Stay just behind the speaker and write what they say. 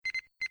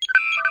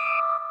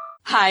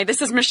Hi,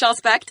 this is Michelle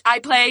Specht. I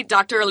play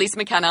Dr. Elise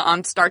McKenna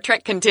on Star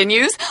Trek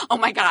Continues. Oh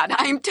my God,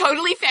 I'm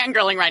totally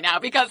fangirling right now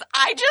because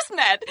I just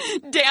met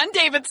Dan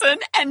Davidson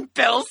and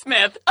Bill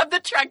Smith of the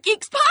Trek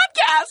Geeks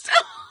podcast.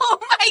 Oh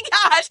my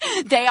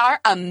gosh, they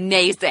are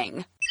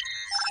amazing.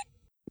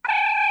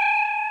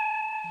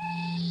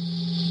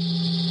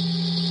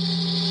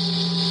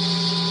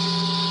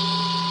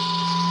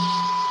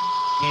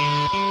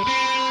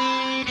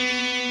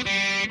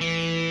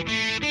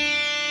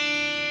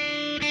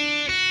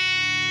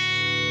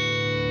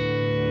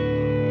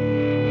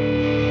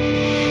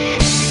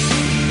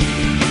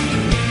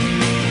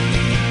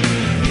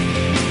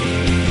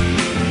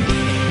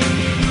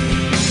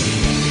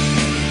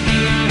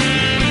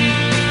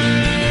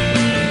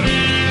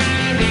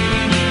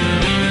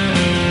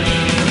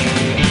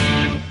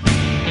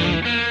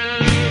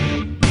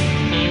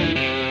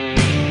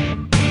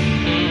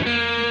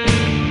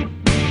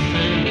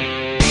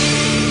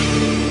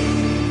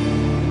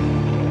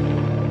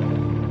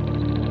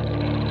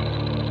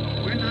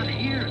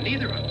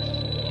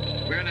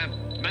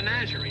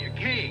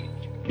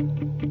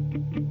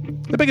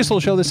 The biggest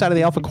little show this side of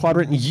the Alpha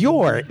Quadrant,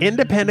 your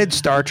independent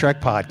Star Trek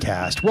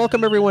podcast.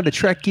 Welcome, everyone, to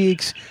Trek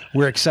Geeks.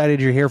 We're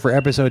excited you're here for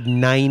episode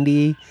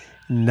 99.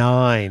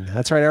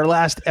 That's right, our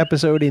last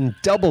episode in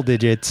double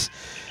digits.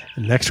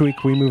 And next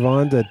week, we move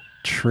on to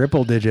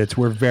triple digits.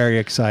 We're very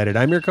excited.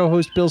 I'm your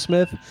co-host, Bill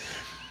Smith.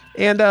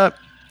 And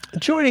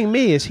joining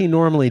me, as he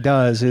normally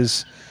does,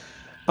 is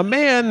a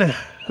man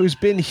who's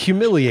been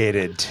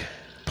humiliated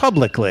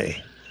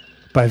publicly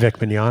by Vic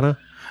Mignogna.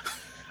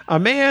 A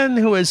man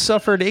who has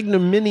suffered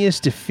ignominious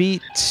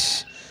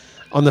defeat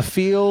on the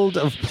field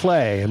of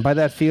play. And by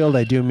that field,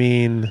 I do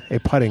mean a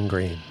putting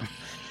green.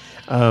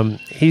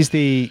 He's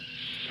the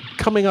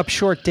coming up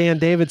short Dan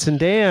Davidson.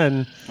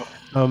 Dan,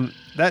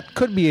 that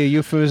could be a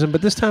euphemism,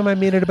 but this time I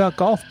mean it about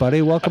golf,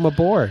 buddy. Welcome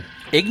aboard.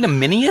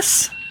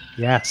 Ignominious?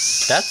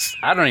 Yes.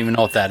 I don't even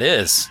know what that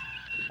is.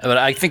 But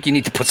I think you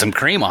need to put some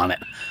cream on it.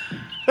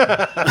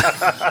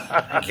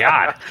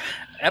 God.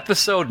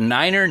 Episode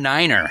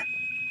Niner.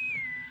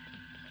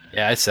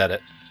 Yeah, I said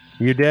it.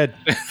 You did.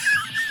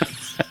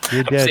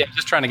 You did. See, I'm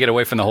just trying to get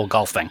away from the whole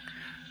golf thing.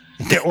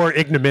 Or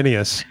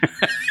ignominious.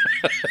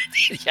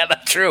 Yeah,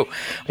 that's true.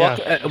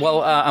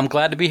 Well, I'm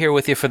glad to be here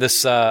with you for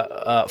this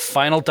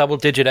final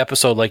double-digit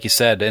episode, like you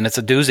said, and it's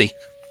a doozy.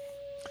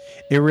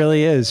 It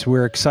really is.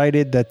 We're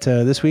excited that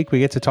this week we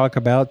get to talk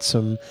about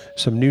some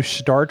new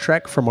Star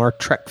Trek from our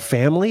Trek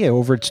family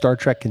over at Star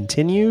Trek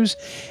Continues.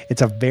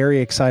 It's a very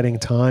exciting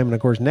time. And, of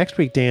course, next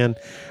week, Dan,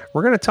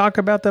 we're going to talk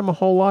about them a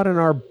whole lot in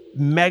our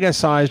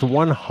mega-sized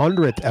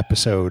 100th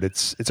episode.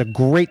 It's a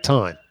great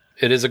time.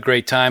 It is a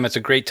great time. It's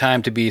a great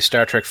time to be a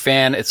Star Trek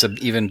fan. It's an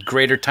even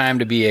greater time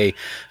to be a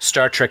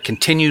Star Trek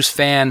Continues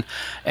fan.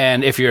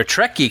 And if you're a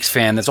Trek Geeks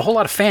fan, there's a whole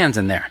lot of fans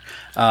in there.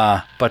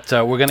 But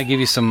we're going to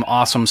give you some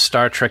awesome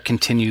Star Trek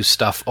Continues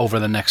stuff over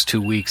the next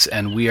 2 weeks,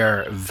 and we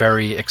are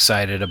very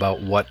excited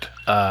about what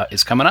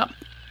is coming up.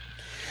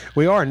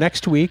 We are.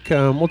 Next week,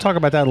 we'll talk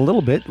about that a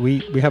little bit.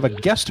 We have a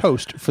guest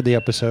host for the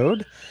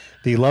episode,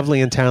 the lovely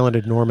and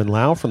talented Norman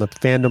Lau from the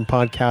Fandom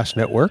Podcast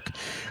Network.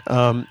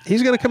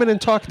 He's going to come in and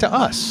talk to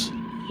us,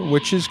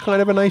 which is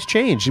kind of a nice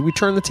change. We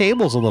turn the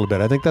tables a little bit.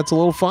 I think that's a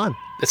little fun.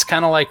 It's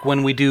kind of like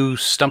when we do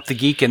Stump the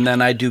Geek and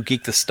then I do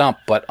Geek the Stump,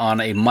 but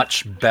on a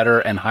much better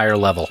and higher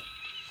level.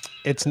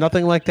 It's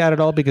nothing like that at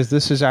all because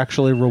this is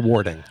actually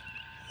rewarding.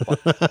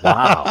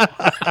 Wow.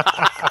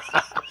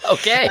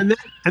 Okay. And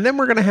then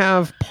we're going to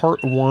have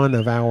part one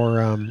of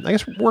our, I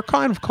guess we're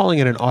kind of calling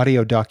it an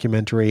audio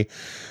documentary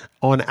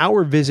on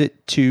our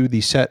visit to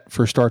the set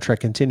for Star Trek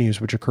Continues,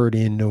 which occurred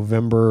in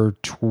November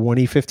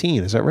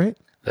 2015. Is that right?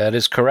 That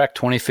is correct.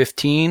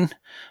 2015.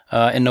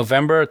 In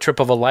November, a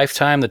trip of a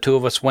lifetime. The two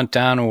of us went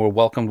down and were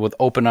welcomed with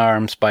open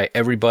arms by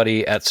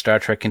everybody at Star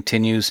Trek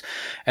Continues.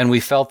 And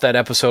we felt that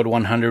episode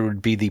 100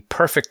 would be the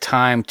perfect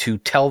time to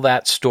tell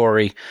that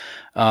story.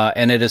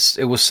 And it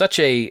was such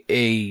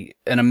an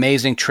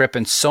amazing trip,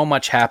 and so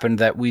much happened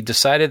that we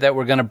decided that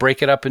we're going to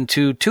break it up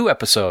into 2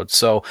 episodes.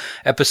 So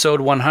episode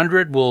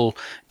 100 will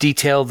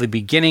detail the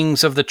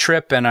beginnings of the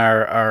trip and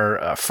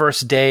our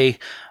first day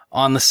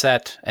on the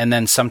set. And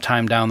then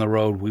sometime down the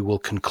road, we will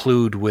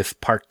conclude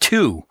with part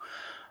 2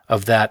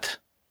 of that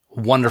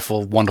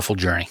wonderful, wonderful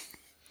journey.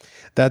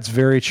 That's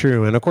very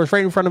true. And of course,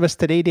 right in front of us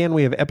today, Dan,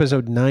 we have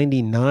episode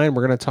 99.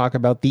 We're going to talk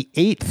about the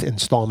 8th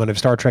installment of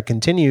Star Trek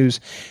Continues,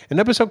 an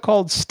episode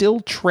called Still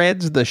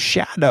Treads the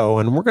Shadow.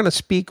 And we're going to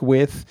speak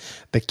with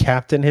the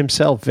captain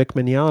himself, Vic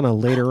Mignogna,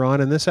 later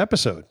on in this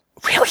episode.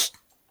 Really?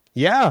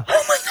 Yeah.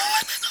 Oh my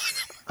God.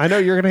 I know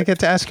you're going to get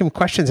to ask him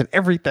questions and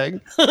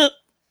everything. Oh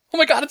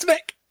my God, it's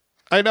Vic.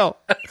 I know.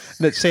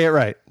 Say it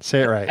right.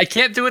 Say it right. I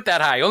can't do it that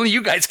high. Only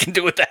you guys can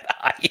do it that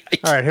high.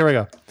 All right, here we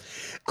go.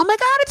 Oh my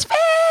God, it's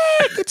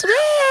Vic! It's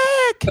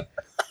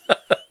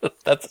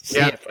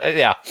Vic!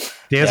 Yeah.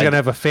 Dan's going to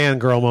have a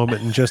fangirl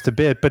moment in just a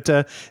bit. But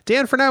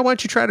Dan, for now, why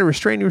don't you try to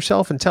restrain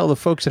yourself and tell the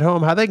folks at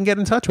home how they can get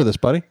in touch with us,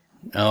 buddy?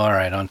 All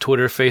right. On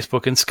Twitter,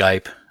 Facebook, and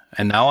Skype.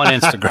 And now on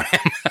Instagram.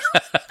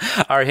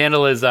 Our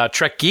handle is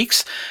Trek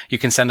Geeks. You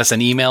can send us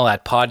an email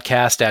at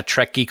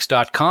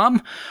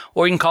podcast@trekgeeks.com,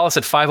 or you can call us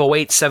at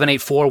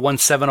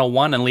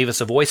 508-784-1701 and leave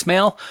us a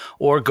voicemail,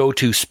 or go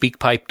to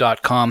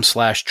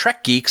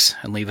speakpipe.com/trekgeeks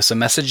and leave us a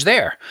message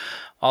there.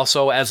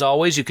 Also, as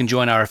always, you can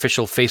join our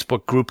official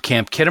Facebook group,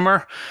 Camp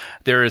Kittimer.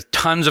 There is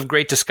tons of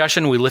great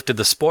discussion. We lifted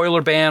the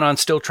spoiler ban on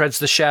Still Treads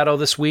the Shadow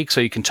this week,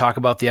 so you can talk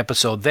about the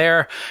episode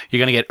there. You're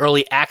going to get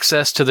early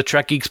access to the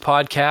Trek Geeks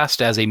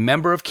podcast as a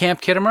member of Camp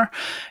Kittimer.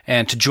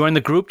 And to join the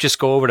group, just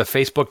go over to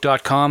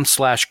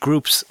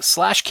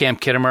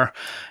facebook.com/groups/Camp Kittimer.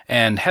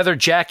 And Heather,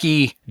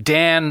 Jackie,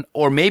 Dan,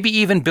 or maybe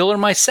even Bill or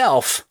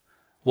myself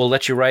will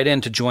let you right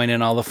in to join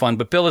in all the fun.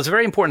 But Bill, there's a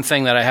very important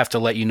thing that I have to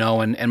let you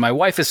know, and my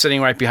wife is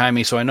sitting right behind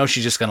me, so I know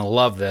she's just going to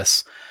love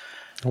this.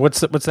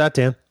 What's that,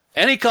 Dan?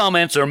 Any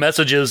comments or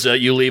messages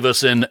that you leave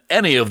us in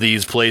any of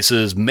these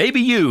places may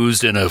be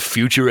used in a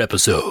future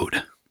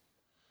episode.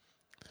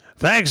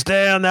 Thanks,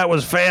 Dan. That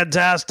was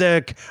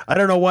fantastic. I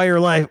don't know why your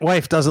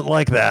wife doesn't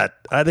like that.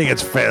 I think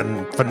it's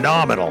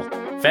phenomenal.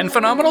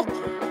 Phenomenal?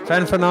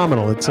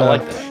 Phenomenal. It's I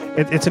like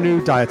that. It's a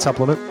new diet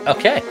supplement.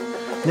 Okay.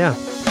 Yeah.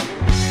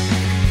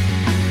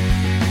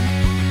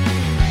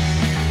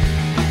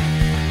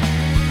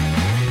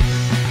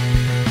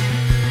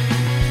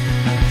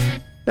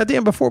 Now,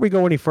 Dan, before we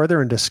go any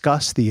further and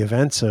discuss the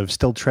events of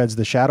Still Treads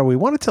the Shadow, we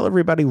want to tell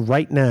everybody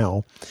right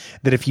now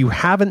that if you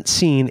haven't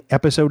seen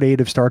Episode 8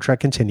 of Star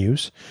Trek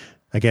Continues,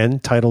 again,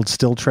 titled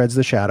Still Treads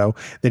the Shadow,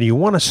 then you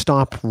want to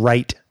stop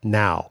right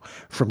now.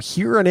 From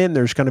here on in,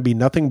 there's going to be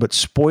nothing but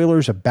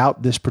spoilers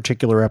about this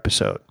particular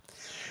episode.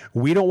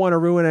 We don't want to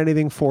ruin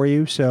anything for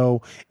you,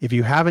 so if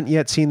you haven't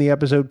yet seen the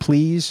episode,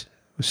 please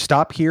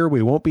stop here.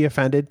 We won't be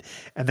offended.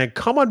 And then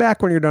come on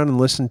back when you're done and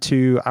listen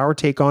to our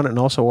take on it and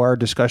also our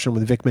discussion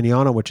with Vic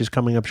Mignogna, which is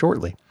coming up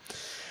shortly.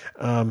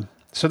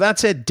 So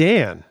that's it,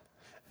 Dan.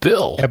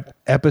 Bill.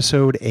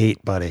 Episode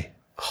 8, buddy.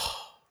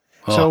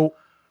 So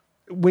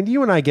when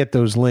you and I get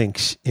those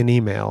links in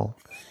email,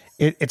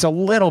 it's a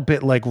little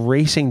bit like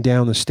racing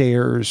down the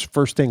stairs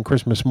first thing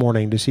Christmas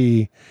morning to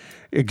see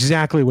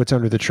exactly what's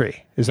under the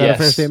tree. Is that a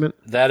fair statement?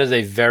 That is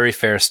a very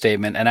fair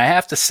statement. And I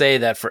have to say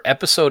that for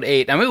episode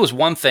 8, I mean, it was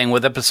one thing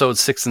with episodes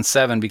 6 and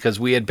 7 because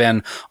we had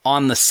been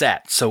on the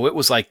set. So it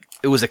was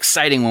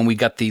exciting when we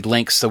got the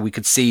links so we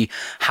could see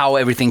how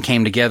everything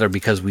came together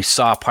because we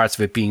saw parts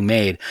of it being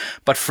made.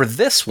 But for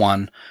this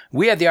one,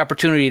 we had the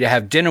opportunity to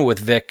have dinner with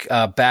Vic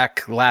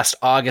back last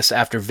August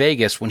after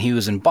Vegas when he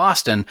was in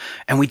Boston,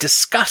 and we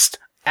discussed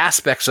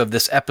aspects of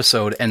this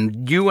episode,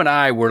 and you and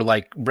I were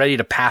like ready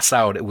to pass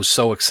out. It was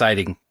so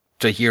exciting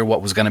to hear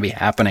what was going to be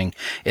happening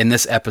in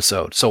this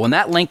episode. So when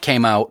that link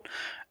came out,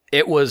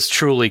 it was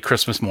truly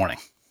Christmas morning.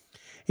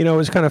 You know, it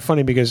was kind of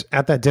funny because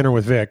at that dinner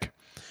with Vic,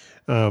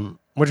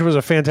 which was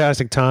a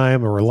fantastic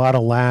time, there were a lot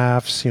of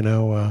laughs,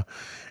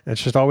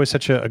 it's just always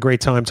such a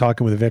great time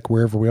talking with Vic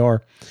wherever we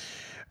are.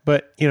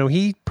 But,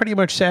 he pretty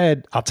much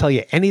said, I'll tell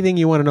you anything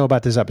you want to know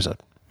about this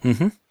episode.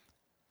 Mm-hmm.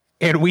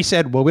 And we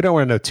said, well, we don't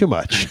want to know too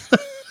much.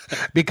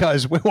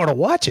 Because we want to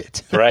watch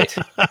it. Right.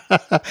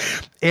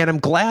 And I'm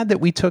glad that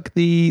we took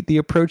the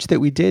approach that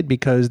we did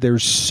because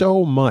there's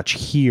so much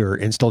here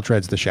in Still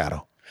Treads the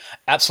Shadow.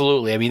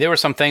 Absolutely. I mean, there were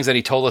some things that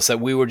he told us that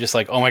we were just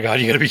like, oh my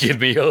God, you gotta be kidding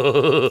me.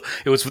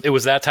 It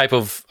was that type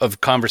of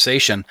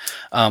conversation.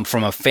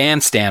 From a fan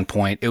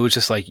standpoint, it was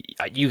just like,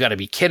 you gotta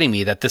be kidding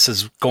me that this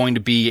is going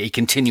to be a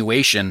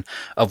continuation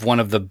of one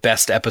of the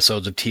best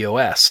episodes of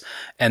TOS.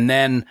 And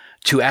then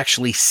to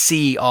actually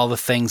see all the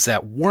things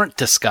that weren't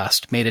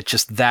discussed made it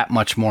just that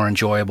much more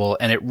enjoyable.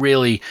 And it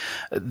really,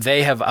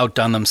 they have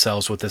outdone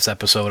themselves with this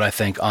episode, I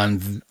think,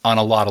 on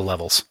a lot of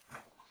levels.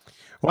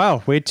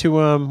 Wow, way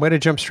to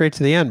jump straight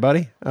to the end,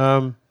 buddy.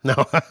 No,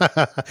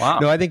 wow.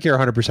 No, I think you're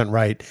 100%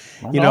 right.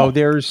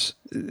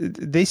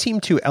 They seem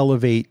to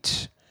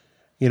elevate,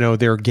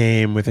 their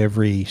game with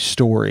every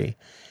story.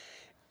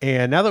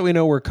 And now that we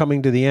know we're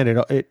coming to the end,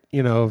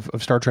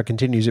 of Star Trek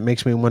Continues, it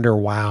makes me wonder,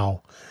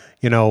 wow,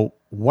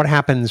 what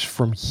happens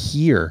from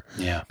here?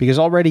 Yeah. Because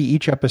already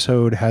each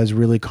episode has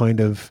really kind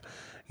of,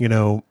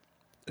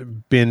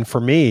 been for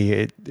me,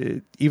 it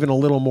even a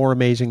little more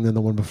amazing than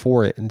the one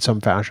before it in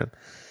some fashion.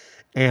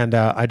 And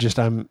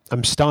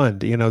I'm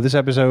stunned. This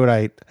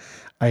episode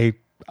I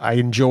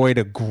enjoyed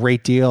a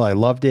great deal. I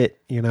loved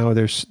it.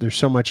 There's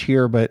so much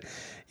here, but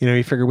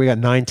you figure we got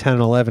 9, 10,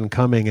 and 11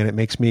 coming, and it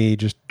makes me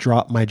just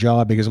drop my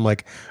jaw because I'm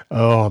like,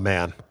 oh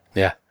man,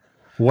 yeah,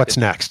 what's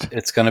next?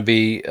 It's going to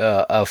be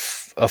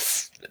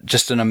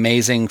just an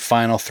amazing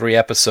final 3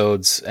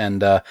 episodes,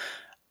 and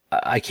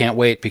I can't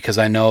wait because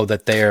I know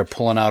that they are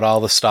pulling out all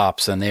the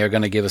stops, and they are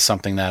going to give us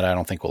something that I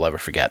don't think we'll ever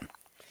forget.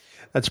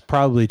 That's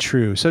probably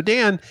true. So,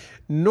 Dan,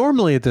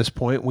 normally at this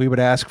point, we would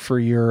ask for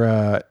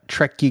your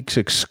Trek Geeks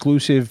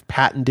exclusive,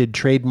 patented,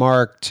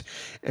 trademarked,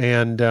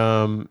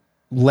 and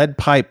lead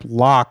pipe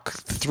lock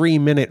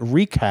 3-minute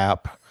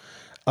recap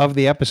of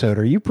the episode.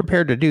 Are you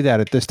prepared to do that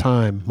at this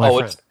time, my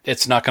friend?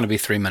 It's not going to be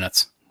 3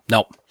 minutes.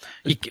 No.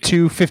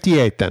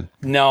 2:58 then.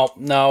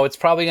 No, it's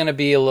probably going to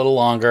be a little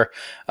longer,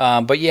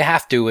 but you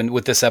have to. And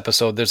with this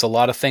episode, there's a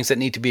lot of things that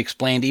need to be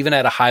explained, even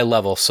at a high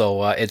level.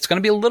 So it's going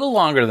to be a little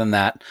longer than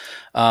that.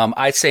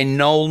 I'd say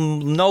no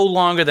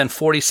longer than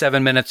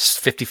 47 minutes,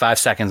 55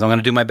 seconds. I'm going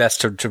to do my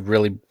best to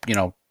really,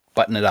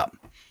 button it up.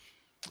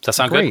 Does that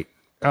sound great?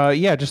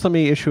 Yeah, just let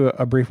me issue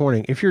a brief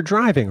warning. If you're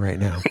driving right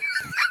now,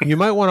 you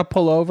might want to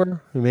pull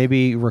over,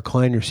 maybe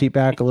recline your seat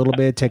back a little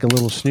bit, take a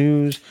little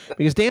snooze,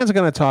 because Dan's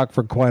going to talk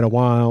for quite a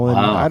while.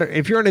 And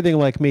if you're anything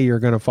like me, you're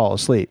going to fall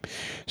asleep.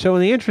 So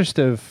in the interest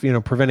of,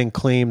 preventing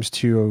claims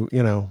to,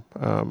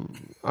 our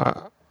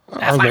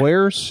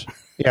lawyers,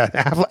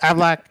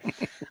 Aflac,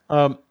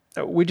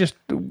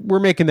 we're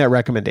making that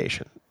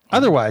recommendation.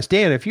 Otherwise,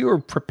 Dan, if you are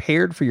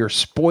prepared for your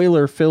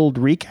spoiler-filled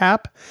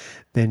recap,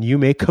 then you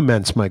may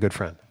commence, my good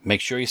friend. Make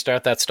sure you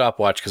start that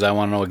stopwatch because I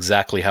want to know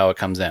exactly how it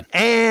comes in.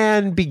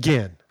 And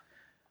begin.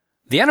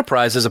 The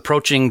Enterprise is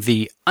approaching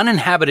the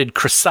uninhabited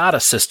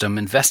Cressada system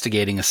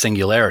investigating a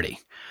singularity.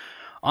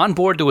 On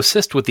board to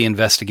assist with the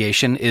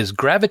investigation is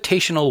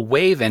gravitational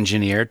wave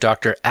engineer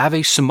Dr.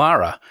 Ave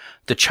Sumara,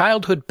 the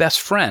childhood best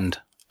friend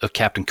of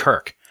Captain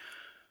Kirk.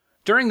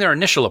 During their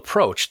initial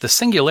approach, the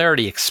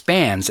singularity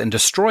expands and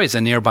destroys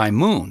a nearby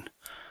moon.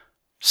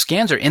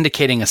 Scans are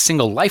indicating a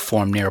single life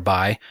form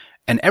nearby,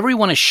 and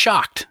everyone is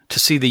shocked to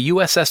see the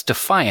USS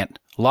Defiant,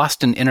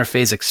 lost in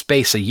interphasic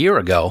space a year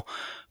ago,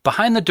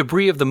 behind the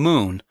debris of the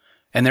moon,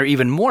 and they're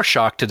even more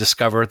shocked to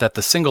discover that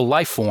the single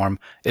life form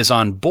is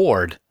on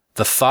board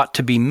the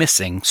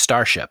thought-to-be-missing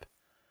starship.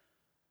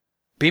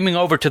 Beaming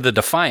over to the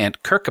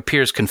Defiant, Kirk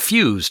appears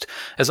confused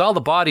as all the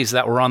bodies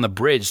that were on the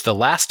bridge the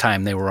last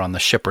time they were on the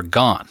ship are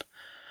gone.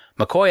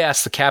 McCoy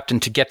asks the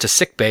captain to get to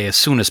sickbay as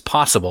soon as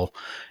possible,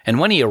 and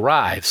when he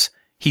arrives,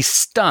 he's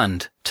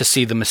stunned to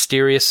see the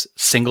mysterious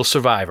single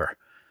survivor.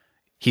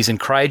 He's in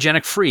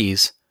cryogenic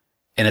freeze,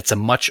 and it's a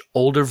much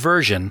older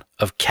version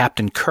of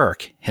Captain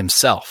Kirk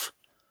himself.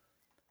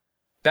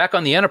 Back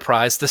on the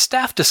Enterprise, the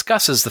staff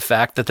discusses the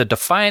fact that the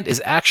Defiant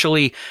is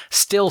actually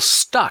still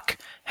stuck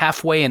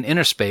halfway in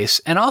inner space,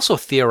 and also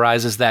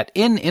theorizes that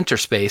in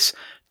interspace,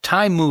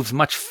 time moves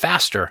much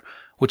faster,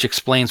 which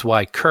explains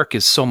why Kirk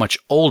is so much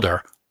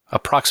older,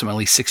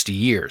 approximately 60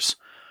 years.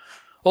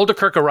 Older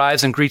Kirk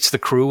arrives and greets the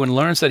crew and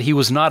learns that he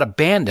was not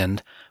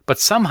abandoned, but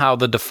somehow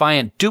the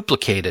Defiant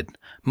duplicated,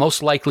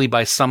 most likely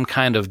by some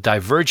kind of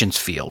divergence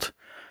field.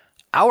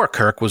 Our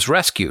Kirk was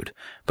rescued,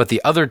 but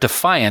the other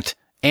Defiant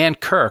and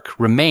Kirk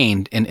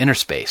remained in inner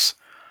space.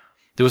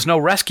 There was no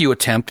rescue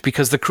attempt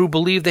because the crew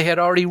believed they had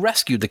already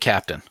rescued the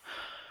captain.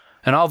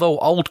 And although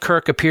old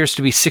Kirk appears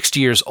to be 60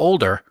 years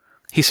older,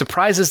 he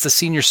surprises the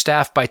senior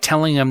staff by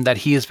telling them that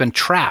he has been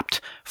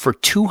trapped for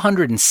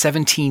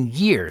 217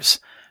 years,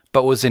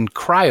 but was in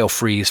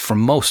cryo-freeze for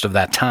most of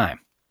that time.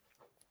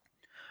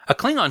 A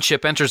Klingon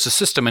ship enters the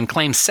system and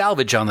claims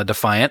salvage on the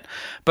Defiant,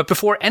 but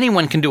before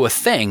anyone can do a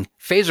thing,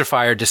 phaser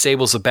fire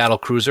disables the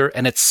battlecruiser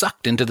and it's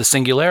sucked into the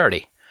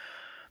singularity.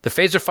 The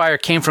phaser fire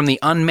came from the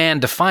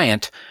unmanned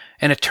Defiant,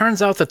 and it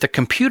turns out that the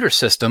computer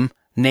system,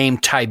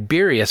 named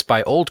Tiberius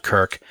by Old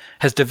Kirk,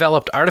 has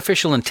developed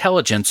artificial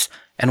intelligence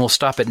and will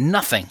stop at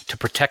nothing to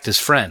protect his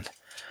friend.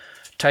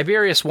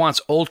 Tiberius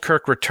wants Old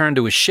Kirk returned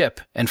to his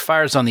ship and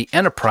fires on the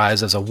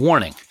Enterprise as a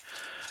warning.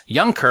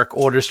 Young Kirk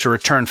orders to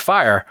return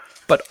fire,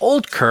 but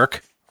Old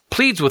Kirk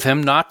pleads with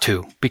him not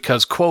to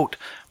because, quote,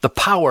 the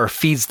power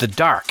feeds the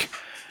dark.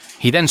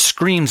 He then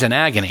screams in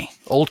agony.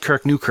 Old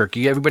Kirk, New Kirk.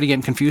 Everybody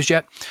getting confused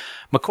yet?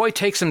 McCoy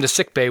takes him to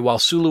sickbay while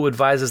Sulu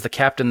advises the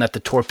captain that the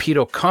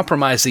torpedo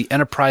compromised the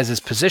Enterprise's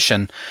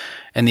position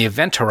and the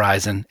event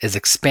horizon is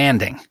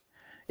expanding.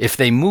 If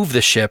they move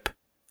the ship,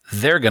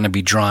 they're going to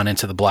be drawn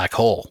into the black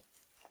hole.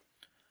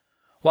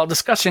 While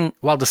discussing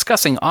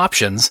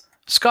options,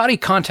 Scotty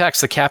contacts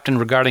the captain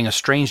regarding a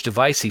strange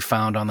device he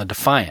found on the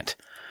Defiant.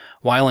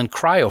 While in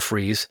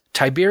cryo-freeze,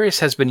 Tiberius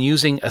has been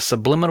using a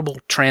subliminal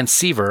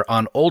transceiver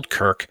on Old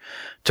Kirk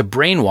to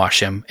brainwash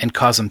him and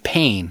cause him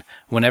pain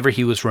whenever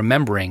he was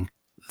remembering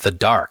the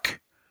dark.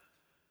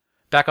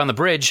 Back on the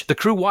bridge, the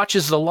crew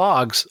watches the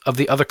logs of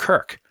the other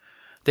Kirk.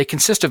 They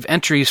consist of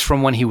entries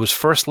from when he was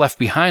first left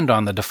behind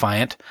on the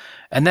Defiant,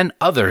 and then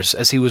others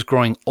as he was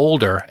growing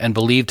older and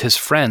believed his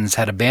friends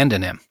had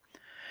abandoned him.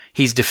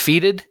 He's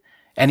defeated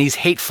and he's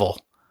hateful,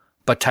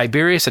 but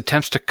Tiberius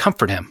attempts to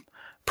comfort him,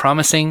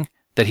 promising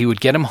that he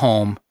would get him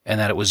home and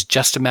that it was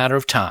just a matter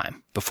of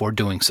time before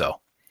doing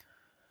so.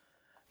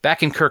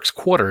 Back in Kirk's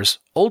quarters,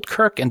 Old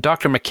Kirk and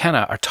Dr.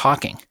 McKenna are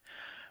talking.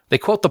 They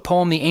quote the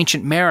poem The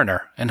Ancient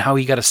Mariner and how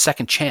he got a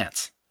second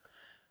chance.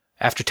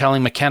 After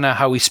telling McKenna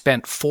how he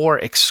spent 4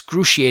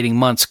 excruciating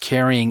months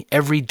carrying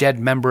every dead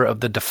member of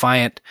the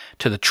Defiant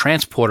to the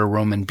transporter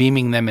room and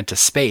beaming them into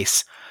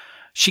space,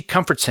 she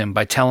comforts him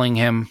by telling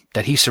him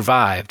that he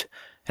survived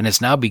and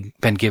has now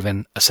been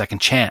given a second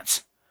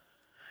chance.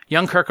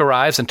 Young Kirk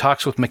arrives and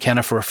talks with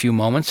McKenna for a few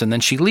moments, and then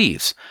she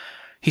leaves.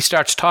 He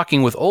starts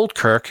talking with Old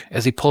Kirk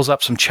as he pulls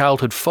up some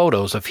childhood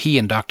photos of he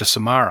and Dr.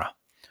 Samara.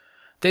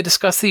 They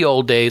discuss the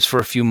old days for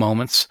a few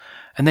moments,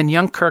 and then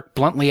young Kirk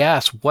bluntly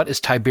asks what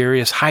is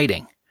Tiberius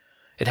hiding.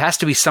 It has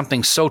to be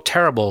something so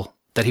terrible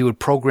that he would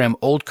program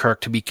Old Kirk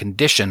to be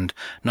conditioned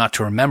not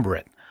to remember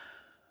it.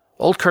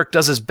 Old Kirk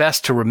does his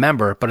best to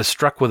remember, but is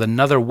struck with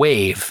another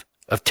wave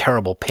of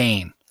terrible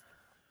pain.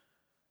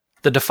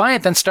 The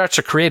Defiant then starts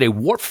to create a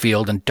warp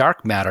field, and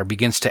dark matter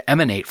begins to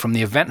emanate from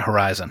the event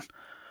horizon.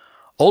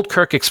 Old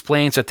Kirk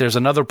explains that there's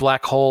another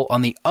black hole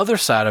on the other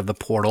side of the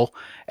portal,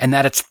 and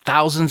that it's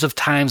thousands of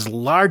times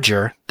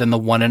larger than the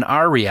one in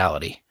our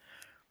reality.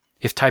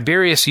 If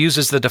Tiberius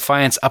uses the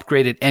Defiant's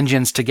upgraded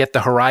engines to get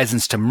the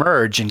horizons to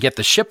merge and get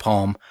the ship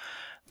home,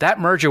 that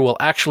merger will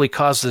actually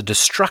cause the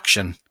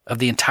destruction of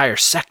the entire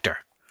sector.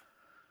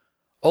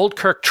 Old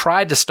Kirk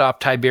tried to stop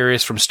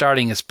Tiberius from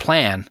starting his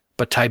plan,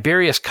 but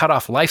Tiberius cut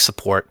off life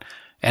support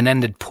and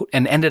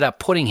ended up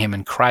putting him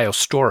in cryo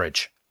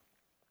storage.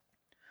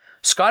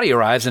 Scotty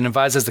arrives and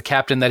advises the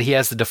captain that he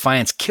has the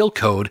Defiant's kill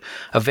code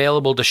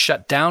available to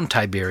shut down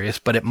Tiberius,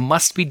 but it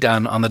must be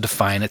done on the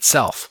Defiant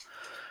itself.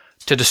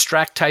 To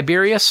distract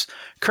Tiberius,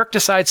 Kirk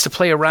decides to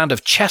play a round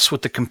of chess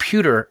with the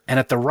computer and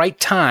at the right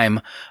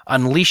time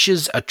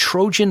unleashes a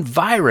Trojan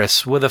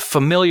virus with a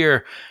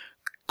familiar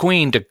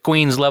Queen to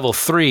Queen's level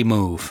 3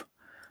 move.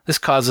 This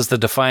causes the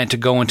Defiant to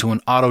go into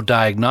an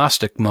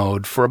auto-diagnostic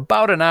mode for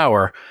about an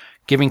hour,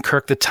 giving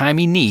Kirk the time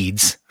he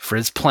needs for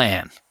his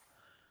plan.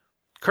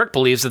 Kirk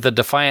believes that the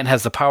Defiant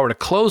has the power to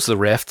close the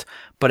rift,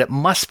 but it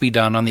must be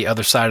done on the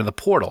other side of the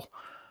portal.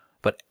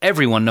 But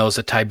everyone knows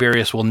that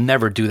Tiberius will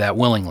never do that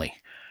willingly.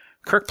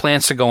 Kirk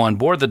plans to go on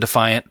board the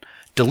Defiant,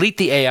 delete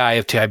the AI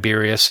of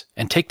Tiberius,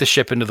 and take the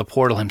ship into the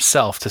portal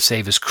himself to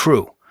save his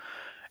crew.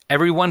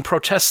 Everyone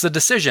protests the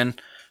decision,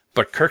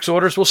 but Kirk's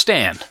orders will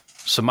stand.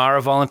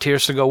 Samara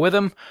volunteers to go with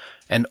him,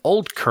 and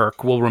Old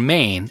Kirk will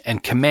remain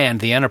and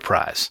command the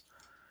Enterprise.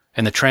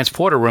 In the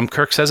transporter room,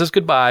 Kirk says his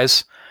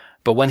goodbyes,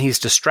 but when he's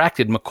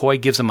distracted, McCoy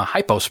gives him a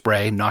hypo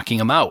spray, knocking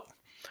him out.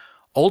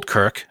 Old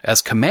Kirk,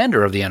 as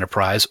commander of the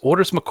Enterprise,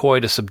 ordered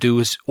McCoy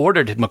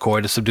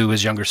to subdue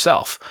his younger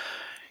self.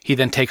 He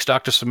then takes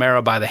Dr.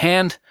 Samara by the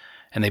hand,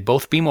 and they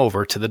both beam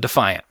over to the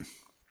Defiant.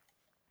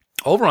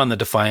 Over on the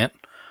Defiant,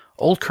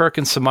 Old Kirk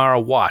and Samara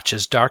watch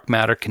as dark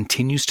matter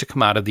continues to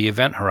come out of the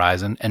event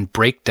horizon and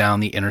break down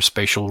the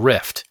interspatial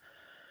rift.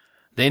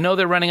 They know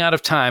they're running out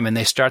of time and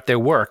they start their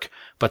work,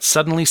 but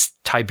suddenly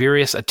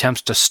Tiberius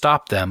attempts to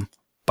stop them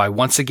by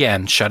once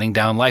again shutting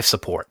down life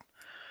support.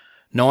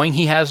 Knowing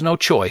he has no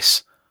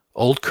choice,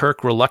 Old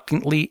Kirk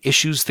reluctantly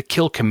issues the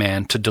kill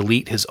command to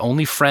delete his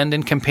only friend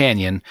and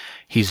companion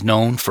he's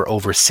known for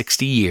over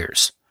 60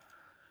 years.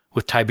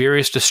 With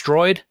Tiberius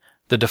destroyed,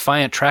 the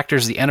Defiant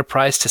tractors the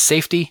Enterprise to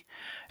safety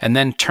and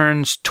then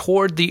turns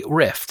toward the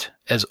rift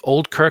as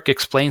Old Kirk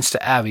explains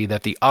to Avi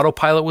that the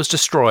autopilot was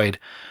destroyed,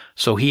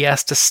 so he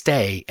has to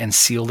stay and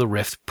seal the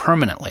rift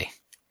permanently.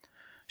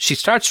 She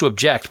starts to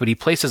object, but he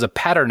places a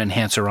pattern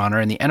enhancer on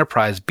her and the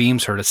Enterprise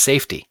beams her to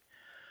safety.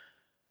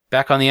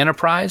 Back on the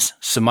Enterprise,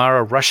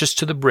 Samara rushes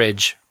to the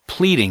bridge,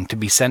 pleading to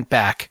be sent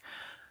back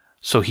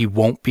so he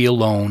won't be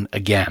alone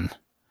again.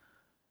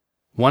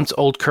 Once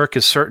Old Kirk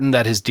is certain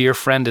that his dear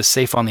friend is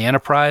safe on the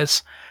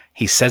Enterprise,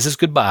 he says his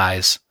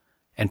goodbyes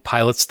and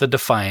pilots the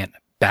Defiant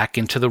back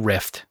into the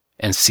rift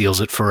and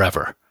seals it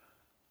forever.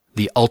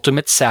 The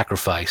ultimate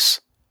sacrifice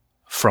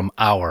from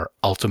our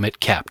ultimate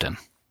captain.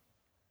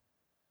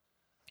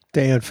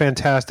 Dan,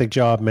 fantastic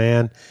job,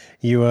 man.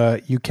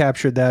 You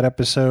captured that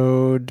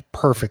episode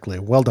perfectly.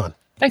 Well done.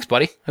 Thanks,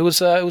 buddy. It was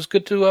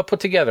good to put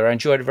together. I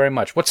enjoyed it very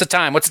much. What's the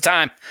time?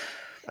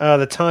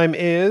 The time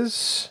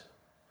is...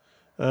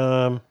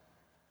 who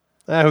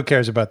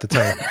cares about the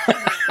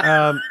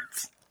time?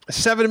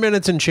 7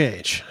 minutes and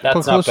change. That's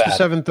close not bad.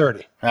 to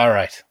 7:30. All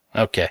right.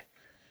 Okay.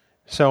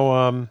 So,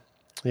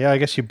 I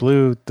guess you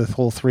blew the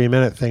whole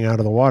 3-minute thing out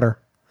of the water.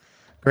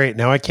 Great.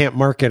 Now I can't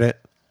market it.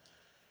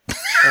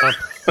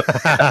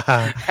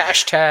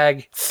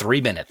 Hashtag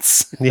 3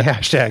 minutes. The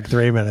hashtag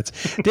 3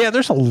 minutes. Dan,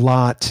 there's a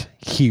lot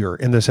here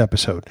in this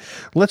episode.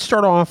 Let's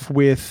start off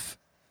with,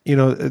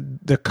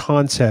 the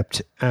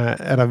concept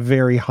at a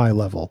very high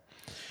level.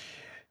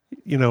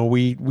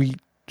 We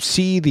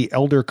see the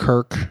Elder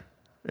Kirk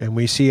and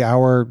we see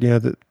our,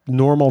 the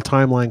normal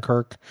timeline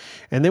Kirk.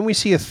 And then we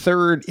see a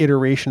third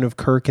iteration of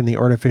Kirk in the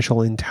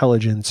artificial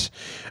intelligence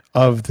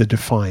of the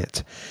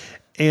Defiant.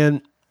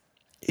 And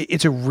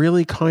it's a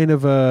really kind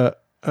of a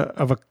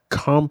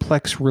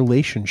complex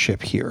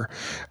relationship here,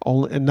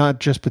 and not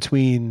just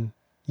between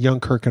young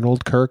Kirk and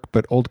old Kirk,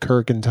 but old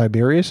Kirk and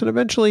Tiberius, and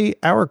eventually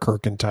our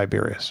Kirk and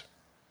Tiberius.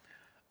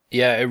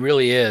 Yeah, it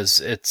really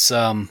is. It's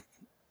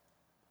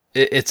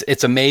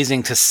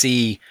amazing to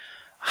see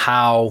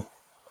how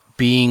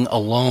being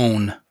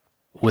alone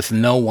with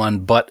no one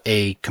but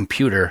a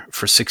computer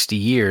for 60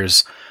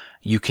 years,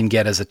 you can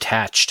get as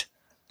attached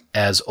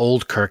as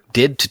old Kirk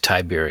did to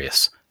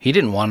Tiberius. He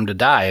didn't want him to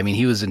die. I mean,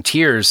 he was in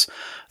tears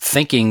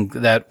thinking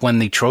that when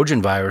the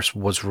Trojan virus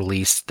was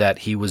released that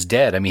he was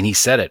dead. I mean, he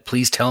said it,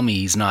 please tell me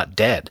he's not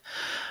dead.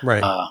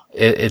 Right.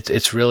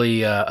 It's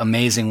really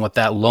amazing what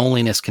that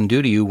loneliness can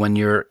do to you when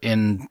you're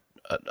in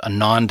a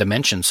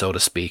non-dimension, so to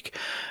speak.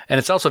 And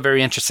it's also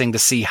very interesting to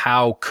see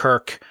how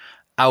Kirk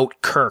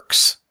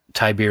out-Kirks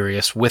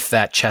Tiberius with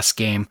that chess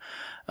game.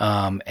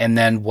 And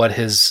then what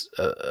his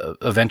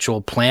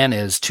eventual plan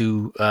is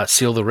to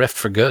seal the rift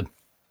for good.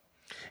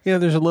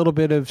 There's a little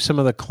bit of some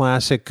of the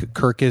classic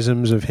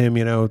Kirkisms of him,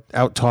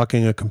 out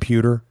talking a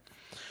computer.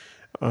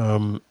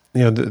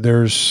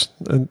 There's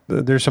some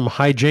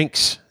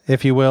hijinks,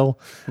 if you will,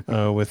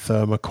 with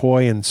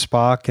McCoy and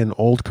Spock and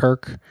old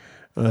Kirk,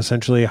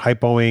 essentially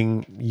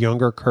hypoing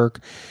younger Kirk.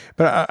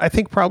 But I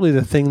think probably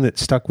the thing that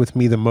stuck with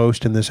me the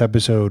most in this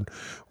episode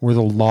were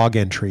the log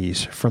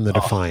entries from the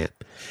Defiant.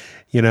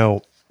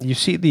 You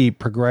see the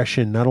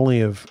progression not only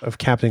of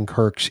Captain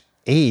Kirk's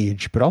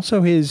age, but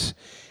also his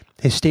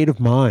state of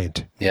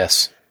mind.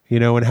 Yes.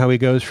 And how he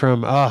goes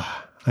from,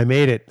 I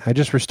made it. I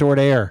just restored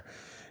air.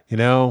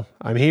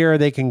 I'm here.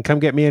 They can come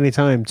get me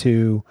anytime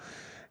to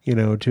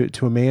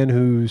a man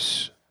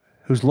who's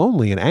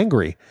lonely and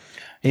angry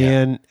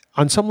and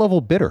on some level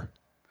bitter.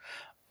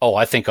 Oh,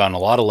 I think on a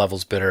lot of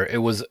levels bitter. It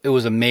was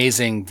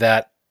amazing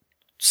that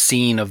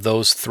scene of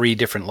those 3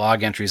 different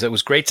log entries. It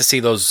was great to see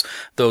those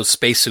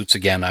spacesuits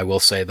again. I will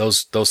say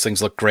those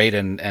things look great,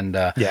 and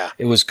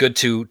it was good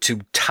to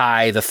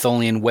tie the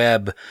Tholian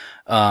web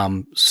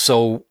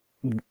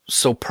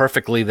so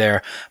perfectly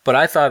there. But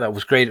I thought that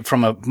was great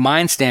from a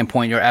mind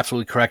standpoint. You're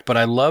absolutely correct. But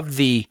I loved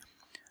the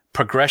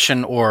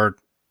progression or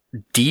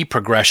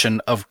deprogression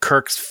of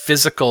Kirk's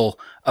physical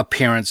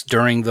appearance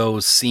during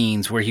those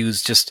scenes where he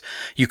was just,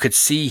 you could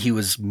see he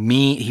was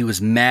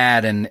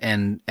mad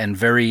and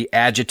very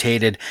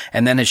agitated,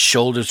 and then his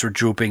shoulders were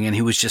drooping and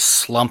he was just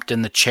slumped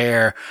in the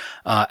chair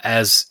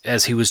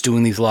as he was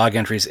doing these log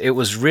entries. It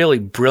was really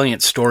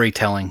brilliant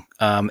storytelling,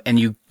 and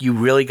you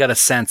really got a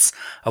sense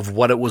of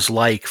what it was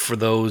like for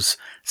those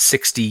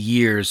 60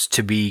 years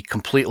to be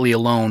completely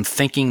alone,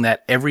 thinking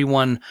that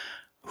everyone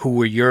who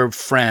were your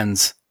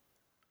friends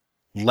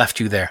left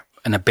you there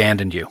and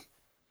abandoned you.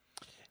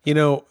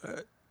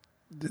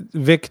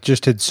 Vic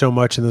just did so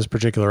much in this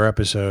particular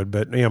episode,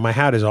 but my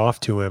hat is off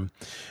to him.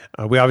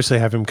 We obviously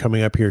have him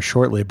coming up here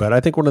shortly, but I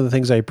think one of the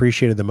things I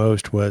appreciated the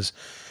most was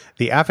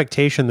the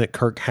affectation that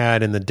Kirk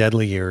had in the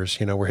Deadly Years,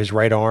 where his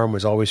right arm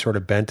was always sort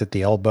of bent at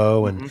the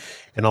elbow and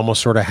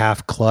almost sort of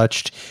half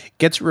clutched,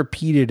 gets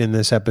repeated in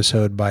this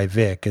episode by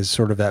Vic as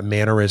sort of that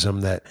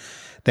mannerism that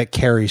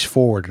carries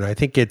forward. And I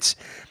think it's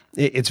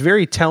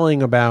very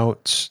telling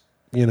about,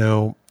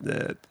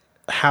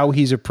 how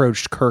he's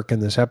approached Kirk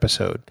in this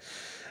episode.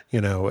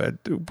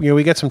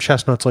 We get some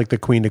chestnuts like the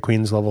Queen to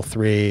Queens level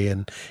 3,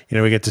 and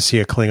we get to see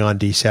a Klingon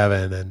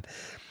D7, and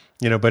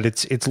but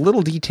it's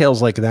little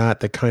details like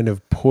that kind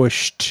of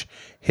pushed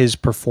his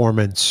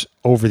performance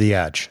over the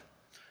edge.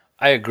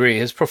 I agree.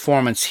 His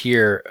performance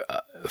here,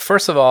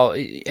 first of all,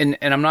 and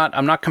I'm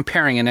not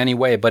comparing in any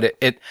way, but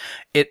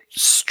it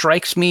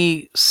strikes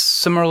me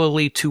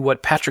similarly to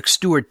what Patrick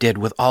Stewart did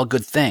with All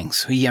Good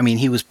Things.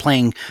 He was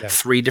playing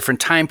 3 different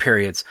time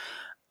periods.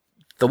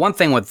 The one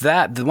thing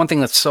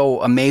that's so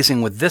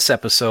amazing with this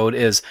episode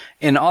is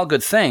in All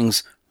Good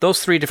Things,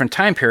 those 3 different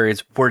time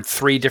periods were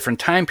 3 different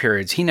time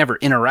periods. He never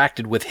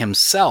interacted with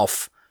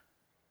himself,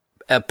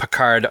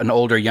 Picard, an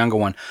older, younger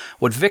one.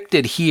 What Vic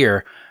did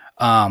here,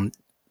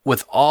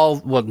 with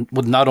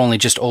not only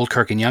just old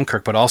Kirk and young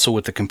Kirk, but also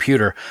with the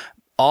computer,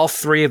 all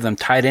 3 of them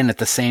tied in at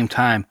the same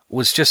time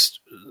was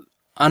just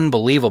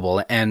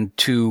unbelievable. And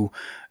to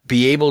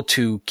be able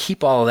to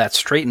keep all of that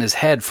straight in his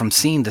head from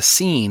scene to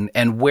scene,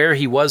 and where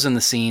he was in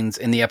the scenes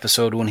in the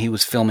episode when he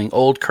was filming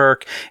old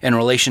Kirk in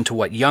relation to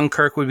what young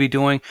Kirk would be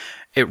doing,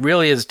 it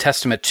really is a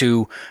testament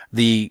to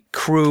the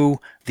crew,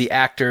 the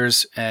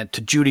actors, and to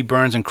Judy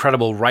Byrne's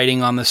incredible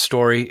writing on this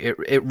story.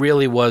 It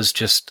really was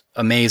just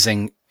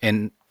amazing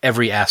in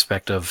every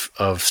aspect of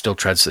Still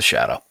Treads the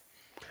Shadow.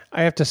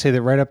 I have to say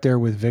that right up there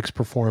with Vic's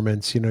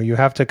performance, you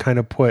have to kind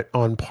of put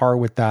on par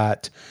with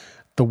that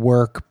the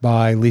work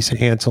by Lisa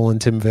Hansel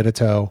and Tim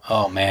Vitito.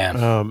 Oh man!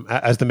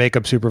 As the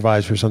makeup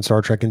supervisors on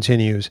Star Trek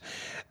Continues,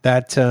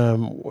 that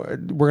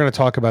we're going to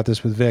talk about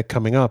this with Vic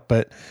coming up,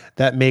 but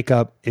that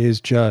makeup is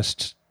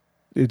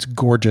it's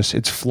gorgeous.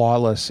 It's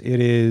flawless. It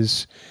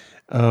is,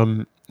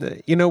 when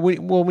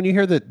you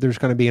hear that there's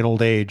going to be an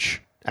old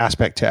age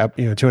aspect to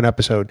an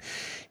episode,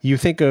 you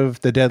think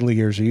of the Deadly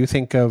Years, or you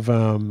think of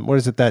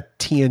that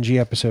TNG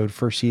episode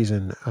first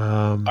season,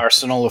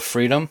 Arsenal of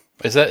Freedom.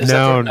 Is that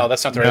no?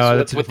 That's not the right. No,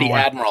 it's with the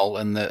Admiral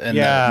and the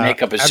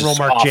makeup is Admiral just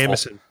Mark awful.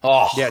 Jameson.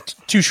 Oh yeah,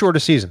 too short a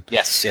season.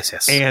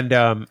 Yes. And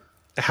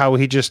how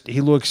he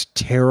looks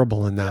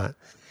terrible in that.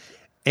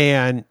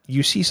 And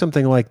you see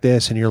something like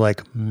this, and you're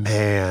like,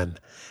 man,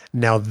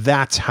 now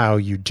that's how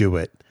you do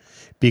it,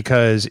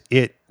 because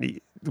it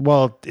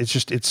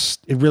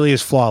really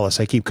is flawless.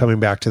 I keep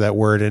coming back to that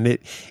word, and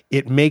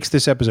it makes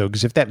this episode,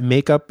 because if that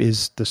makeup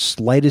is the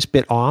slightest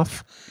bit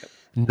off,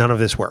 none of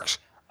this works.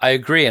 I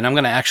agree, and I'm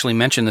going to actually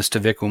mention this to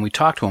Vic when we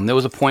talk to him. There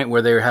was a point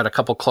where they had a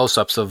couple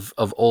close-ups of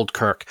old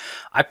Kirk.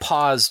 I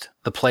paused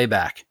the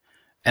playback,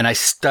 and I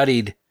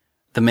studied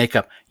the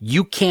makeup.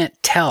 You can't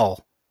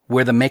tell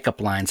where the makeup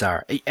lines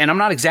are. And I'm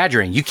not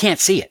exaggerating. You can't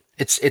see it.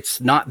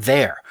 It's not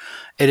there.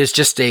 It is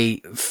just a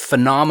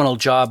phenomenal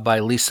job by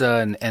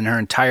Lisa and her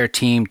entire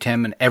team,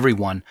 Tim and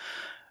everyone.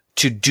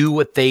 to do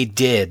what they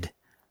did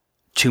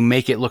to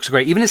make it look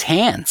great. Even his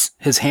hands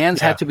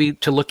had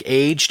to look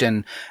aged,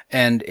 and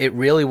it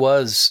really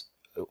was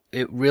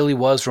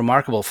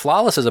remarkable.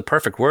 Flawless is a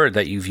perfect word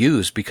that you've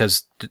used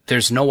because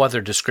there's no other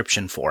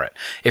description for it.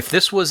 If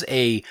this was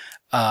a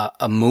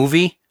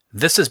movie,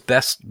 this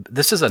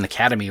is an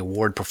Academy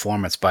Award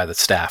performance by the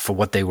staff for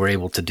what they were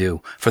able to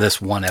do for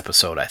this one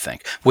episode, I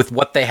think. With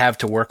what they have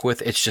to work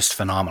with, it's just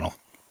phenomenal.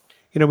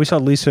 We saw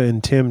Lisa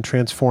and Tim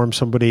transform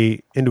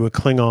somebody into a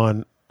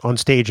Klingon on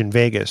stage in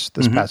Vegas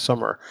this past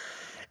summer.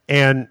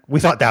 And we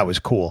thought that was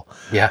cool.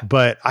 Yeah.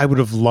 But I would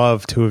have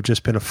loved to have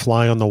just been a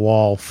fly on the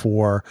wall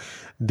for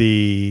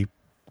the,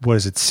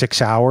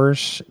 6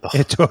 hours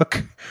it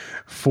took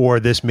for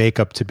this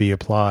makeup to be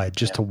applied,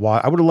 just to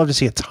watch. I would have loved to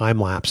see a time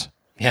lapse.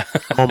 Yeah.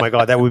 Oh my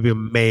God, that would be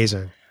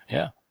amazing.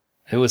 Yeah.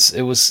 I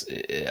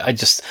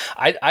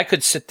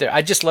could sit there.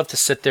 I just love to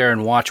sit there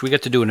and watch. We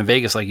got to do it in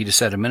Vegas, like you just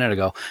said a minute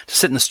ago, to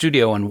sit in the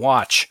studio and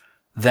watch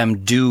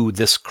them do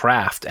this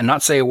craft and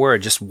not say a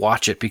word, just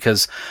watch it,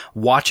 because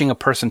watching a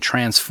person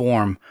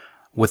transform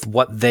with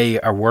what they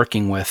are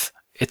working with,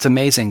 it's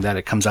amazing that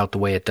it comes out the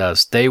way it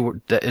does.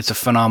 It's a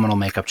phenomenal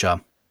makeup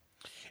job.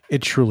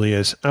 It truly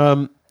is.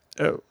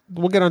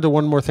 We'll get on to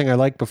one more thing I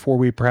like before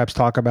we perhaps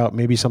talk about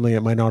maybe something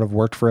that might not have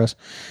worked for us.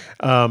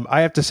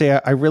 I have to say,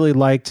 I really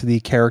liked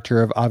the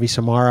character of Avi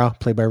Samara,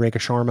 played by Rekha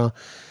Sharma.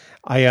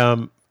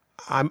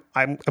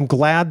 I'm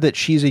glad that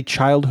she's a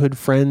childhood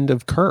friend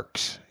of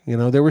Kirk's.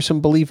 There was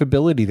some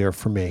believability there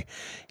for me.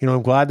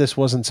 I'm glad this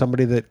wasn't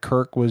somebody that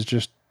Kirk was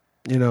just,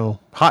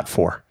 hot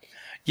for.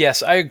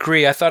 Yes, I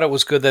agree. I thought it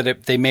was good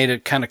that they made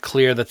it kind of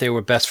clear that they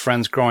were best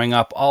friends growing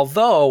up,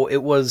 although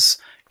it was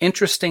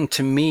interesting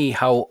to me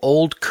how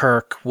old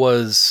Kirk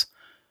was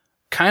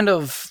kind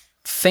of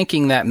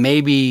thinking that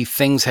maybe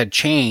things had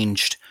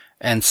changed,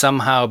 and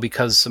somehow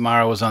because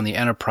Samara was on the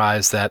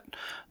Enterprise, that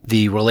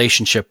the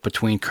relationship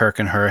between Kirk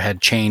and her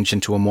had changed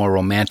into a more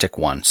romantic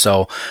one.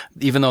 So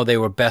even though they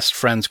were best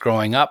friends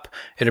growing up,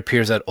 it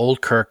appears that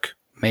old Kirk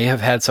may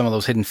have had some of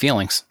those hidden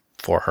feelings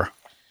for her.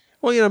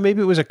 Well,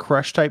 maybe it was a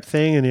crush type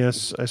thing, and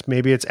yes,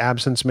 maybe its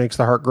absence makes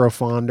the heart grow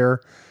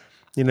fonder.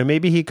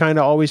 Maybe he kind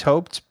of always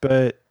hoped,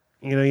 but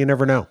you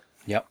never know.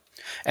 Yep.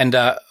 And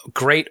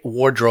great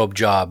wardrobe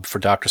job for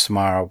Dr.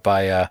 Samara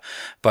by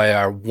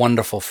our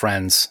wonderful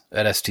friends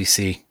at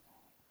STC.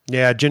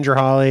 Yeah, Ginger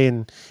Holly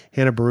and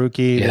Hannah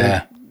Baruki.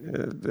 Yeah.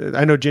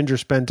 I know Ginger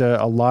spent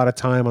a lot of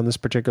time on this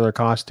particular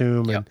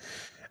costume, Yep.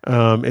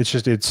 and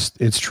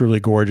it's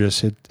truly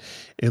gorgeous.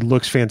 It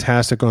looks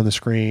fantastic on the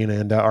screen,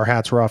 and our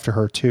hats were off to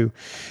her too.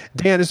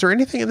 Dan, is there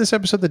anything in this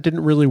episode that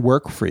didn't really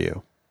work for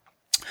you?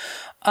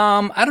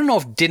 I don't know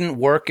if didn't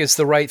work is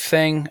the right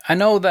thing. I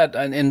know that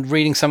in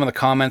reading some of the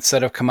comments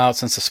that have come out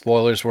since the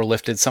spoilers were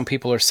lifted, some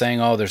people are saying,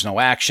 oh, there's no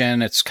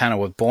action. It's kind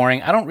of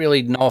boring. I don't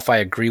really know if I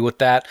agree with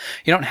that.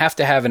 You don't have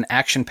to have an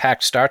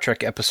action-packed Star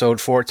Trek episode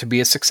for it to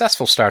be a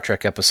successful Star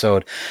Trek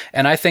episode.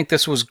 And I think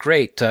this was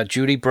great.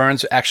 Judy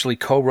Burns actually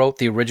co-wrote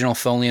the original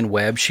Tholian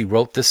Web. She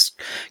wrote this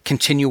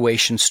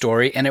continuation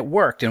story, and it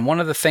worked. And one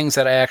of the things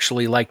that I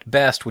actually liked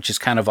best, which is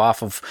kind of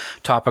off of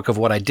topic of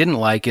what I didn't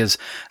like, is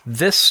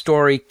this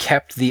story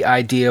kept the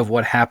idea of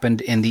what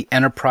happened in the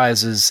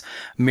Enterprise's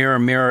Mirror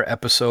Mirror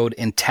episode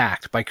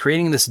intact. By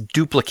creating this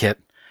duplicate,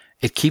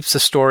 it keeps the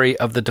story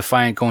of the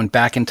Defiant going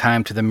back in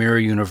time to the Mirror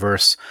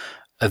Universe,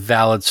 a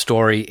valid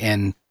story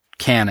in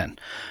canon.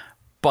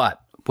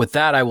 But with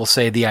that, I will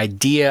say the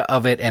idea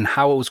of it and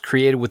how it was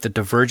created with the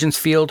divergence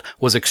field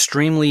was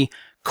extremely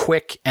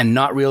quick and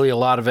not really a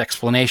lot of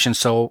explanation.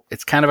 So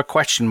it's kind of a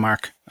question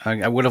mark.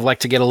 I would have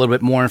liked to get a little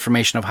bit more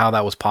information of how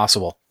that was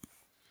possible.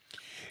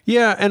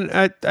 Yeah, and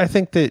I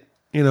think that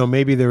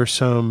maybe there was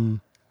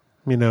some,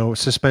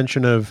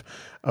 suspension of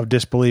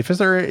disbelief, as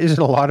there is in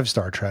a lot of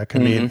Star Trek. I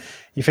mean,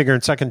 you figure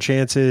in Second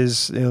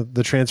Chances,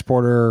 the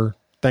transporter,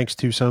 thanks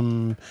to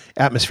some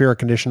atmospheric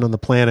condition on the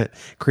planet,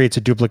 creates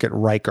a duplicate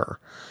Riker.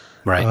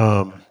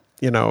 Right.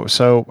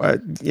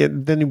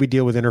 Then we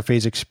deal with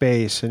interphasic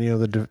space, and,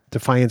 the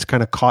Defiant's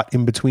kind of caught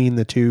in between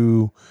the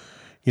two,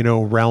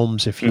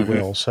 realms, if you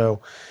will.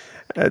 So,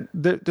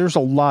 there's a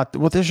lot.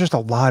 Well, there's just a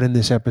lot in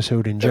this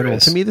episode in general.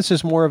 To me, this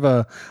is more of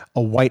a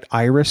White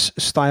Iris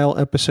style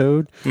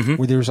episode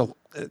where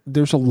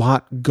there's a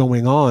lot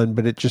going on,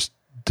 but it just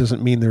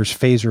doesn't mean there's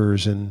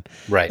phasers and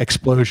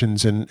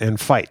explosions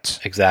and fights.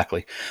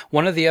 Exactly.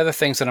 One of the other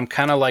things that I'm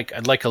kind of like,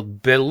 I'd like a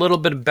little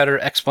bit better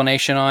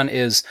explanation on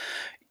is,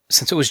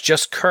 since it was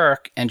just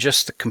Kirk and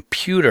just the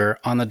computer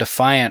on the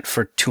Defiant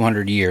for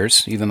 200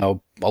 years, even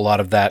though a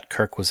lot of that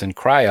Kirk was in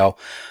cryo,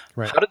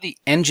 how did the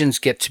engines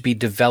get to be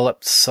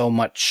developed so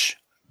much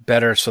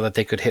better so that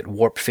they could hit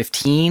warp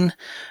 15?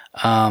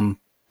 I'm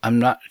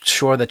not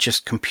sure that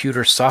just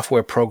computer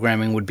software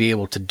programming would be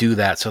able to do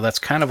that. So that's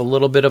kind of a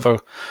little bit of a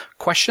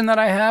question that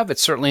I have.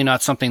 It's certainly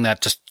not something that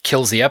just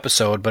kills the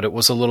episode, but it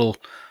was a little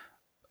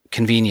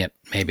convenient,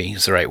 maybe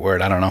is the right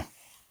word. I don't know.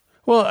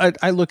 Well,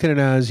 I look at it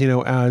as,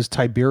 as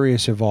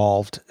Tiberius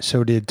evolved,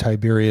 so did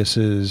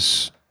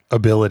Tiberius's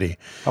ability.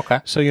 Okay.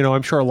 So,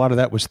 I'm sure a lot of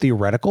that was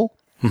theoretical.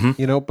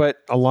 you know, but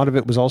a lot of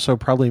it was also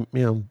probably,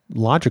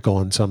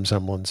 logical in some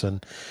semblance.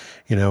 And,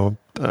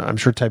 I'm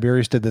sure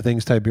Tiberius did the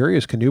things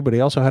Tiberius can do, but he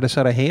also had a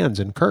set of hands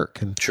in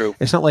Kirk. And True.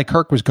 It's not like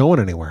Kirk was going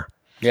anywhere.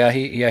 Yeah,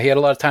 he had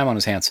a lot of time on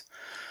his hands.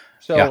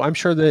 So I'm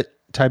sure that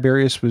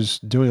Tiberius was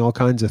doing all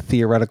kinds of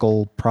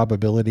theoretical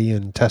probability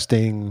and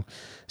testing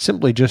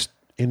simply just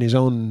in his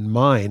own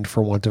mind,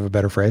 for want of a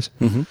better phrase.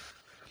 Mm-hmm.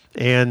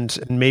 And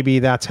maybe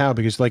that's how,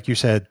 because like you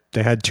said,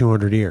 they had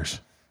 200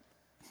 years.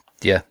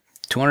 Yeah,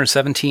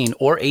 217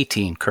 or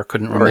 18. Kirk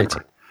couldn't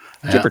remember.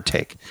 Give or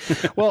take.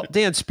 Well,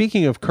 Dan,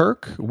 speaking of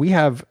Kirk, we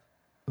have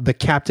the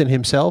captain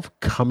himself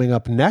coming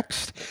up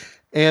next.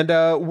 And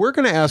we're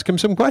going to ask him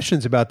some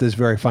questions about this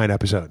very fine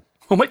episode.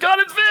 Oh my God,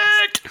 it's Vic!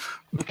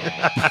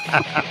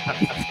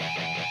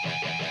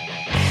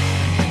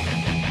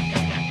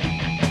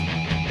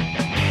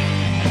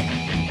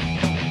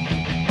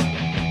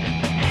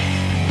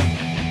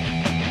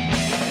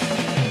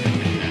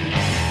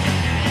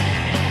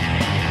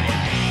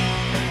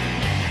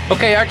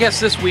 Okay, our guest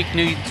this week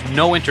needs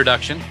no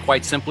introduction,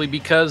 quite simply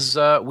because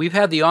we've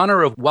had the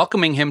honor of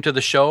welcoming him to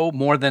the show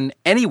more than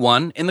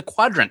anyone in the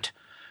quadrant.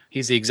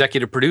 He's the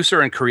executive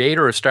producer and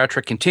creator of Star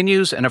Trek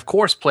Continues, and of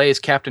course plays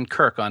Captain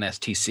Kirk on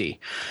STC.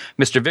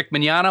 Mr. Vic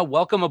Mignogna,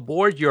 welcome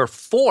aboard your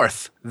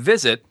 4th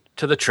visit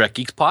to the Trek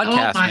Geeks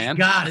podcast, man. Oh my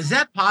God, is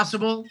that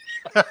possible?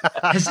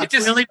 Has it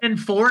really been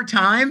 4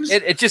 times?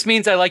 It just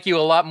means I like you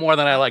a lot more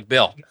than I like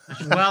Bill.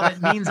 Well,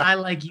 it means I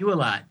like you a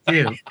lot,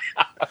 too.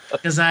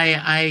 Because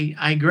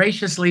I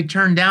graciously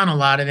turned down a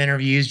lot of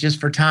interviews just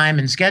for time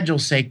and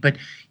schedule's sake. But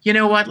you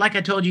know what? Like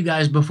I told you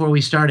guys before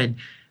we started,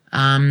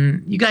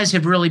 you guys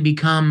have really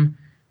become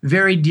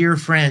very dear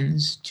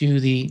friends to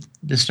the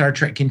Star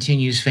Trek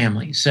Continues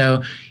family.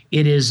 So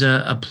it is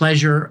a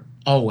pleasure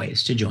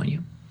always to join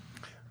you.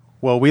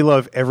 Well, we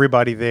love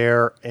everybody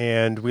there,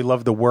 and we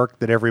love the work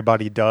that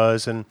everybody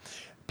does. And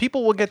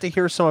people will get to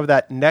hear some of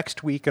that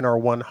next week in our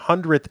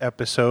 100th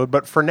episode.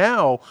 But for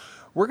now,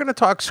 we're going to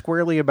talk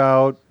squarely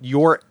about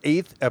your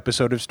 8th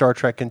episode of Star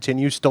Trek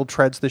Continues, Still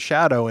Treads the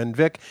Shadow. And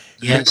Vic,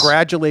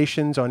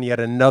 Congratulations on yet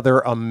another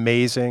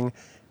amazing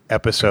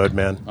episode,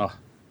 man. Oh.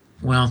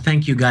 Well,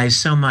 thank you guys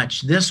so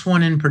much. This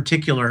one in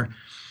particular,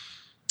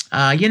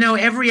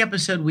 every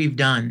episode we've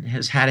done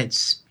has had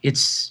its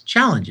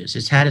challenges.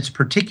 It's had its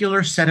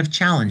particular set of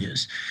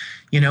challenges.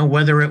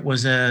 Whether it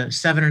was a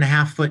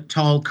 7.5-foot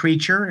tall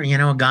creature,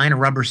 a guy in a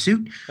rubber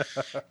suit,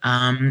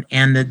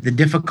 and the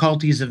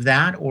difficulties of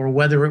that, or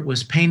whether it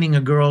was painting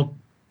a girl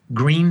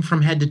green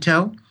from head to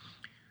toe,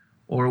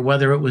 or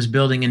whether it was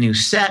building a new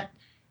set,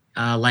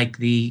 like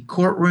the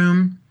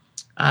courtroom,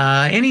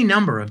 any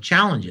number of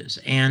challenges.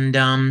 And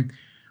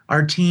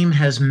our team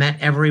has met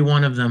every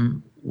one of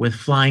them with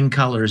flying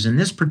colors. And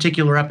this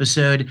particular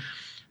episode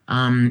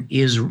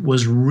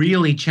was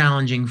really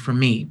challenging for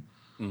me,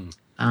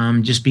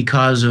 just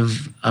because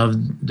of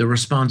the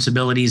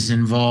responsibilities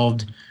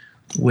involved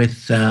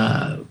with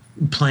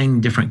playing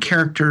different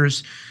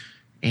characters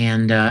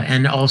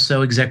and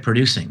also exec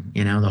producing,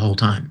 the whole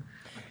time.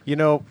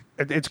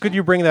 It's good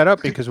you bring that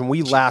up, because when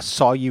we last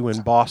saw you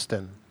in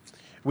Boston,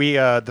 we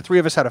the 3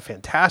 of us had a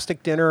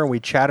fantastic dinner and we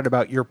chatted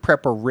about your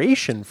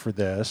preparation for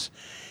this.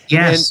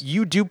 Yes. And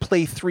you do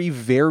play 3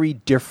 very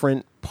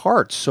different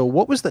parts. So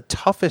what was the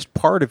toughest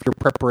part of your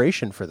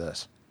preparation for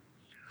this?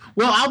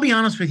 Well, I'll be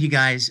honest with you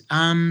guys.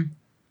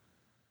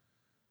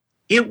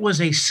 It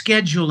was a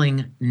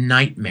scheduling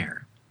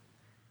nightmare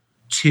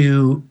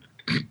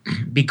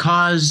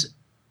because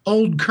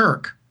Old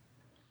Kirk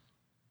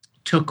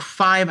took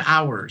 5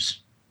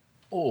 hours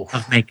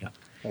of makeup.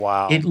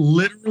 Wow. It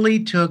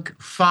literally took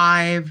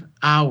 5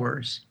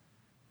 hours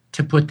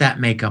to put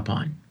that makeup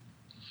on.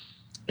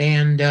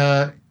 And,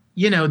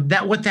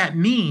 that what that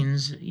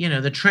means,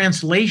 the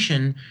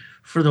translation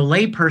for the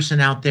layperson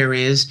out there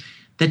is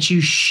that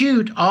you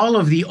shoot all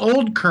of the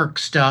Old Kirk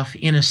stuff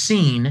in a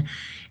scene,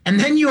 and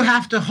then you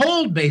have to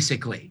hold,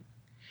 basically.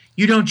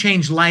 You don't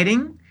change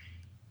lighting.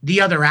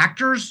 The other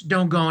actors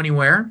don't go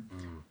anywhere.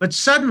 But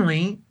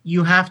suddenly,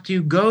 you have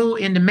to go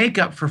into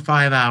makeup for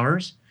 5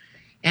 hours,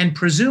 and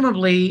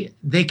presumably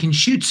they can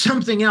shoot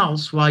something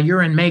else while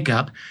you're in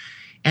makeup,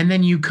 and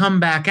then you come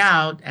back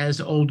out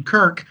as Old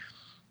Kirk,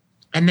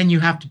 and then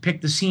you have to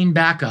pick the scene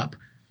back up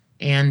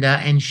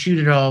and shoot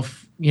it all,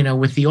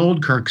 with the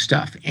Old Kirk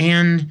stuff.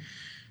 And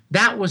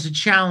that was a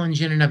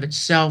challenge in and of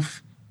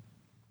itself.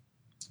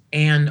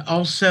 And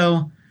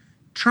also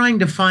trying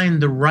to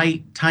find the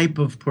right type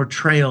of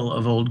portrayal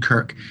of Old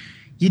Kirk.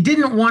 You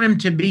didn't want him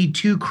to be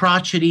too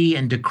crotchety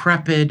and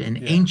decrepit and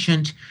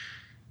ancient,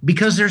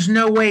 because there's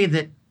no way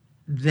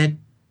that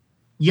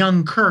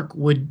young Kirk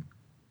would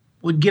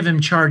give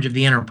him charge of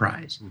the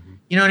Enterprise. Mm-hmm.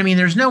 You know what I mean?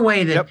 There's no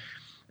way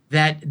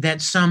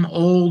that some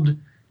old,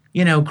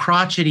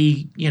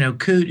 crotchety,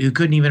 coot who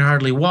couldn't even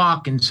hardly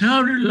walk and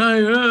sounded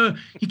like,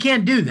 you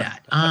can't do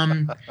that.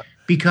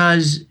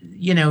 Because,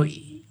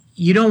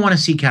 you don't want to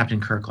see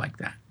Captain Kirk like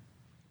that.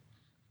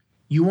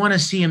 You want to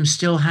see him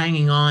still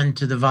hanging on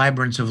to the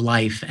vibrance of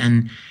life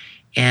and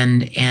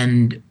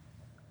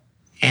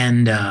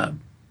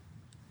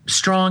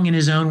strong in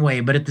his own way,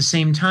 but at the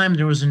same time,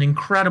 there was an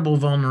incredible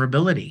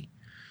vulnerability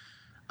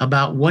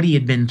about what he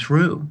had been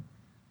through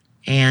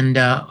and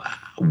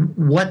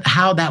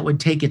how that would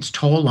take its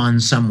toll on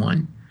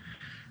someone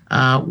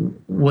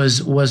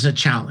was a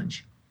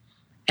challenge.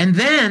 And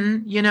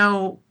then,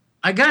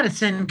 I got to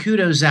send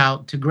kudos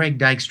out to Greg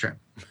Dykstra.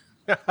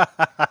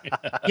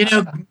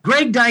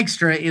 Greg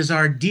Dykstra is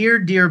our dear,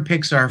 dear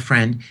Pixar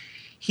friend.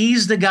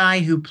 He's the guy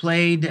who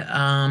played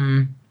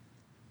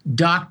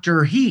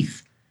Dr.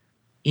 Heath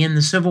in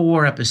the Civil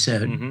War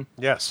episode. Mm-hmm.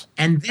 Yes.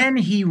 And then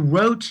he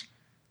wrote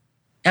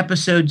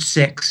episode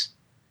 6.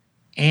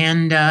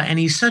 And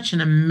he's such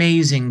an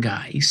amazing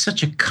guy. He's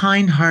such a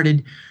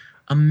kind-hearted,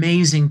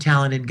 amazing,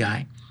 talented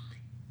guy.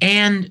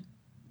 And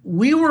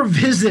we were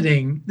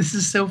visiting, this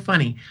is so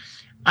funny.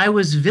 I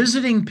was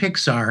visiting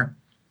Pixar,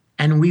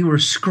 and we were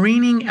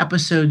screening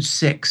episode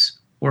 6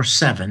 or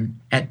 7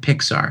 at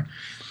Pixar.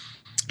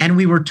 And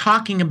we were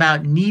talking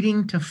about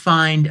needing to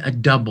find a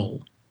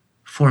double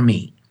for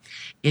me.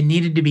 It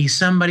needed to be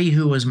somebody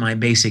who was my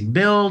basic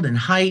build and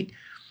height.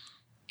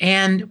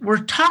 And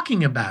we're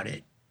talking about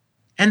it.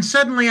 And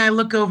suddenly I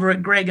look over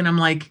at Greg and I'm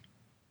like,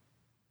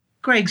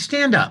 Greg,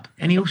 stand up.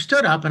 And he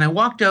stood up, and I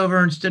walked over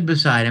and stood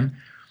beside him.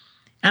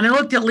 And I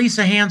looked at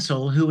Lisa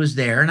Hansel, who was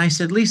there, and I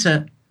said,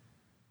 Lisa,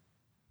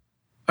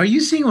 are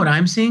you seeing what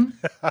I'm seeing?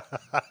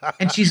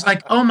 And she's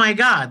like, oh my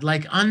God,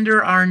 like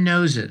under our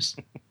noses.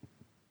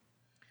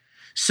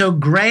 So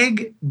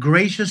Greg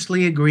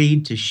graciously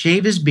agreed to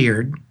shave his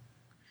beard,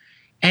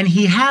 and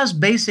he has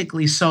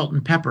basically salt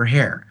and pepper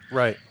hair.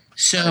 Right.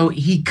 So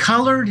he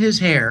colored his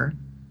hair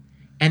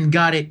and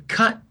got it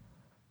cut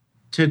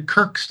to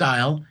Kirk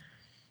style,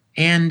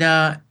 and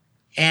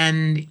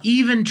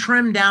even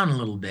trimmed down a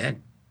little bit.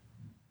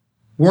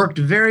 Worked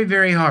very,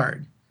 very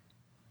hard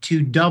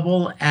to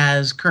double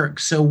as Kirk.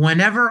 So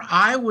whenever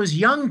I was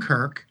young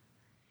Kirk,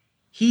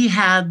 he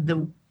had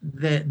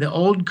the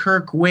old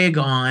Kirk wig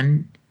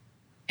on,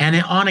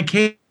 and on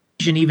occasion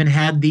even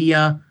had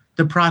the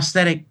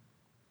prosthetic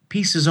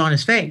pieces on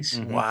his face.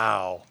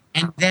 Wow.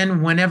 And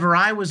then whenever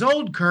I was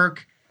old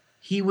Kirk,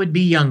 he would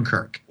be young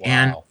Kirk.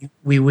 Wow. And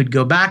we would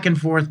go back and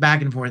forth.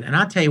 And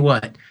I'll tell you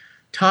what,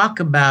 talk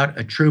about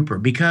a trooper,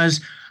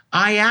 because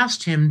I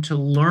asked him to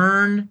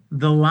learn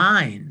the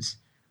lines.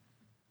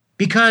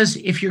 Because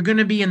if you're going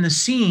to be in the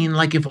scene,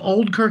 like if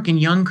old Kirk and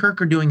young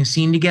Kirk are doing a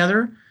scene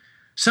together,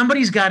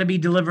 somebody's got to be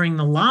delivering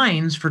the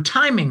lines for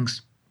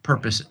timing's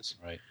purposes.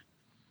 Right.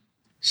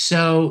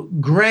 So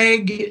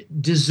Greg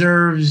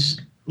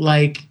deserves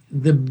like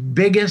the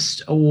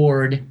biggest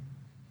award,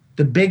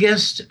 the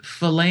biggest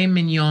filet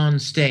mignon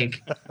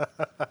steak,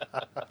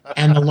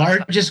 and the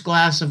largest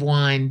glass of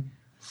wine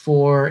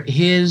for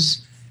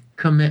his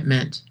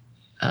commitment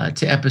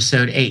to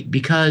episode 8.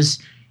 Because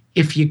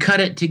if you cut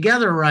it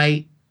together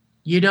right,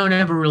 you don't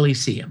ever really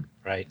see him.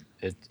 Right.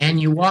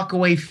 And you walk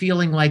away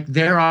feeling like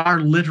there are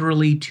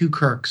literally 2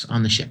 Kirks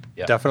on the ship.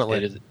 Yeah,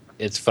 Definitely.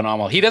 It's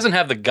phenomenal. He doesn't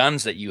have the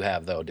guns that you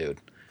have, though, dude.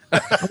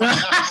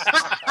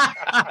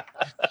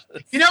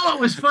 You know what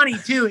was funny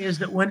too is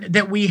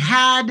that we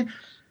had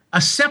a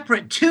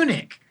separate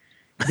tunic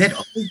that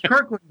old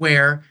Kirk would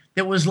wear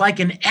that was like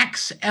an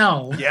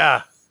XL.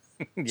 Yeah.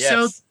 Yes.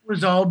 So it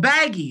was all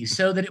baggy,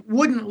 so that it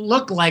wouldn't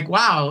look like,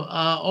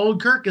 wow,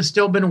 old Kirk has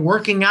still been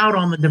working out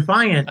on the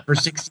Defiant for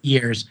 60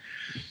 years.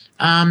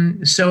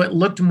 So it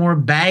looked more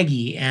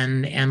baggy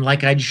and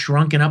like I'd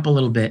shrunken up a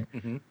little bit.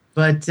 Mm-hmm.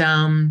 But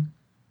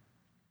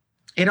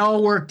it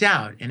all worked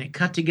out, and it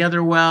cut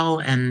together well.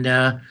 And,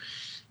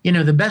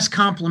 the best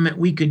compliment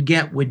we could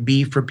get would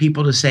be for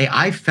people to say,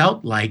 I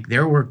felt like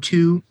there were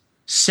 2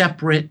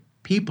 separate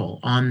people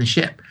on the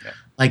ship. Yeah.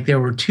 Like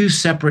there were 2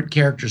 separate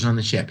characters on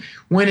the ship.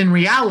 When in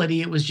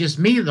reality, it was just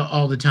me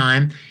all the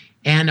time,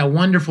 and a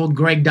wonderful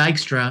Greg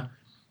Dykstra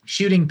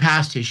shooting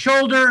past his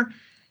shoulder,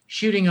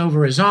 shooting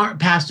over his arm,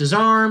 past his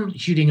arm,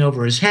 shooting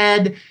over his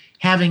head,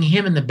 having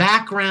him in the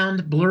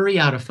background, blurry,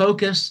 out of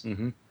focus.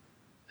 Mm-hmm.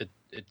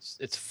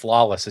 It's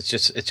flawless. It's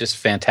just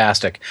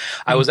fantastic.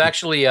 I was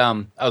actually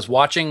I was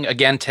watching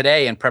again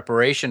today in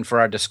preparation for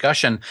our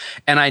discussion,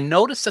 and I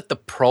noticed that the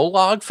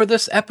prologue for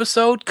this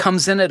episode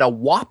comes in at a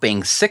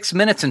whopping 6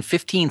 minutes and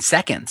 15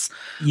 seconds.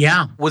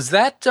 Yeah. Was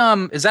that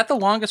is that the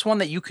longest one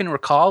that you can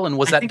recall, and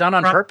was that done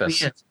on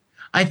purpose? Is.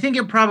 I think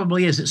it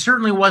probably is. It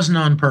certainly wasn't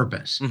on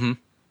purpose. Mm-hmm.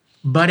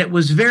 But it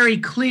was very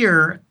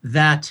clear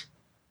that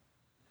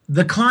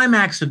the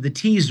climax of the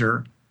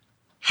teaser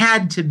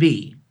had to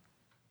be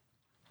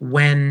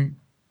when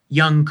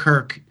young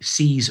Kirk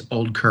sees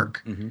old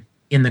Kirk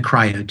in the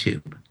cryo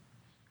tube.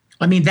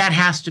 I mean, that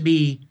has to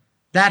be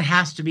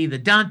the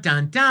dun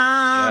dun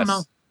dun.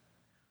 Yes.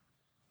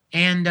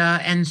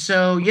 And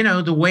so,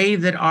 the way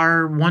that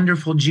our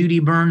wonderful Judy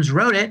Burns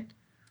wrote it,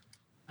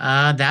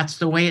 that's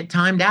the way it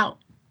timed out.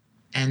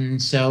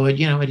 And so it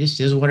just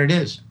is what it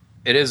is.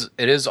 It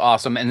is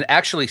awesome. And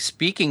actually,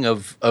 speaking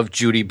of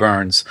Judy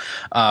Burns,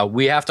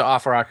 we have to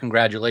offer our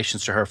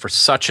congratulations to her for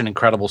such an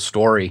incredible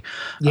story.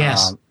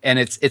 Yes. And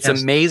it's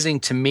amazing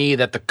to me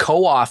that the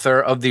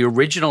co-author of the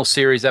original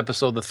series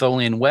episode, The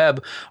Tholian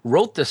Web,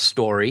 wrote this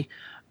story.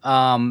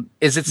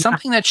 Is it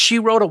something that she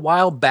wrote a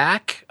while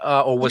back,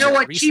 or was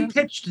it recent?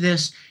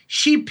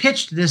 She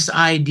pitched this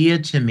idea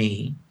to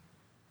me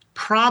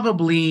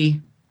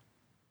probably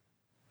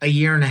a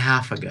year and a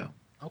half ago.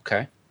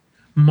 Okay.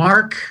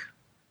 Mark,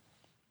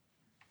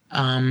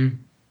 oh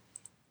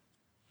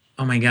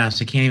my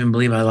gosh, I can't even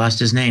believe I lost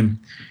his name.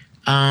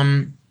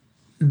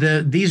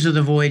 These Are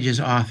the Voyages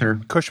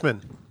author.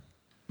 Cushman.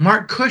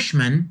 Mark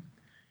Cushman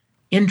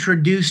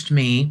introduced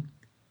me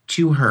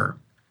to her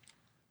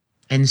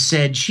and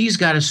said, she's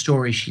got a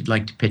story she'd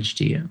like to pitch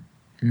to you.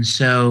 And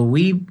so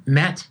we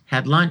met,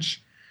 had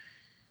lunch.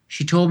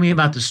 She told me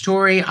about the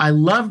story. I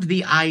loved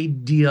the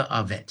idea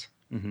of it.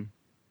 Mm-hmm.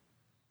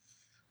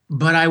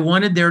 But I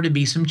wanted there to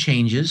be some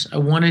changes. I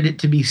wanted it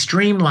to be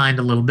streamlined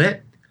a little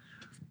bit.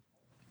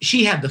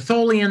 She had the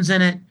Tholians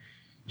in it.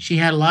 She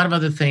had a lot of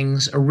other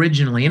things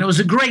originally. And it was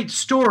a great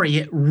story.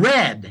 It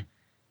read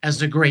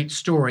as a great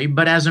story.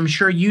 But as I'm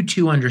sure you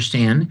two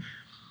understand,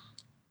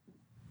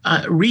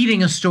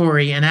 reading a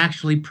story and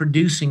actually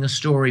producing a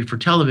story for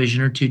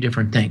television are two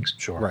different things.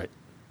 Sure. Right.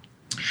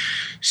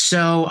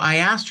 So I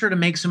asked her to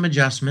make some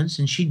adjustments,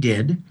 and she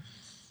did.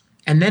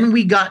 And then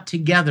we got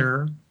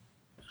together,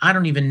 I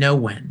don't even know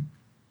when,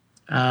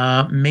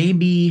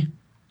 maybe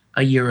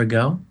a year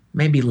ago,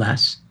 maybe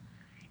less.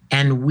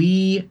 And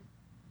we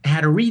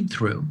had a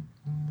read-through.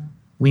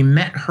 We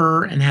met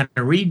her and had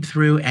a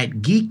read-through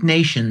at Geek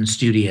Nation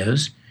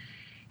Studios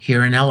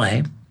here in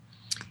LA.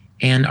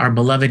 And our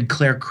beloved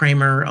Claire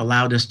Kramer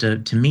allowed us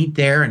to meet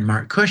there, and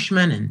Mark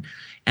Cushman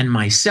and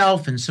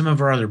myself and some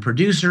of our other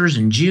producers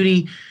and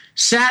Judy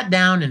sat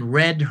down and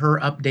read her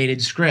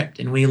updated script,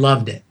 and we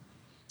loved it.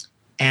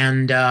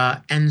 And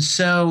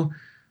so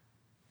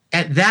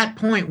at that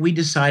point, we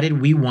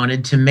decided we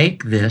wanted to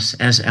make this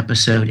as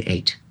episode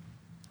 8.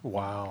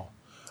 Wow.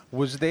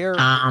 Was there...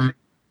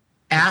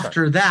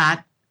 after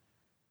that,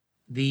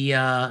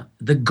 the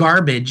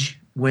garbage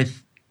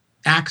with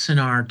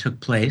Axanar took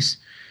place,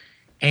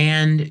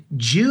 and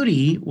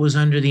Judy was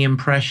under the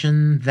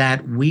impression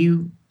that we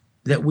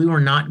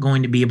were not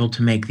going to be able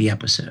to make the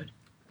episode.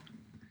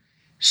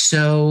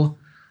 So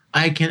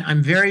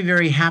I'm very,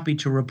 very happy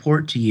to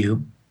report to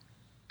you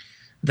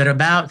that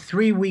about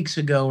 3 weeks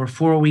ago or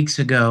 4 weeks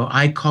ago,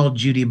 I called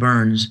Judy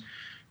Burns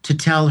to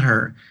tell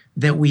her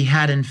that we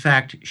had in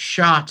fact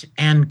shot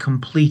and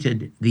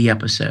completed the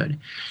episode.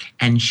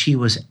 And she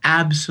was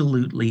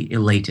absolutely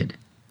elated.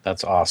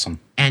 That's awesome.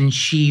 And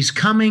she's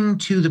coming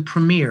to the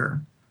premiere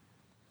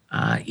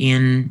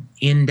in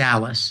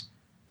Dallas.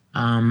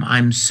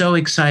 I'm so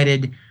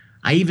excited.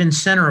 I even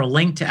sent her a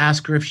link to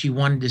ask her if she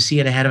wanted to see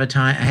it ahead of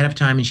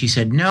time, and she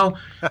said no.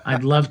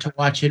 I'd love to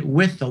watch it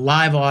with the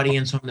live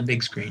audience on the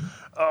big screen.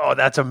 Oh,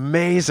 that's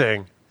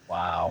amazing!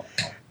 Wow.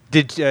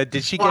 Did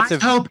she get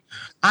to?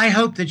 I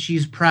hope that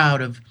she's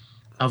proud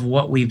of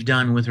what we've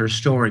done with her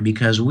story,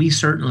 because we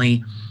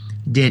certainly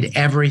did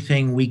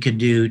everything we could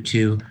do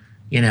to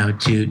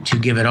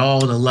give it all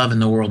the love in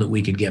the world that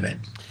we could give it.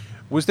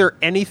 Was there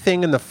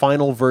anything in the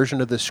final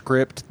version of the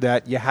script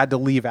that you had to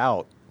leave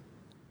out?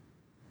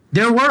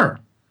 There were.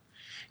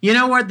 You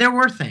know what? There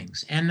were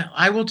things. And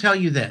I will tell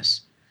you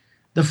this.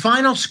 The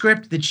final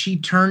script that she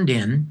turned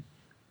in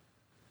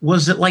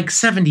was at like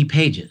 70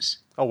 pages.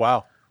 Oh,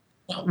 wow.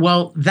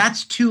 Well,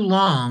 that's too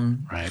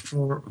long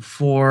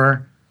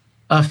for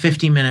a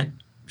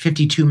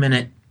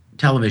 52-minute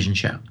television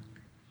show.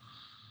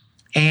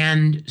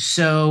 And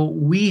so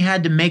we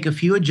had to make a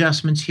few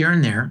adjustments here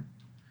and there.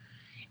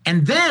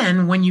 And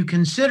then when you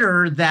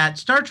consider that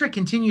Star Trek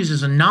Continues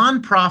as a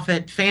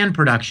nonprofit fan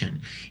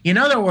production, in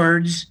other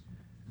words,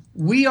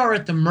 we are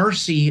at the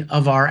mercy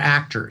of our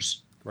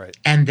actors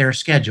and their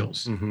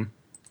schedules. Mm-hmm.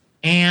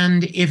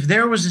 And if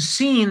there was a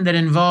scene that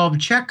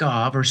involved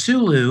Chekhov or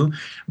Sulu,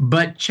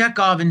 but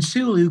Chekhov and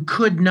Sulu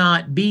could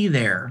not be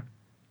there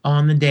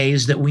on the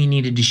days that we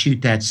needed to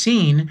shoot that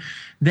scene,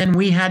 then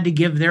we had to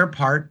give their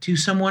part to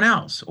someone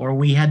else, or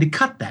we had to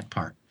cut that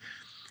part.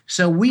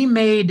 So we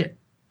made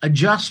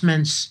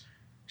adjustments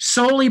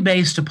solely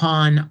based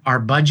upon our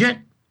budget,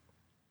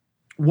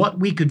 what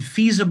we could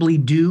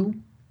feasibly do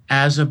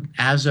as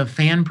a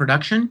fan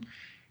production,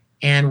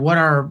 and what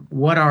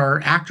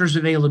our actors'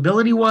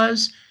 availability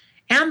was,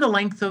 and the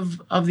length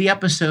of the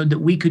episode that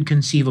we could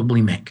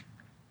conceivably make.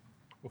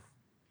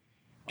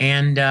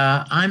 And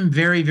I'm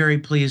very, very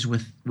pleased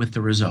with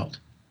the result.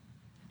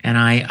 And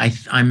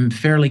I'm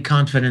fairly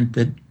confident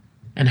that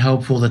and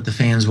hopeful that the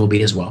fans will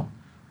be as well.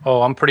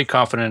 Oh, I'm pretty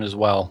confident as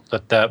well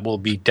that will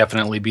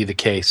definitely be the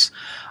case.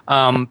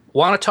 Want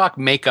to talk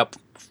makeup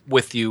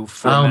with you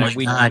for a minute.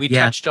 We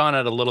touched on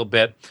it a little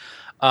bit.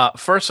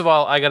 First of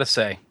all, I got to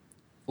say,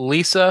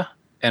 Lisa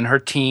and her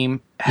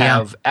team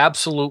have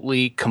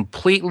absolutely,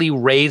 completely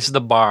raised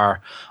the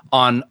bar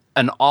on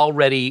an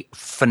already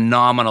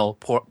phenomenal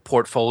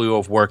portfolio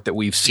of work that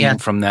we've seen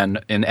from them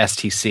in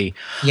STC.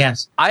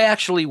 Yes. I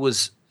actually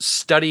was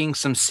studying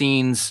some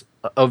scenes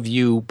of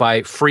you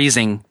by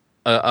freezing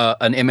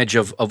an image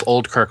of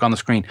old Kirk on the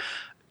screen.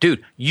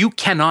 Dude, you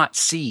cannot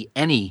see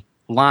any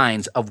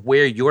lines of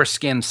where your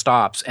skin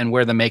stops and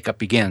where the makeup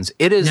begins.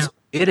 It is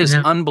It is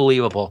No.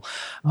 unbelievable.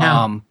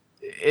 No.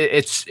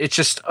 It's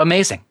just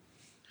amazing.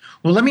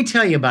 Well, let me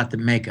tell you about the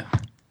makeup.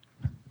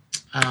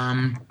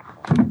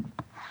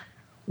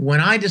 When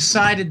I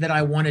decided that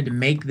I wanted to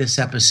make this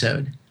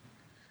episode,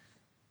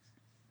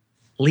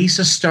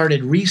 Lisa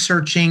started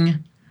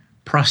researching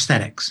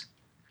prosthetics.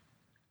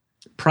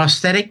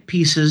 Prosthetic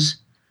pieces,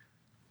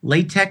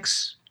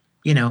 latex,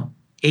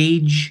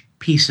 age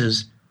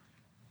pieces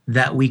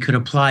that we could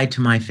apply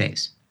to my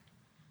face.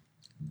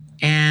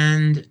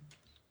 And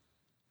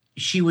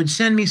she would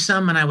send me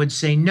some and I would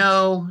say,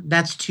 no,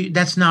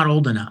 that's not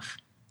old enough.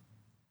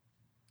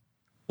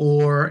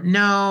 Or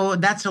no,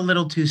 that's a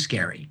little too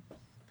scary.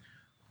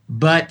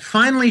 But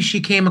finally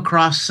she came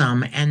across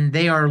some, and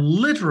they are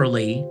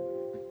literally,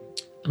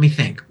 let me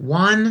think,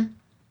 1,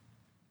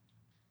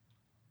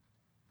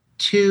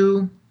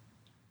 2,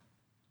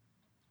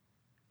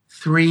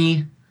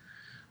 3,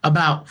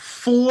 about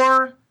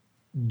 4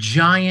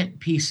 giant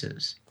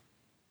pieces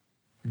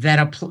that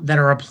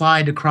are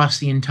applied across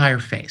the entire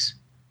face.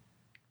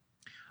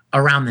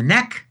 Around the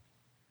neck,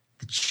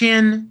 the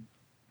chin,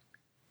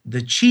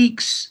 the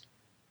cheeks,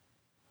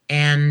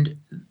 and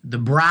the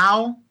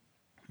brow.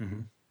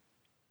 Mhm.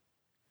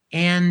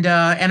 And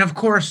of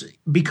course,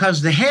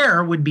 because the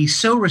hair would be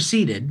so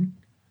receded,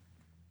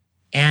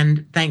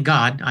 and thank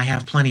God I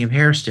have plenty of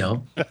hair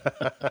still,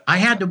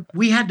 the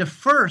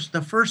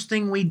first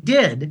thing we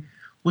did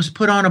was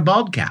put on a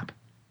bald cap.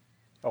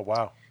 Oh,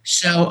 wow.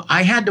 So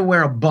I had to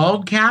wear a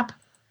bald cap,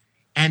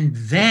 and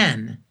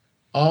then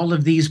all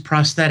of these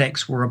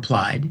prosthetics were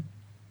applied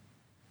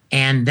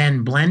and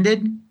then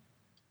blended,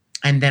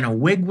 and then a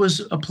wig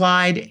was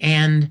applied.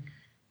 And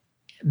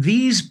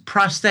these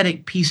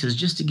prosthetic pieces,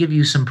 just to give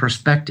you some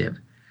perspective,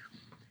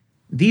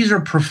 these are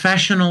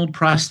professional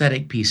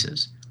prosthetic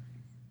pieces,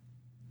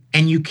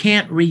 and you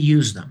can't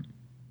reuse them,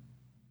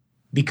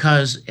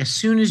 because as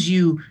soon as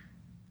you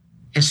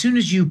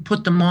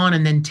put them on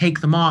and then take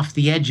them off,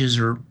 the edges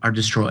are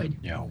destroyed.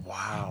 Yeah,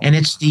 wow. And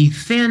it's the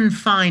thin,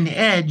 fine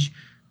edge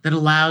that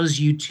allows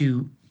you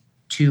to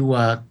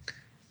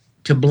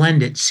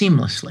blend it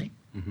seamlessly.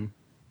 Mm-hmm.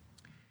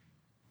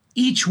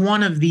 Each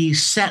one of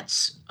these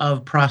sets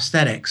of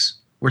prosthetics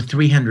were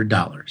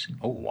 $300.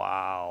 Oh,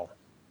 wow.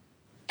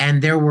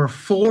 And there were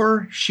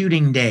 4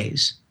 shooting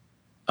days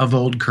of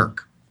Old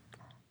Kirk.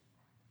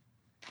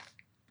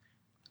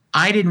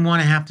 I didn't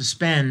want to have to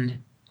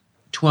spend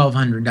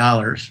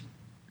 $1,200.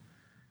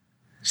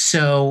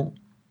 So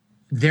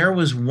there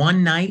was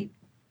one night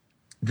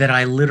that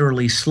I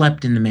literally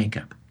slept in the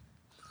makeup.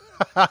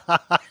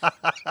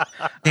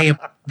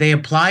 They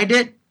applied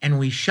it, and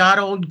we shot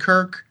Old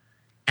Kirk,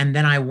 and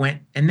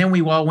then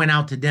we all went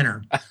out to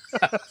dinner.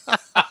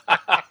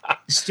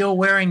 Still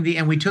wearing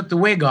and we took the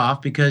wig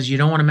off because you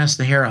don't want to mess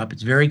the hair up.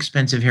 It's a very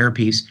expensive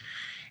hairpiece.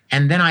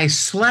 And then I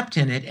slept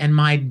in it, and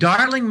my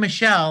darling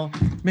Michelle,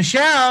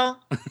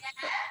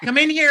 come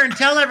in here and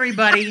tell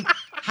everybody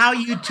how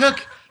you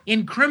took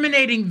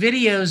incriminating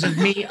videos of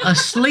me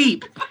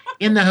asleep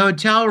in the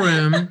hotel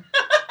room.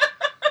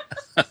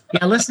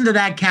 Yeah, listen to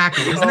that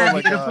cackle. Isn't that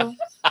beautiful?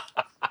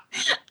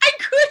 I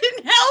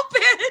couldn't help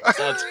it.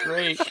 That's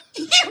great.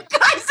 You guys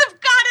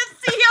have got to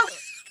see how.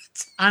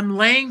 I'm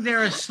laying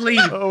there asleep,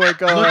 Oh, my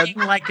God.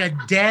 looking like a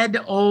dead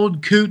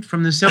old coot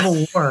from the Civil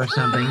War or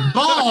something.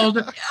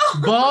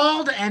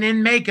 Bald and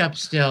in makeup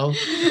still.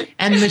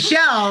 And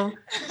Michelle,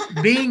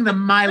 being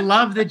my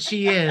love that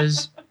she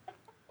is,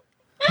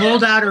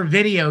 pulled out her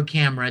video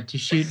camera to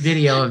shoot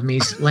video of me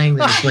laying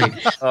there asleep.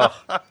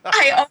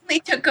 I only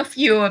took a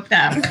few of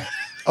them.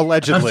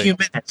 Allegedly. A few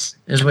minutes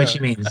is what she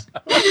means.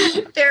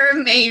 They're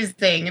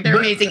amazing. They're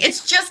amazing.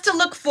 It's just to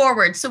look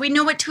forward so we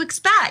know what to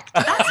expect.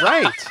 That's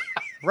Right.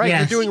 Right.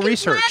 Yes. You're doing you can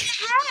research.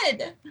 plan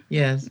ahead.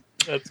 Yes.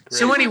 That's great.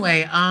 So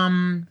anyway,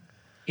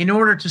 in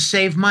order to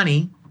save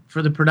money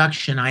for the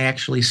production, I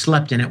actually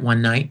slept in it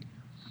one night,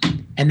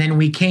 and then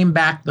we came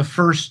back the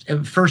first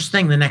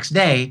thing the next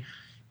day,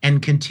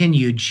 and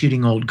continued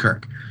shooting Old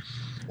Kirk.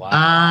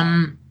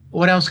 Wow.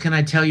 What else can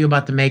I tell you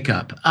about the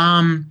makeup?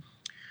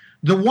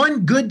 The one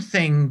good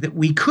thing that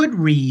we could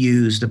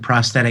reuse the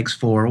prosthetics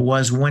for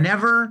was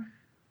whenever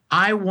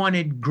I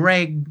wanted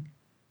Greg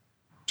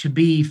to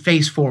be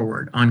face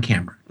forward on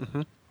camera.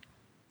 Mhm.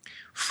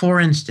 For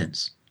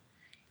instance,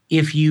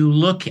 if you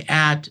look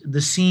at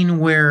the scene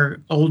where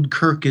Old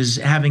Kirk is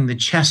having the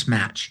chess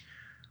match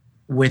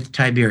with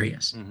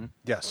Tiberius,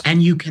 Yes.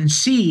 and you can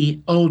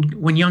see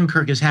when young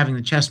Kirk is having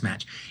the chess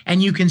match,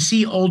 and you can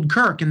see Old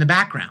Kirk in the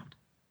background,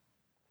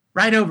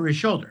 right over his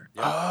shoulder,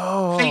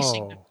 Oh.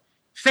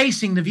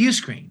 facing the view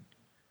screen.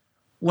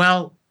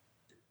 Well,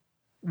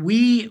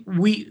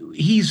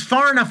 he's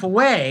far enough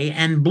away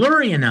and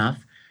blurry enough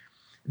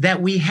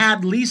that we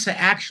had Lisa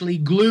actually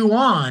glue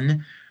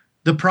on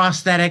the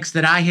prosthetics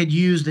that I had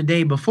used the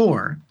day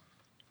before,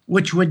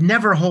 which would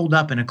never hold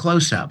up in a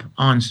close-up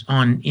on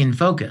in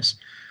focus.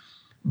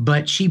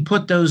 But she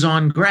put those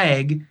on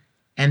Greg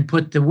and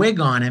put the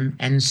wig on him,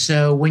 and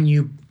so when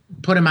you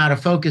put him out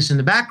of focus in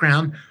the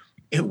background,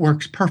 it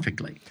works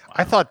perfectly.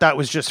 I thought that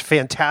was just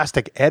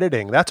fantastic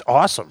editing. That's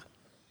awesome.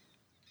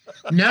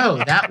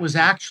 No, that was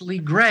actually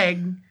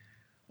Greg,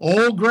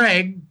 old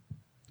Greg,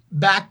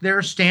 back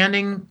there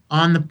standing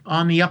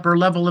on the upper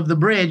level of the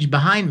bridge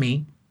behind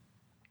me.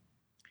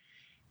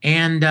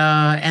 And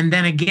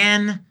then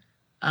again,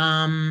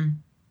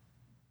 in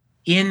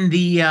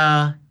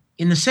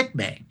the sick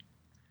bay,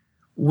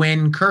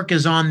 when Kirk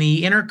is on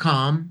the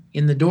intercom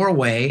in the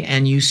doorway,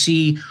 and you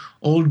see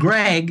old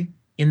Greg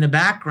in the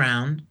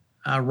background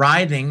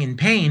writhing in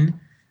pain,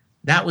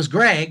 that was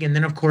Greg. And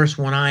then, of course,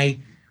 when I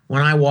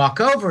walk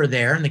over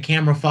there and the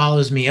camera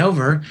follows me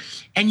over,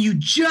 and you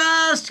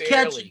just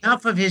catch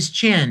enough of his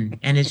chin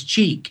and his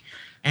cheek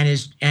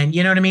and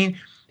you know what I mean?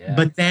 Yeah.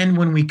 But then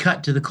when we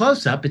cut to the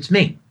close-up, it's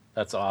me.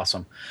 That's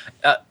awesome.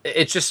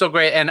 It's just so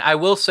great. And I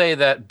will say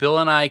that Bill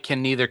and I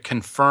can neither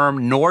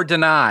confirm nor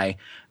deny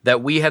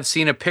that we have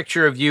seen a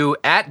picture of you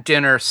at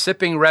dinner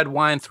sipping red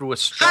wine through a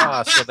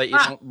straw so that you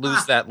don't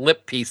lose that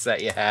lip piece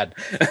that you had.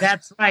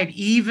 That's right.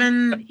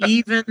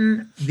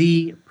 Even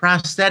the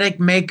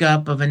prosthetic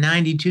makeup of a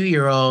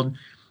 92-year-old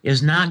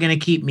is not going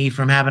to keep me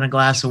from having a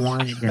glass of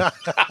wine again.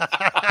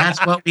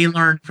 That's what we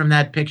learned from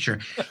that picture.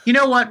 You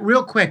know what?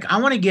 Real quick,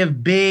 I want to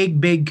give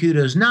big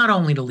kudos not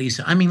only to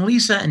Lisa. I mean,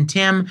 Lisa and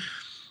Tim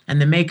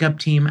and the makeup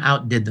team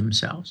outdid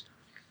themselves.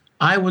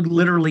 I would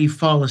literally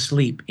fall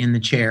asleep in the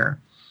chair,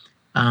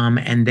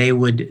 and they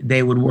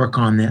would work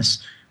on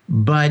this.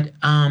 But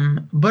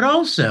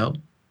also,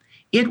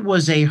 it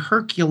was a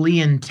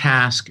Herculean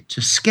task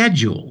to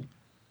schedule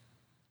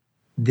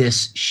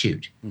this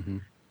shoot. Mm-hmm.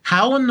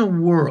 How in the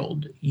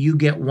world you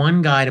get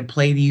one guy to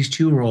play these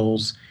two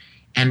roles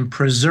and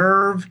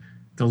preserve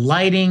the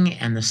lighting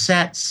and the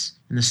sets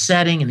and the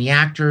setting and the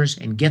actors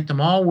and get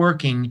them all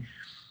working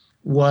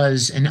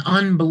was an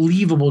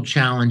unbelievable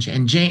challenge.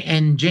 And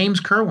James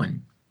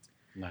Kerwin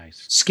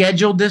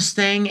scheduled this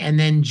thing, and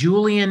then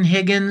Julian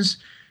Higgins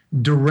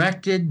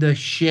directed the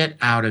shit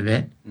out of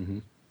it, mm-hmm.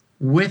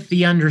 with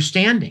the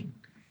understanding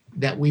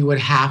that we would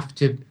have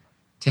to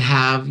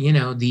have, you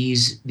know,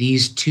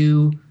 these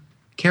two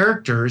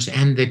characters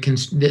and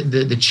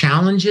the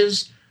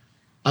challenges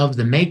of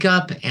the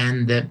makeup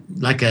and a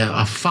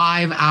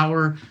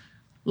 5-hour,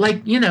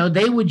 like, you know,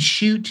 they would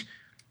shoot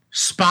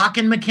Spock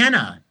and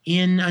McKenna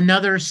in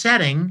another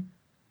setting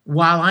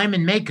while I'm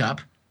in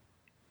makeup,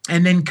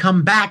 and then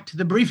come back to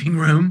the briefing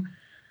room,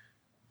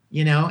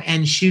 you know,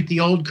 and shoot the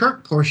old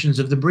Kirk portions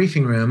of the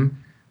briefing room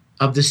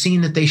of the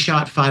scene that they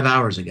shot 5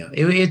 hours ago.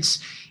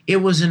 It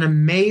was an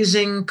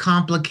amazing,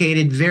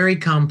 complicated, very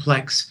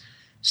complex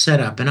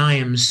setup, and I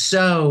am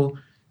so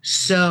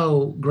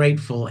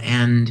grateful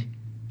and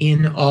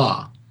in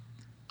awe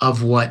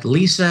of what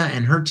Lisa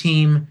and her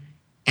team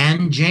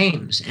and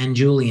James and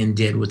Julian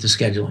did with the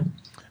scheduling.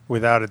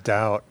 Without a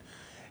doubt.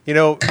 You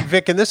know,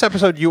 Vic, in this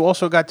episode, you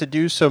also got to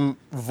do some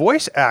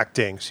voice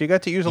acting. So you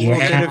got to use a little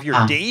bit of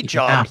your day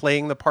job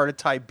playing the part of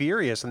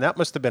Tiberius, and that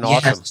must have been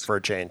awesome for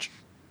a change.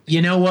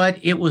 You know what?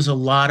 It was a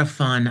lot of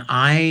fun.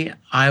 I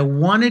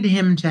wanted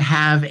him to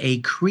have a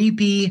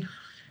creepy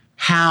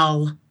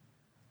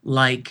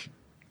Hal-like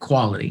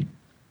quality.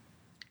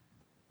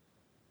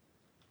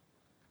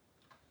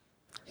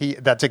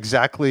 That's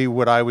exactly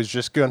what I was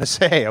just going to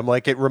say. I'm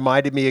like, it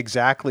reminded me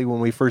exactly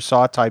when we first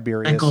saw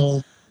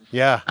Tiberius.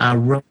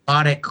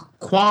 Robotic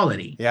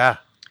quality. Yeah.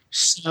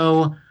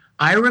 So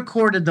I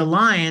recorded the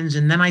lines,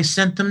 and then I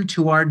sent them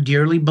to our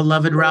dearly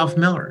beloved Ralph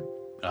Miller.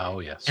 Oh,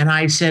 yes. And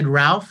I said,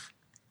 Ralph,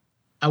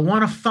 I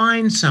want to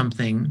find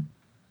something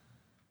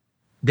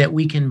that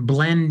we can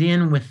blend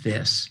in with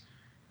this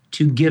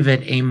to give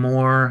it a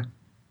more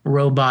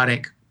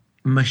robotic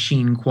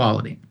machine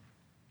quality.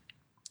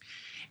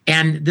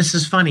 And this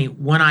is funny.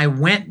 When I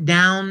went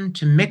down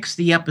to mix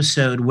the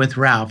episode with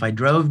Ralph, I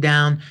drove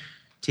down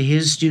to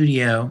his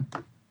studio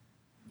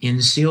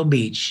in Seal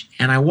Beach,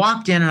 and I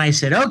walked in and I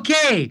said,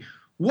 okay,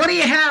 what do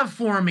you have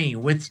for me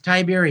with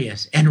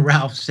Tiberius? And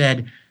Ralph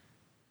said,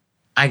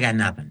 I got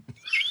nothing.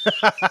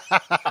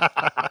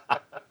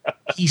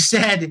 He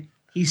said,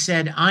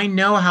 I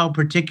know how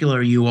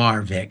particular you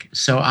are, Vic,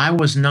 so I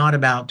was not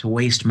about to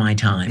waste my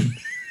time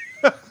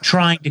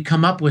trying to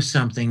come up with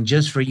something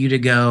just for you to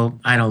go,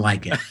 I don't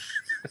like it.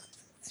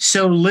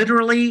 So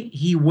literally,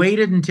 he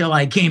waited until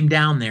I came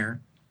down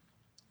there,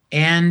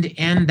 and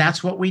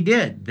that's what we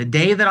did. The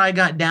day that I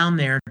got down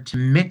there to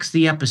mix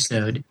the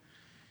episode,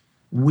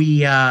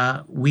 we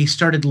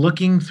started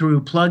looking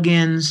through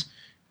plugins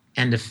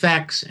and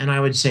effects, and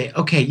I would say,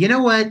 okay, you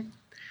know what?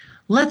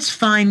 Let's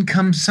find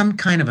some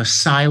kind of a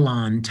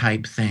Cylon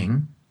type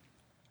thing,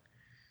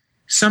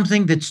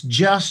 something that's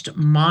just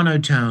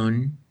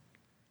monotone,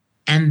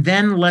 and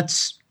then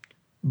let's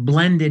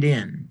blend it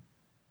in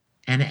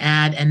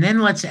and then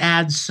let's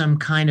add some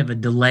kind of a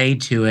delay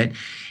to it.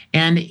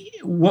 And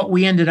what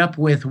we ended up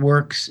with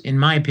works, in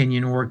my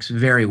opinion, works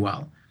very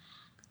well.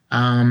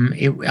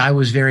 I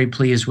was very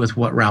pleased with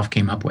what Ralph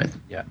came up with.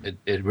 Yeah,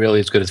 it really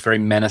is good. It's very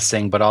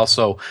menacing, but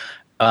also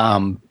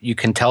you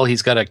can tell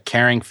he's got a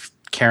caring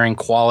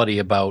quality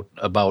about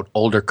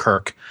older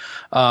Kirk.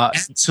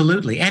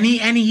 Absolutely, and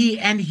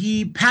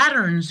he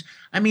patterns.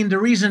 I mean, the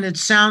reason it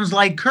sounds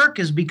like Kirk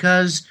is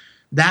because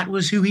that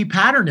was who he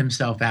patterned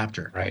himself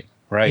after. Right.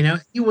 Right. You know,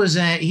 he was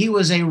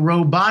a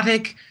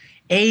robotic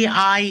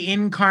AI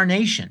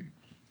incarnation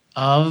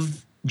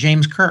of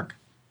James Kirk.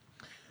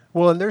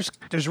 Well, and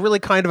there's really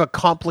kind of a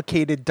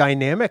complicated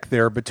dynamic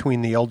there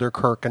between the elder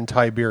Kirk and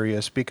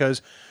Tiberius,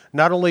 because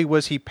not only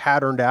was he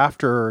patterned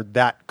after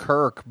that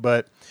Kirk,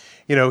 but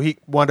you know, he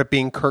wound up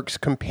being Kirk's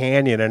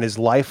companion and his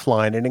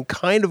lifeline, and in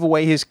kind of a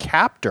way his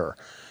captor.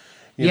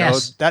 You know,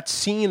 that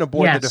scene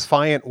aboard the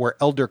Defiant where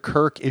Elder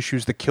Kirk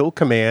issues the kill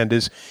command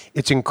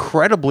it's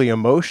incredibly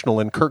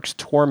emotional, and Kirk's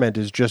torment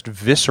is just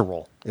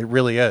visceral. It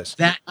really is.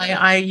 That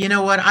I you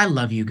know what? I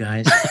love you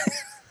guys.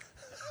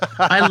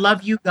 I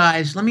love you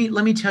guys. Let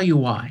me tell you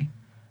why.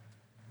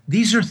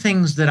 These are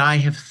things that I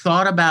have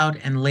thought about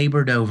and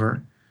labored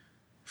over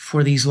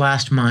for these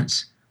last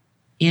months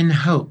in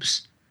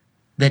hopes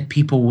that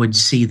people would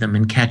see them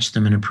and catch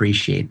them and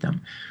appreciate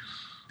them.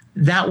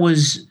 That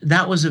was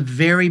a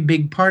very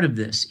big part of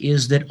this,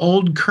 is that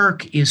old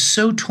Kirk is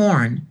so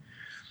torn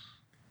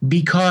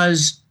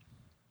because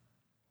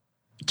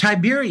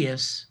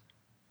Tiberius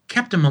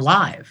kept him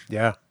alive.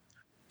 Yeah.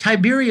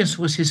 Tiberius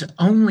was his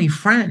only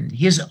friend,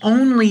 his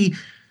only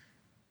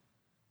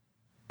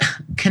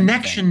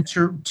connection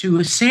to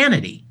his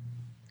sanity,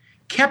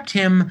 kept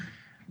him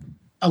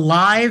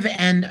alive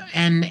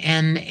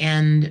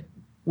and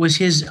was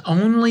his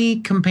only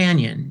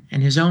companion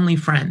and his only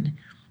friend.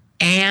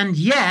 And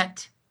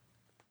yet,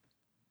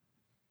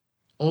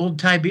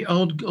 old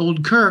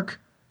Kirk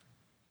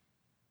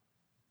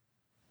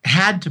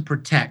had to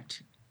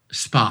protect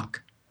Spock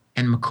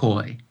and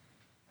McCoy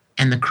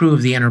and the crew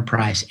of the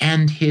Enterprise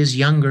and his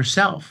younger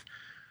self,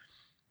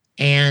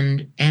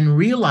 and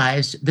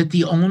realized that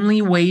the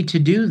only way to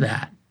do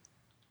that,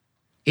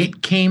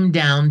 it came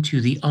down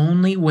to the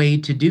only way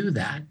to do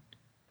that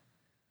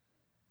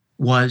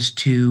was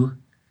to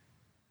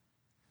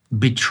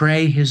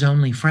betray his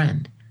only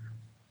friend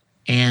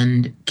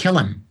and kill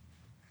him,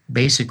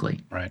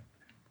 basically. Right.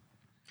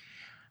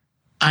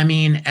 I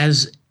mean,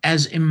 as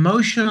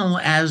emotional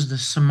as the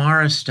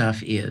Samara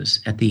stuff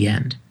is at the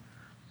end,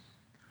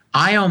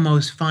 I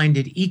almost find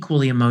it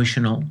equally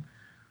emotional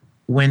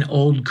when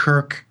old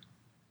Kirk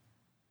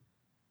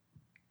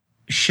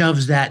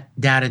shoves that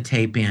data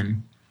tape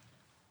in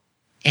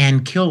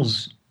and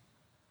kills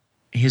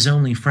his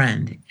only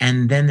friend.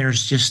 And then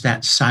there's just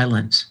that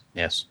silence.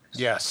 Yes.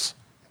 Yes.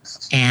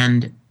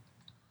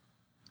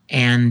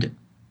 And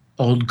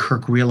old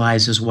Kirk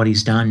realizes what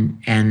he's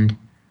done and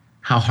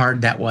how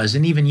hard that was.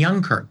 And even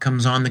young Kirk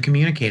comes on the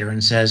communicator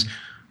and says,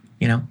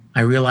 you know,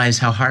 I realize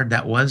how hard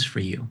that was for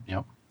you,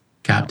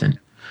 Captain.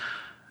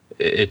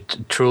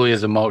 It truly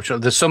is emotional.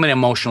 There's so many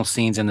emotional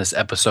scenes in this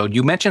episode.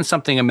 You mentioned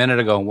something a minute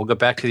ago, and we'll get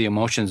back to the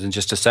emotions in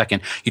just a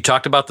second. You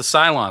talked about the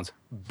Cylons.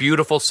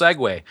 Beautiful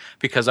segue,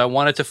 because I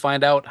wanted to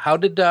find out, how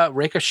did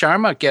Rekha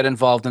Sharma get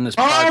involved in this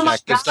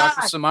project as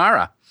Dr.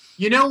 Samara?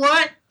 You know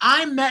what?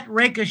 I met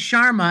Rekha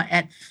Sharma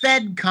at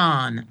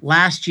FedCon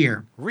last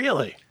year.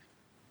 Really?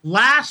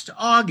 Last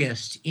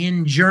August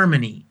in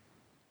Germany,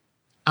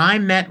 I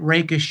met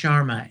Rekha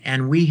Sharma,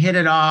 and we hit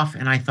it off,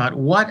 and I thought,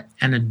 what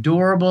an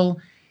adorable,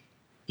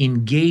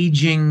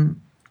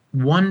 engaging,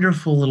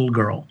 wonderful little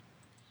girl.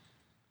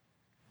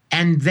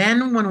 And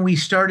then when we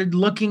started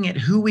looking at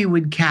who we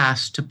would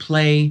cast to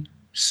play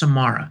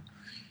Samara,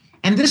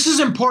 and this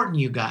is important,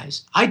 you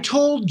guys, I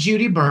told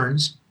Judy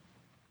Burns,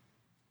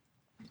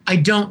 I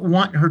don't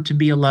want her to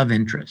be a love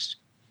interest.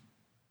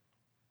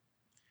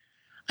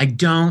 I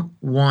don't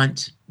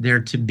want there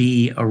to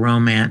be a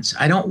romance.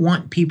 I don't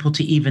want people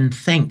to even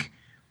think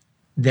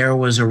there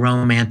was a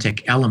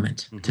romantic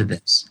element to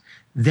this.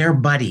 They're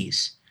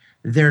buddies.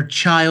 They're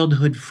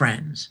childhood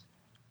friends.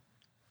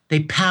 They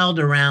palled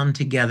around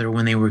together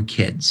when they were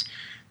kids.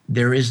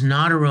 There is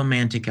not a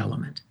romantic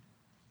element.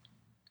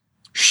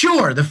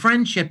 Sure, the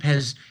friendship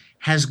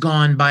has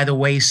gone by the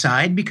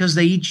wayside because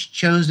they each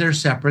chose their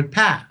separate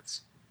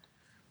paths.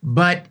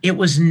 But it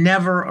was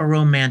never a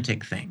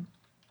romantic thing.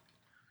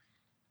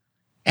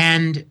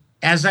 And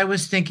as I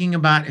was thinking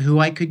about who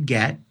I could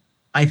get,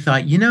 I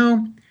thought, you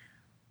know,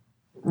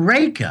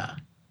 Rekha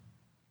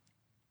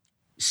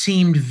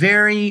seemed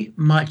very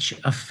much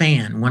a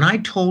fan. When I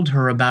told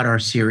her about our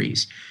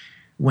series,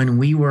 when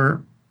we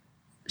were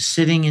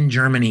sitting in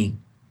Germany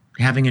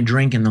having a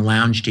drink in the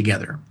lounge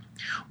together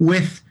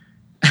with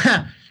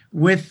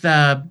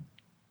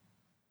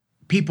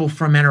people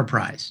from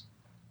Enterprise,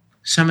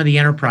 some of the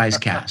Enterprise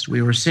cast,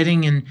 we were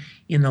sitting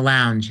in the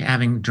lounge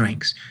having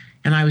drinks,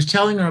 and I was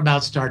telling her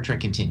about Star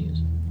Trek Continues.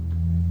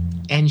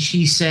 And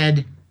she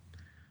said,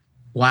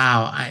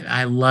 wow,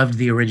 I loved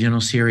the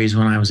original series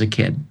when I was a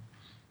kid.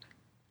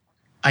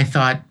 I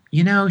thought,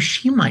 you know,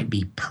 she might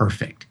be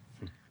perfect.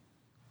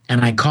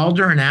 And I called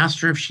her and asked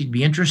her if she'd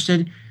be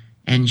interested,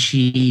 and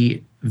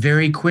she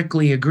very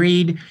quickly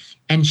agreed,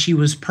 and she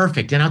was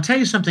perfect. And I'll tell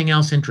you something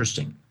else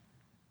interesting.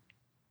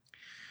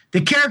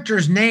 The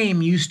character's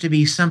name used to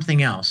be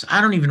something else.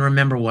 I don't even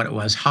remember what it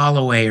was,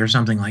 Holloway or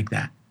something like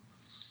that.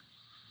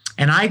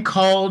 And I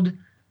called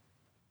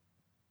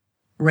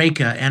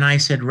Rekha and I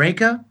said,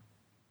 Rekha,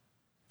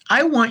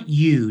 I want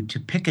you to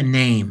pick a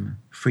name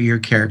for your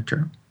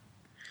character.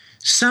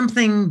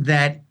 Something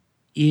that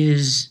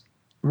is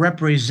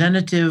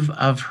representative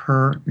of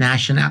her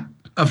nationality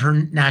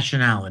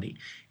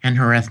and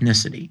her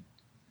ethnicity.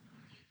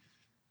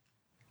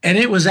 And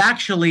it was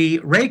actually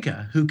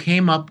Reka who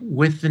came up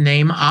with the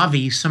name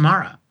Avi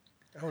Samara.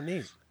 Oh,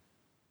 neat.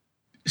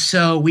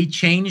 So we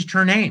changed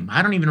her name.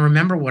 I don't even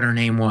remember what her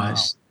name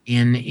was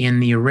in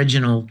the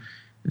original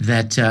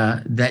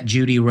that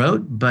Judy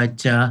wrote,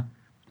 but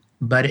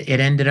it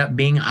ended up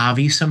being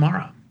Avi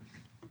Samara.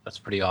 That's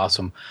pretty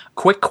awesome.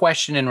 Quick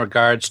question in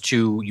regards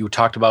to, you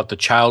talked about the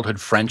childhood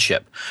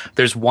friendship.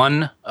 There's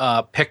one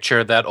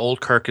picture that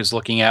old Kirk is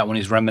looking at when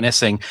he's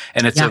reminiscing,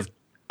 and it's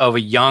of a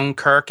young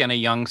Kirk and a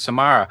young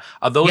Samara.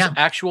 Are those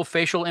actual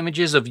facial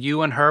images of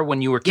you and her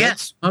when you were kids?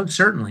 Yes, most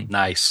certainly.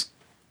 Nice.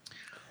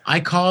 I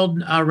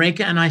called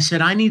Reka and I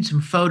said, I need some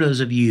photos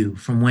of you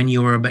from when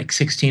you were about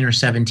 16 or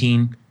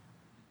 17.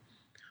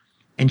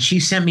 And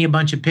she sent me a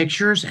bunch of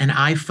pictures, and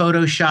I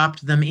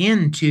photoshopped them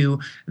into,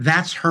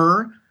 that's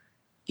her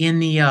in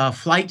the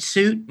flight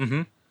suit,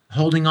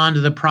 holding on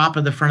to the prop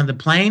of the front of the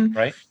plane.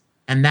 Right.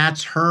 And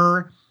that's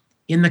her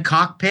in the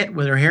cockpit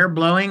with her hair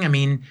blowing. I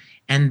mean,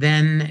 and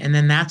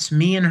then that's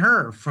me and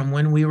her from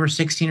when we were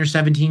 16 or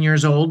 17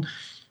 years old,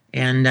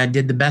 and I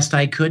did the best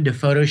I could to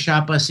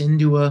Photoshop us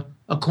into a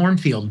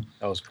cornfield.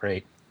 That was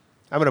great.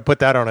 I'm going to put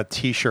that on a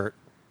T-shirt.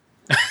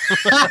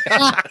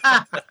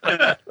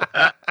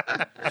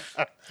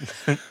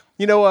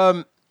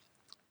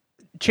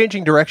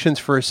 Changing directions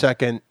for a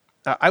second,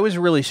 I was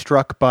really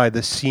struck by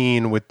the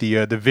scene with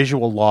the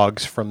visual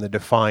logs from the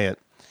Defiant.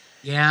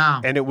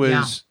 Yeah. And it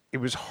was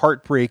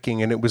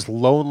heartbreaking, and it was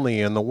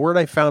lonely, and the word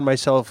I found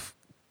myself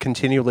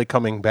continually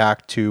coming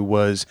back to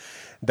was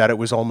that it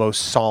was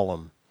almost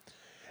solemn.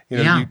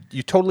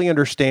 You totally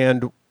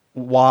understand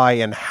why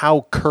and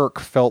how Kirk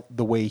felt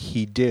the way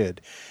he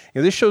did.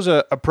 This shows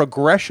a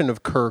progression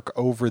of Kirk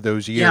over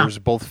those years,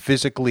 both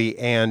physically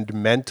and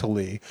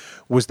mentally.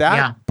 Was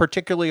that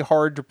particularly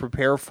hard to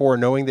prepare for,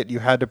 knowing that you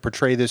had to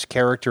portray this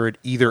character at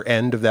either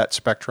end of that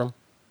spectrum?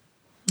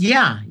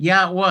 Yeah,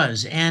 it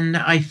was. And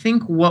I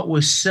think what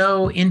was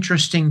so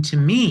interesting to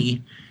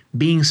me,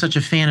 being such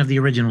a fan of the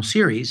original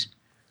series,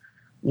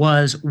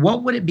 was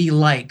what would it be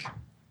like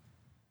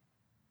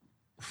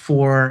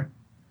for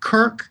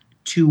Kirk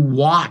to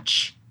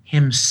watch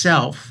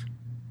himself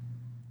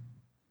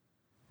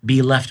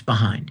be left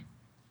behind.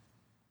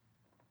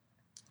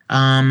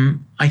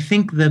 I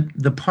think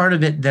the part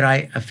of it that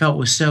I felt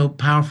was so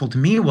powerful to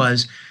me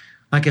was,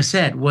 like I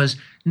said, was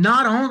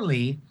not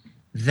only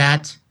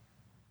that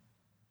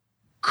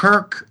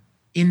Kirk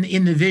in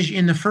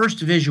the first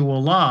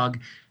visual log,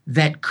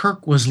 that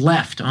Kirk was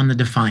left on the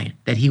Defiant,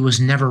 that he was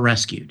never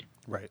rescued,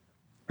 right?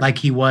 Like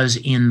he was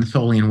in the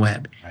Tholian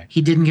Web. Right.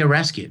 He didn't get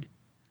rescued.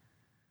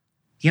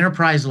 The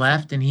Enterprise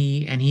left, and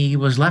he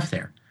was left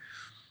there.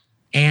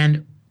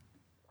 And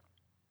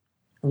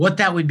what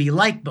that would be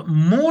like, but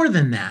more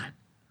than that,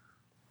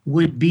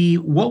 would be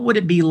what would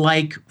it be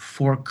like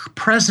for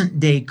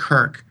present-day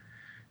Kirk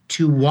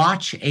to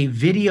watch a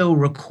video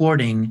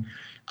recording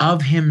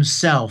of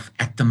himself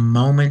at the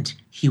moment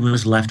he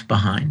was left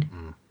behind.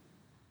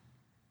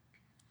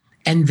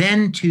 And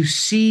then to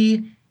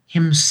see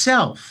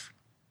himself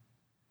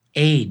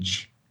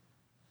age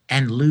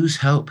and lose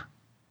hope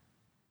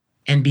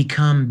and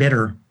become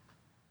bitter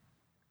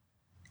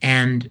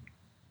and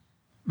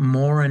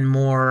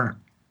more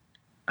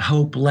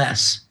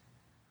hopeless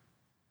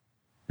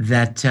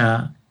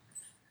that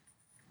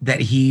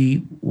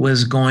he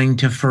was going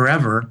to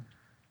forever,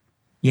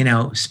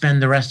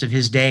 spend the rest of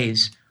his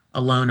days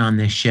alone on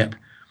this ship.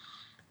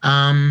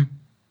 That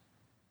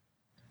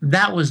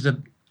was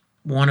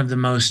one of the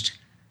most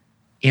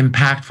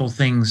impactful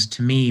things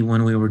to me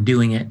when we were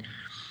doing it.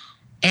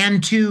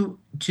 And to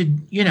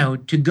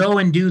go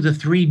and do the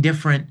three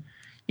different,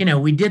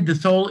 we did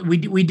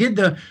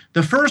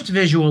the first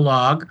visual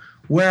log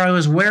where I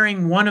was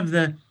wearing one of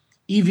the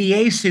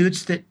EVA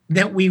suits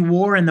that we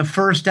wore in the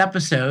first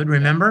episode,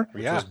 remember?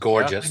 Yeah. It was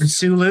gorgeous. When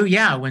Sulu,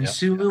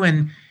 Sulu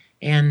and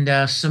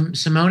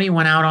Simone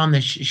went out on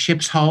the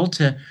ship's hull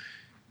to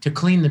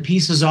clean the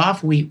pieces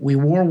off. We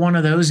wore one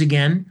of those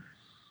again,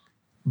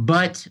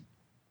 but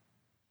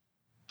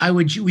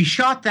we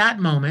shot that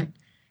moment,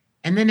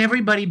 and then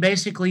everybody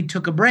basically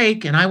took a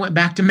break, and I went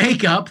back to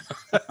makeup,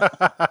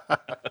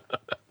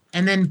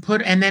 and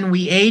then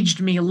we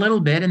aged me a little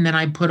bit, and then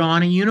I put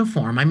on a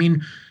uniform. I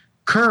mean,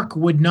 Kirk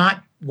would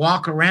not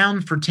walk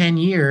around for 10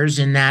 years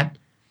in that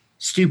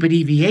stupid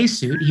EVA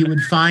suit. He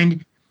would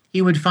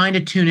find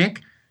a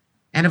tunic,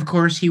 and of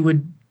course he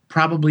would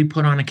probably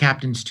put on a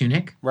captain's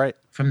tunic, right,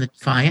 from the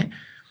Defiant.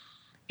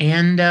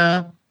 And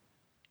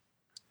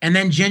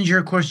then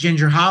Ginger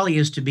Holly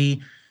is to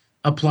be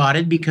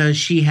applauded because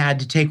she had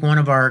to take one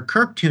of our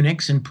Kirk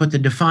tunics and put the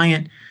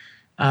Defiant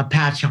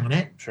patch on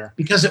it. Sure.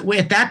 Because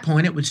at that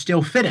point it would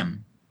still fit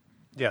him.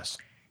 Yes.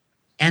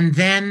 And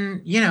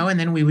then,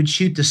 we would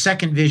shoot the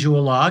second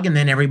visual log, and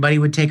then everybody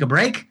would take a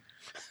break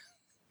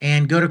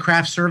and go to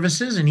craft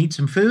services and eat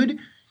some food.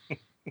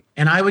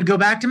 And I would go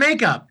back to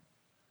makeup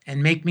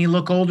and make me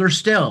look older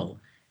still.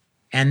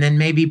 and then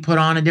maybe put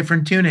on a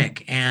different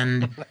tunic,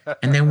 and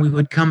then we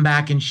would come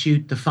back and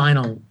shoot the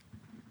final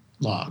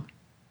log.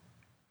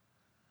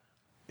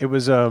 It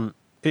was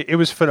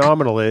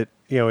phenomenal. It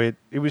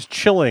was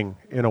chilling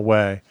in a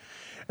way.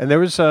 And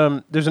there's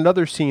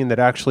another scene that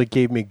actually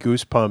gave me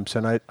goosebumps,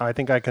 and I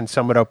think I can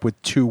sum it up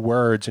with 2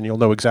 words, and you'll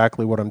know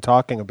exactly what I'm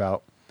talking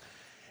about.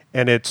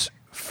 And it's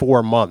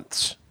 4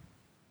 months.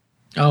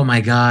 Oh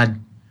my God.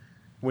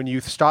 When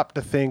you stop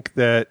to think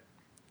that,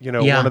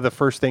 one of the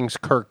first things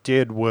Kirk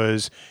did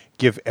was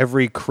give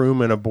every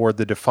crewman aboard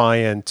the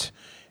Defiant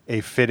a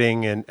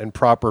fitting and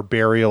proper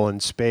burial in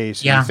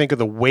space. Yeah. And you think of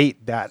the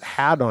weight that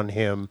had on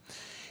him.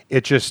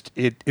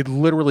 It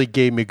literally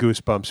gave me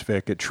goosebumps,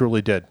 Vic. It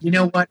truly did. You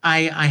know what?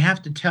 I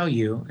have to tell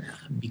you,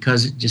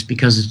 because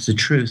it's the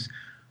truth.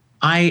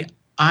 I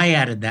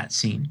added that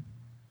scene.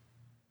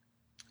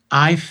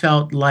 I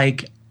felt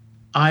like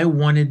I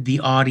wanted the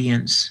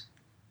audience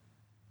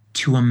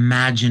to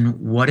imagine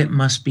what it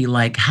must be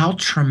like, how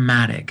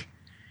traumatic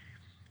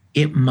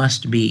it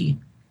must be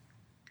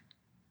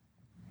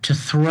to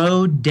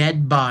throw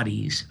dead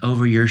bodies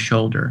over your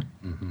shoulder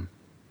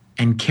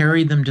and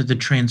carry them to the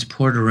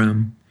transporter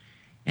room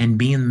and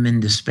beam them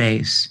into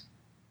space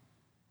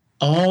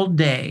all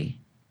day,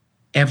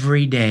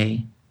 every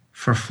day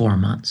for 4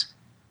 months.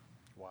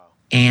 Wow.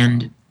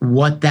 And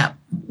what that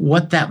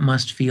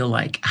must feel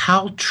like,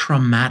 how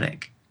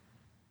traumatic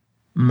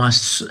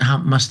must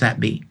that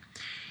be?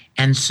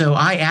 And so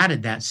I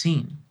added that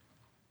scene,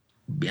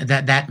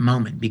 that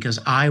moment, because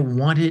I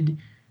wanted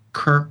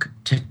Kirk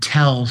to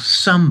tell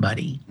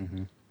somebody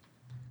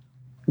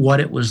what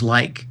it was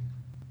like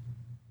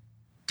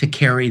to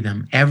carry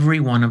them, every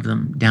one of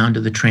them, down to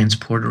the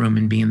transporter room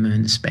and beam them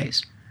into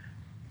space.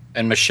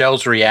 And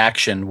Michelle's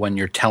reaction when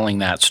you're telling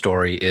that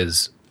story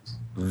is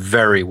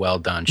very well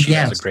done. She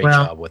does a great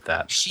job with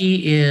that.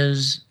 She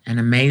is an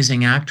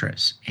amazing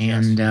actress.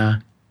 And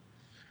the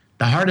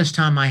hardest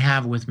time I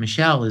have with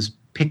Michelle is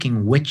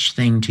picking which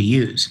thing to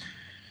use,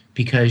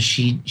 because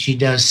she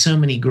does so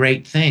many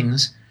great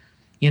things.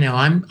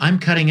 I'm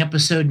cutting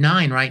episode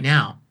 9 right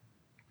now,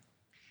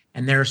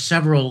 and there are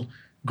several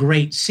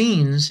great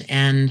scenes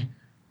and,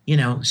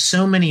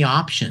 so many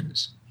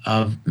options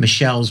of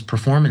Michelle's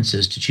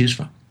performances to choose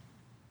from.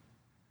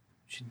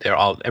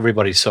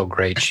 Everybody's so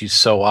great. She's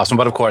so awesome.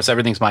 But of course,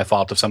 everything's my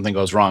fault if something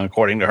goes wrong,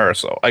 according to her.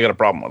 So I got a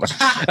problem with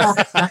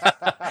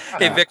it.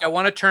 Hey, Vic, I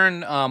want to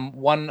turn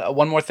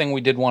one more thing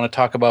we did want to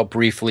talk about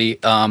briefly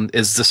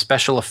is the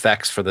special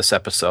effects for this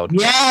episode.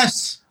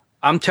 Yes.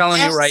 I'm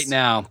telling you right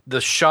now,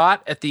 the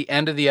shot at the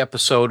end of the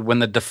episode when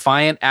the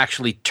Defiant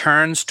actually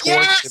turns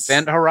towards the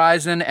event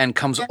horizon and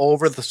comes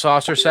over the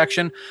saucer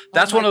section,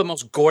 that's one of the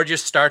most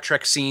gorgeous Star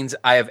Trek scenes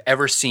I have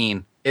ever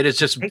seen. It is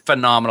just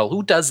phenomenal.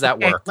 Who does that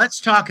work? Let's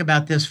talk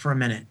about this for a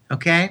minute,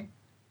 okay?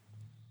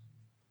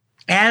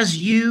 As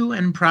you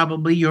and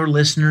probably your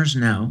listeners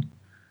know,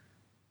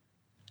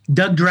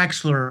 Doug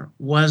Drexler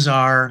was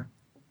our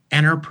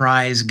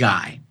Enterprise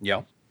guy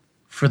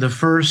for the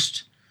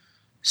first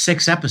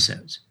 6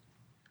 episodes.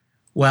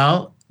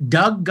 Well,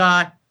 Doug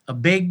got a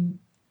big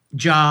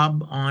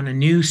job on a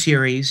new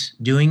series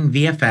doing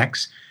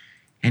VFX,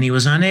 and he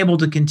was unable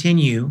to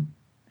continue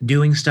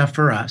doing stuff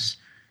for us.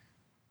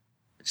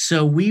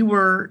 So we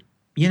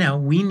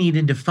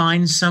needed to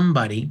find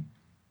somebody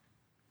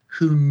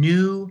who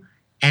knew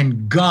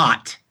and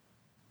got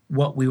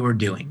what we were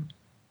doing.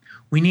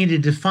 We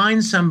needed to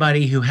find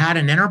somebody who had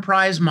an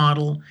Enterprise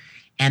model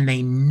and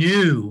they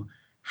knew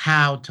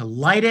how to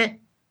light it,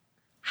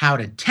 how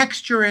to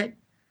texture it,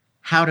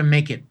 how to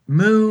make it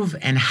move,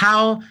 and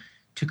how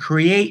to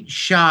create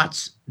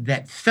shots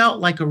that felt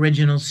like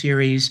original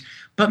series,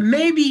 but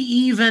maybe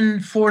even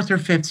 4th or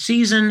 5th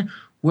season,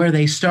 where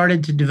they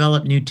started to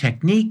develop new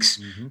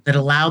techniques that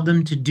allowed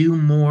them to do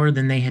more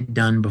than they had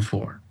done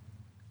before.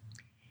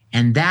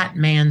 And that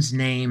man's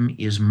name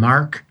is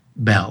Mark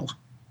Bell.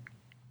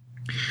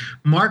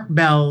 Mark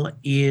Bell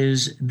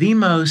is the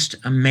most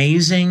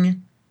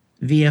amazing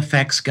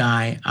VFX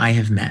guy I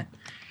have met.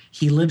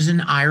 He lives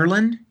in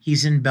Ireland.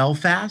 He's in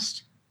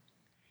Belfast.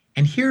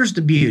 And here's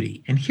the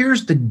beauty, and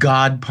here's the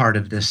God part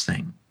of this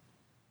thing.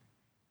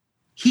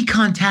 He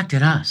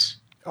contacted us.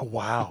 Oh,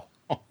 wow.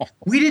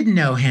 We didn't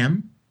know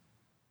him.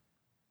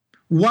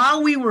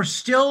 While we were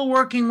still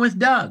working with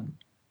Doug,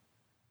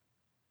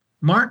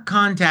 Mark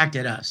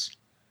contacted us.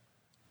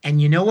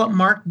 And you know what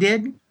Mark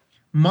did?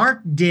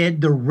 Mark did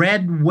the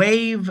red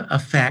wave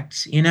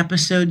effects in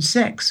episode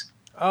 6.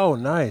 Oh,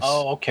 nice.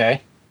 Oh,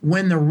 okay.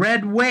 When the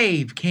red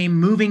wave came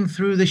moving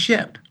through the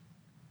ship,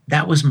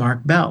 that was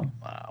Mark Bell.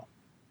 Wow.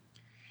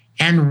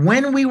 And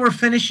when we were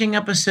finishing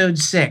episode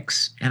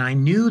 6, and I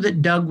knew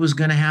that Doug was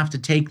going to have to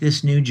take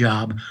this new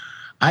job,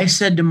 I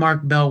said to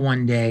Mark Bell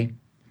one day,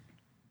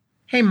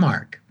 "Hey,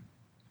 Mark,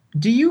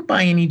 do you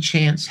by any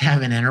chance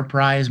have an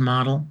Enterprise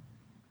model?"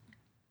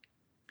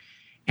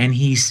 And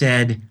he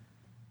said,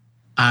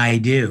 "I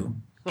do."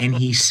 And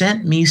he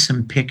sent me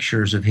some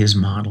pictures of his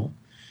model,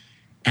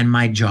 and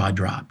my jaw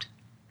dropped.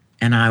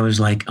 And I was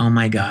like, oh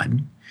my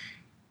God.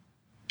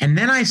 And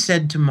then I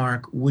said to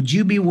Mark, would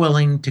you be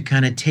willing to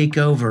kind of take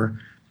over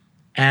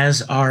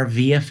as our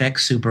VFX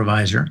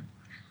supervisor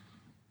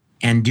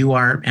and do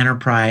our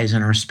Enterprise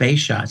and our space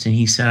shots. And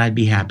he said, I'd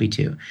be happy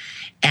to.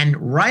 And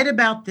right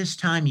about this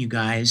time, you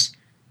guys,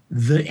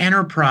 the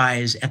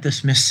Enterprise at the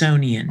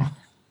Smithsonian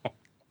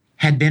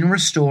had been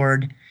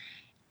restored,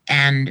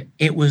 and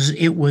it was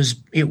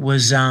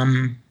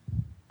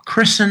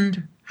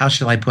christened. How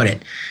shall I put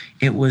it?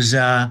 It was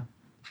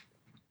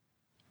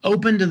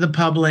open to the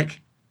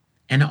public,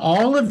 and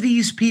all of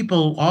these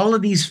people, all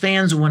of these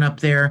fans went up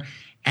there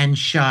and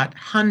shot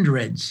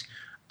hundreds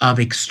of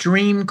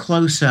extreme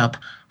close-up,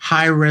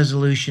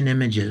 high-resolution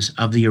images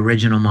of the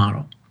original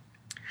model.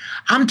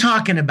 I'm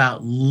talking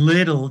about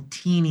little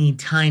teeny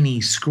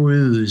tiny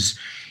screws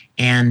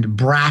and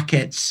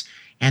brackets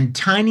and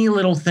tiny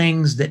little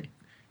things that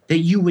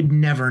you would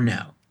never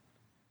know.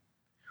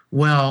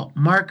 Well,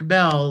 Mark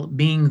Bell,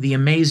 being the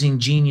amazing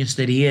genius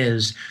that he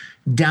is,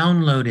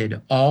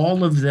 downloaded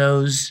all of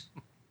those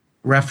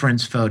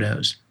reference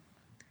photos,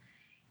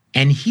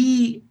 and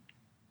he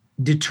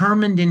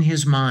determined in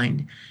his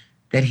mind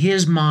that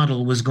his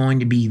model was going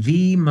to be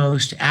the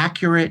most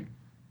accurate,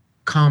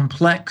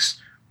 complex,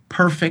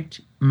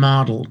 perfect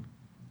model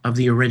of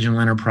the original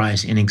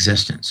Enterprise in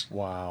existence.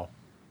 Wow.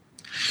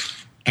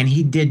 And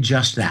he did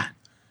just that.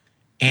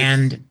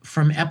 And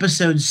from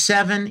episode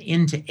 7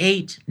 into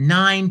 8,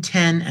 9,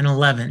 10, and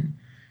 11,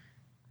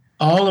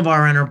 all of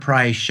our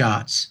Enterprise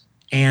shots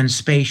and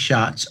space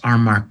shots are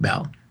Mark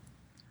Bell.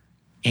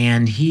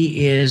 And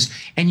he is,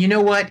 and you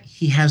know what?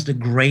 He has the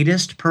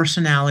greatest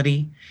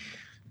personality.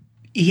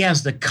 He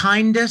has the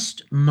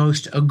kindest,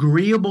 most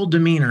agreeable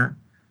demeanor.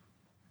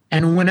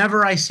 And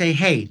whenever I say,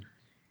 hey,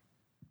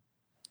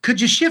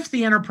 could you shift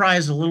the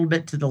Enterprise a little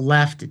bit to the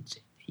left?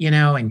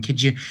 And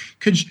could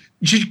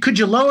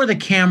you lower the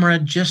camera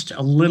just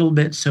a little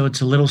bit so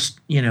it's a little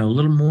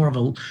more of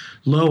a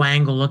low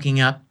angle looking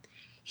up?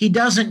 He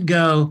doesn't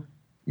go,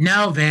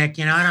 no, Vic,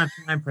 I don't have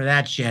time for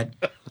that shit.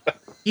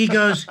 He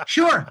goes,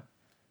 sure.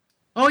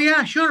 Oh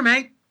yeah, sure,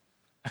 mate.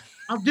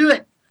 I'll do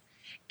it.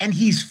 And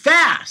he's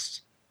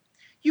fast.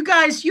 You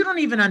guys, you don't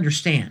even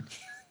understand.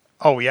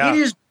 Oh yeah.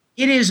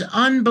 It is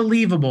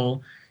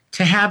unbelievable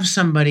to have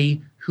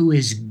somebody who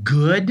is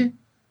good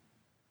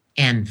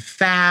and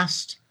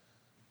fast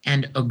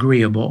and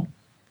agreeable.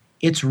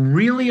 It's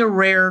really a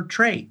rare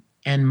trait.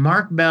 And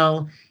Mark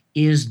Bell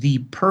is the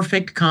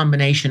perfect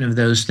combination of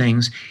those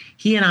things.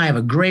 He and I have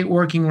a great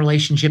working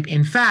relationship.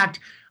 In fact,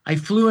 I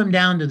flew him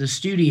down to the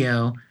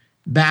studio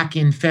back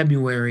in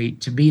February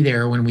to be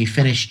there when we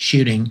finished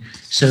shooting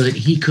so that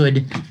he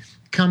could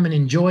come and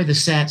enjoy the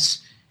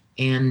sets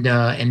and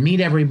meet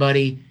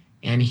everybody.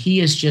 And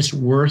he is just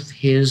worth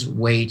his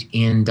weight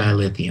in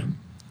dilithium.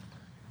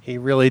 He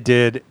really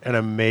did an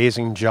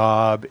amazing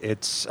job.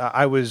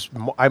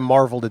 I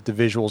marveled at the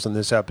visuals in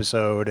this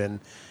episode, and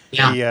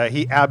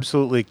he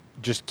absolutely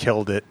just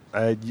killed it.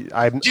 I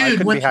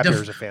couldn't be happier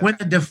as a fan. When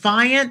the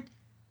Defiant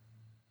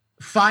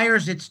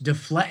fires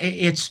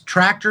its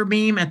tractor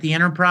beam at the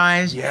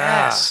Enterprise,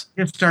 Yes,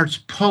 it starts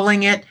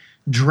pulling it,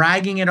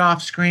 dragging it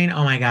off screen.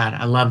 Oh my God,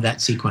 I love that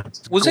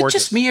sequence. Was it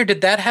just me, or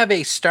did that have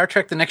a Star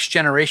Trek The Next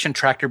Generation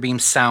tractor beam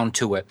sound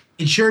to it?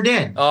 It sure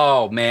did.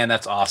 Oh man,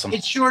 that's awesome.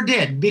 It sure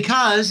did,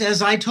 because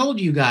as I told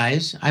you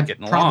guys,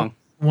 Getting along.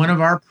 one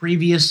of our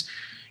previous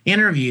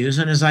interviews,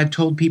 and as I've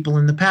told people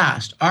in the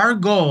past, our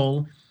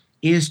goal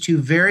is to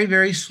very,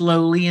 very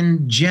slowly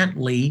and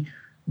gently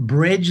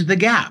bridge the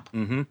gap.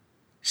 Mm-hmm.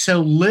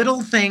 So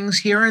little things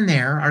here and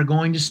there are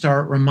going to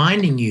start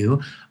reminding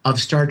you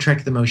of Star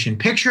Trek The Motion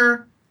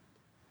Picture,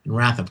 and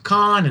Wrath of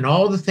Khan, and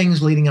all the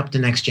things leading up to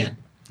Next Gen.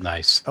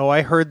 Nice. Oh,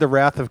 I heard the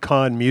Wrath of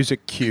Khan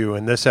music cue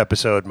in this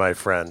episode, my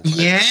friend.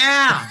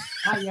 Yeah.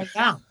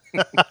 Yeah.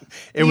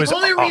 It was the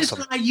only awesome.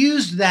 reason I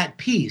used that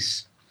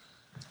piece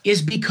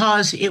is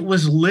because it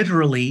was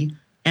literally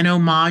an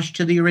homage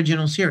to the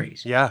original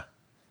series. Yeah,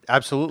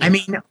 absolutely. I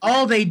mean,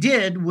 all they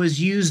did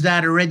was use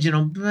that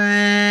original.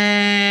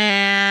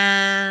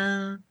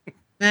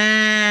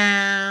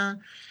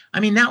 I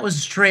mean, that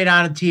was straight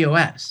out of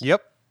TOS.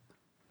 Yep.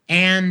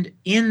 And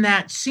in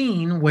that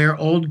scene where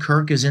old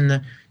Kirk is in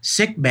the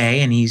sick bay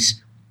and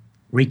he's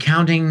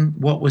recounting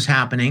what was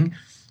happening,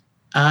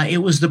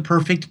 it was the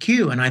perfect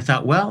cue. And I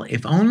thought, well,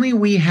 if only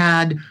we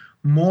had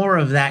more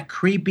of that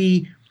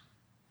creepy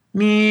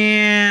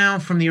meow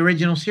from the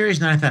original series.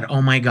 And I thought,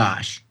 oh my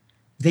gosh,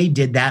 they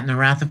did that in the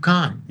Wrath of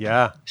Khan.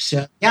 Yeah.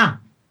 So, yeah.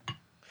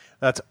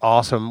 That's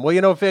awesome.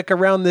 Well, Vic,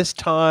 around this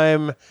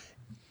time,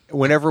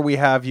 whenever we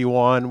have you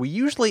on, we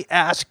usually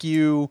ask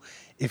you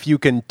if you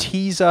can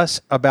tease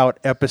us about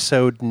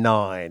episode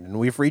 9. And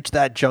we've reached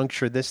that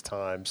juncture this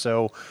time.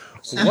 So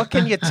what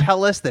can you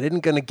tell us that isn't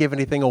going to give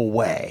anything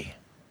away?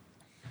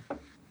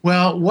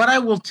 Well, what I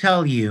will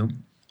tell you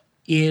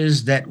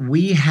is that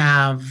we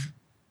have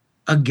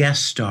a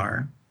guest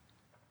star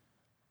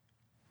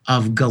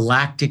of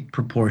galactic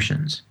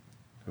proportions.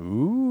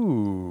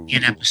 Ooh.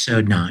 In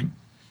episode 9.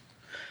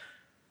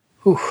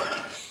 Whew.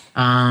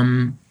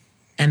 And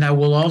I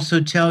will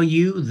also tell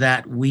you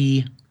that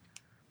we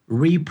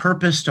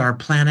repurposed our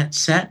planet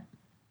set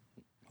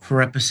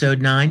for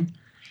episode 9.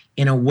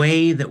 in a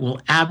way that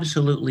will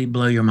absolutely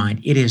blow your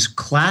mind. It is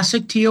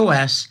classic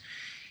TOS,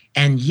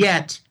 and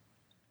yet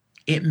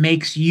it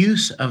makes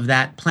use of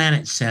that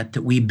planet set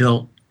that we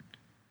built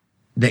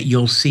that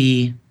you'll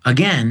see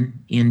again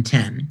in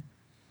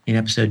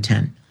episode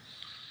 10.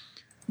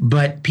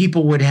 But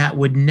people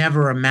would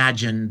never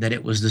imagine that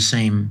it was the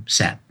same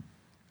set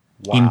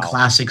in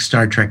classic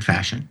Star Trek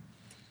fashion.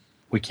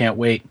 We can't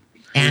wait.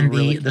 And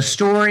the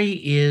story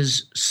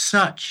is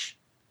such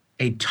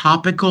a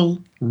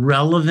topical,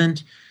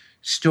 relevant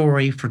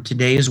story for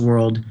today's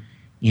world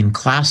in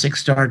classic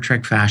Star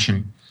Trek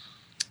fashion.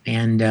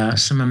 And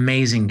some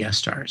amazing guest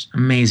stars.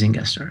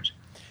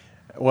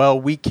 Well,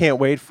 we can't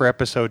wait for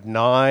episode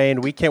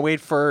 9. We can't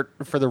wait for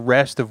the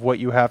rest of what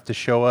you have to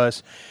show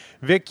us.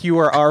 Vic, you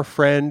are our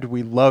friend.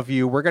 We love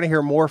you. We're going to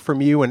hear more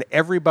from you and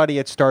everybody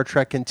at Star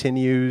Trek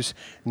Continues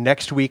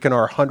next week in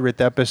our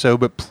 100th episode.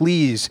 But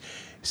please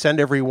send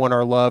everyone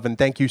our love, and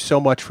thank you so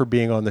much for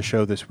being on the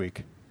show this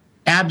week.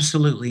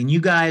 Absolutely. And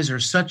you guys are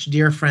such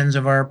dear friends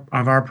of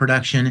our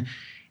production.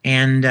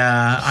 And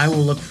I will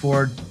look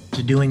forward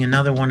to doing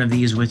another one of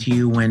these with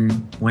you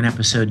when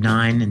episode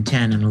 9 and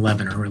 10 and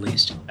 11 are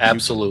released.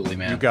 Absolutely,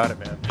 man. You got it,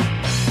 man.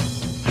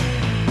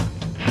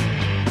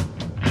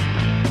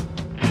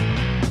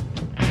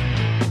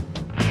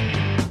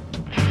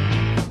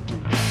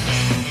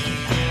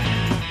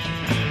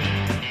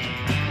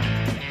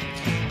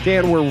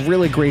 Dan, we're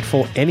really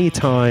grateful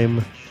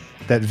anytime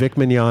that Vic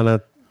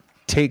Mignogna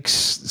takes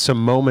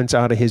some moments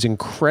out of his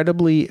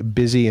incredibly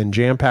busy and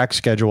jam-packed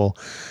schedule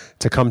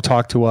to come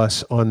talk to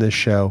us on this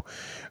show.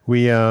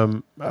 We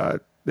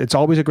it's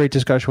always a great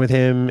discussion with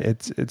him.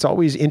 It's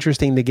always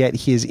interesting to get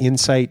his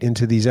insight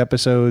into these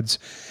episodes,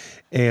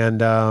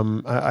 and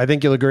I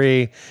think you'll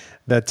agree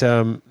that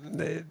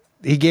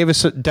he gave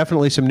us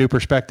definitely some new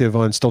perspective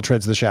on Still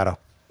Treads the Shadow.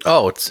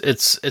 Oh,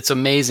 it's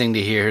amazing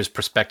to hear his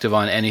perspective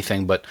on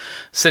anything. But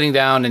sitting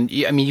down and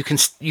you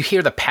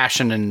hear the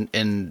passion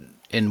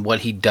in what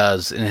he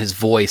does in his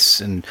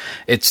voice, and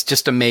it's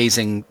just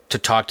amazing to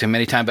talk to him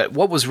anytime. But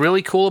what was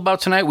really cool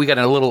about tonight, we got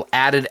a little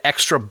added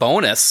extra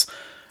bonus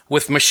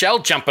with Michelle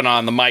jumping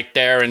on the mic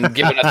there and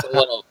giving us a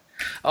little.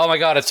 Oh my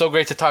God, it's so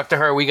great to talk to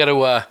her. We got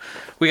to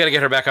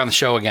get her back on the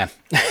show again.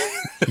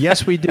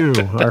 Yes, we do.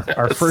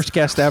 Our first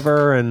guest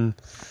ever, and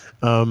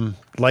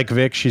like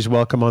Vic, she's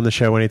welcome on the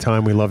show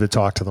anytime. We love to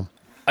talk to them.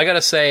 I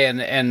gotta say,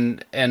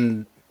 and I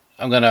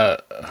don't know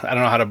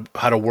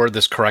how to word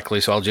this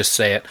correctly, so I'll just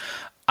say it.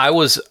 I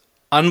was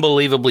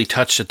unbelievably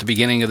touched at the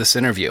beginning of this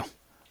interview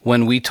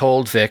when we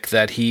told Vic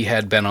that he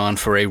had been on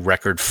for a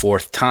record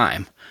 4th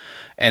time.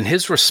 And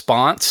his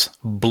response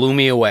blew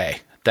me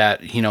away,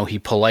 that, he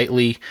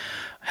politely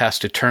has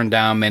to turn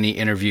down many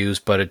interviews,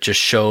 but it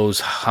just shows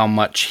how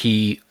much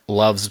he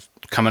loves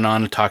coming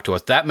on and talk to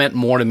us. That meant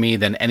more to me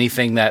than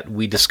anything that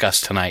we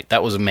discussed tonight.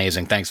 That was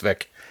amazing. Thanks,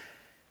 Vic.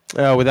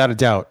 Without a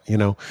doubt,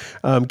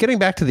 getting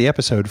back to the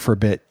episode for a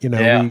bit,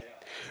 Yeah.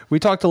 We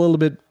talked a little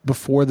bit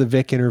before the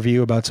Vic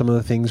interview about some of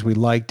the things we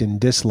liked and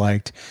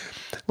disliked.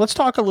 Let's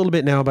talk a little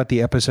bit now about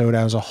the episode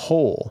as a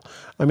whole.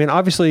 I mean,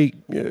 obviously,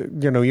 you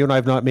and I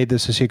have not made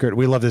this a secret.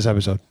 We love this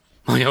episode.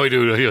 Oh, yeah, we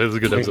do. Yeah, it's a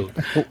good episode.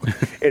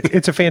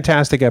 It's a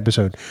fantastic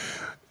episode.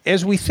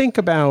 As we think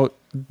about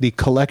the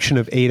collection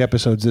of 8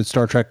 episodes that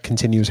Star Trek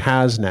Continues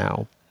has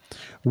now,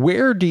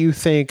 where do you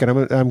think,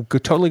 and I'm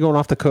totally going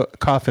off the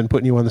cuff and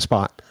putting you on the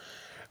spot,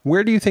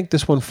 where do you think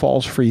this one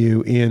falls for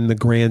you in the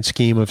grand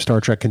scheme of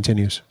Star Trek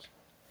Continues?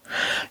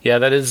 Yeah,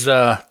 that's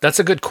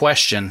a good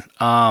question.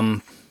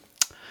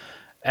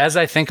 As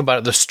I think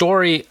about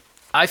it,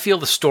 I feel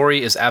the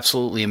story is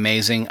absolutely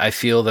amazing. I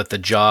feel that the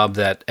job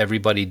that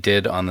everybody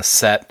did on the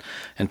set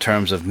in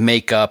terms of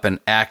makeup and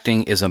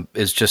acting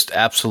is just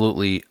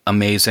absolutely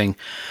amazing.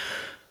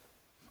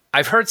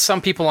 I've heard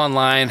some people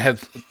online and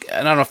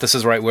I don't know if this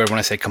is the right word when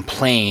I say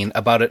complain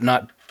about it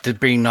there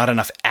being not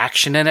enough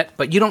action in it,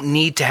 but you don't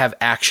need to have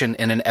action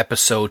in an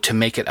episode to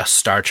make it a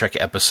Star Trek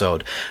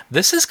episode.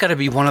 This is going to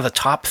be one of the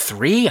top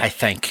 3, I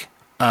think,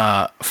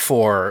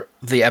 for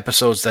the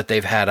episodes that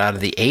they've had out of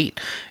the 8.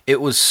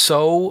 It was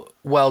so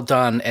well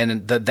done,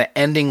 and the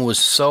ending was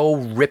so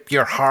rip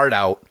your heart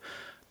out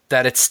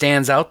that it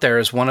stands out there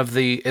as one of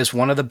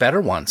the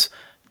better ones.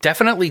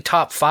 Definitely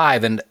top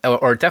 5,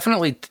 or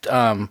definitely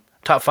top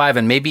 5,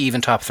 and maybe even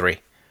top 3.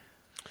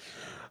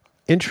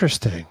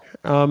 Interesting.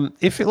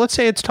 Let's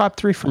say it's top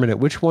 3 for a minute,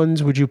 which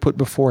ones would you put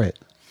before it?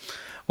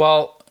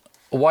 Well,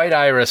 White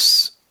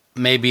Iris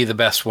may be the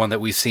best one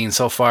that we've seen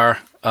so far,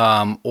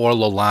 or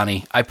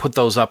Lolani. I put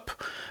those up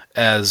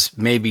as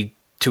maybe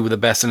 2 of the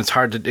best, and it's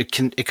hard to it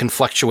can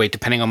fluctuate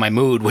depending on my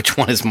mood which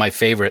one is my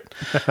favorite.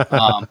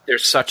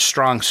 There's such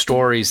strong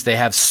stories. They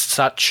have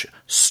such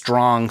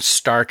strong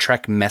Star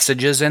Trek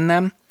messages in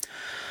them.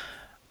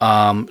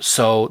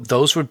 So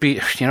those would be,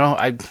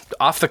 I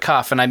off the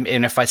cuff, and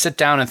if I sit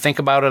down and think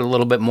about it a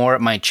little bit more, it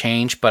might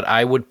change, but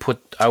I would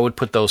put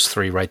those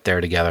 3 right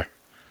there together.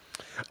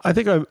 I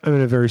think I'm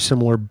in a very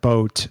similar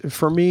boat.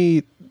 For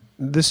me,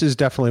 this is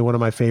definitely one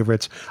of my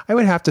favorites. I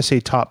would have to say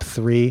top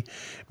 3,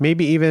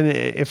 maybe even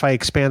if I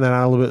expand that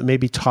out a little bit,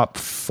 maybe top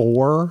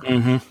 4.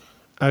 Mm-hmm.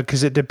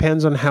 because it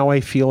depends on how I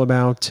feel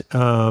about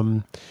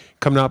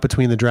coming out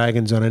between the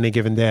dragons on any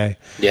given day.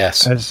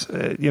 Yes. As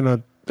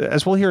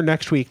as we'll hear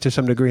next week to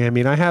some degree. I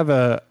mean, I have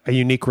a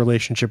unique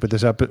relationship with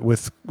this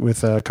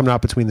with coming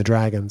out between the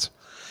dragons,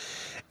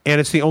 and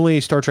it's the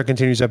only Star Trek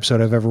Continues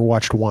episode I've ever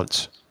watched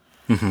once.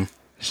 Mm-hmm.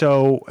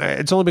 So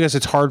it's only because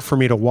it's hard for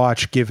me to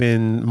watch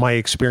given my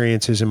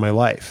experiences in my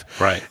life.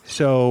 Right.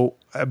 So,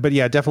 but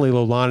yeah, definitely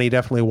Lolani,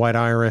 definitely White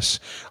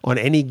Iris. On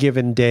any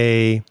given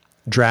day,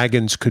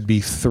 dragons could be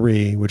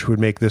 3, which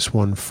would make this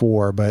one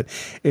 4. But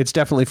it's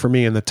definitely for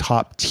me in the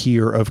top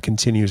tier of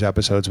Continues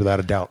episodes, without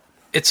a doubt.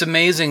 It's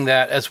amazing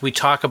that as we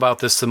talk about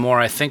this, the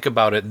more I think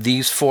about it,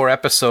 these 4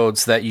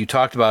 episodes that you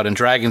talked about, and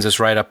Dragons is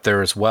right up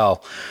there as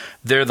well,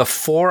 they're the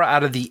 4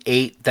 out of the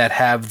 8 that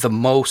have the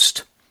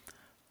most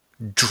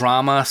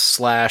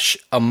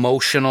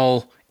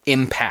drama/emotional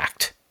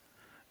impact.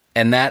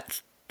 And that,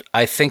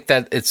 I think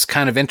that it's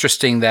kind of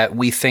interesting that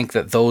we think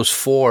that those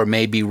 4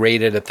 may be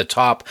rated at the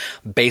top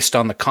based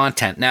on the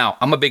content. Now,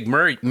 I'm a big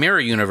Mirror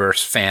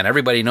Universe fan.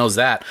 Everybody knows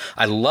that.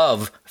 I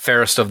love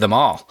Fairest of Them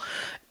All.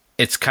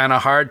 It's kind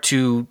of hard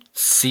to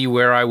see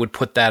where I would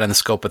put that in the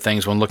scope of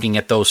things when looking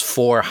at those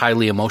 4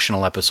 highly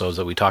emotional episodes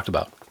that we talked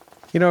about.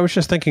 You know, I was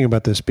just thinking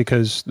about this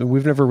because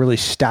we've never really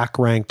stack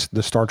ranked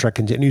the Star Trek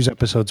Continues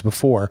episodes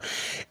before.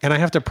 And I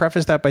have to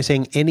preface that by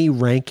saying any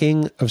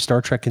ranking of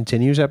Star Trek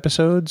Continues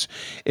episodes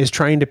is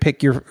trying to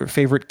pick your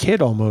favorite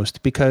kid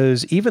almost,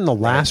 because even the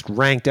last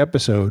ranked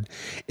episode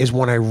is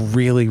one I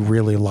really,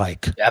 really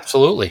like.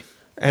 Absolutely.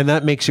 And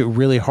that makes it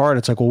really hard.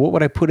 It's like, well, what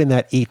would I put in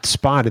that 8th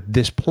spot at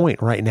this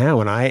point right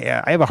now? And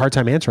I have a hard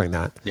time answering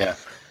that. Yeah.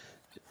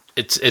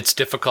 It's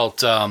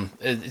difficult.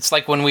 It's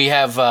like when we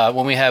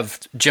have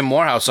Jim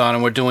Morehouse on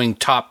and we're doing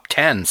top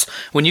 10s.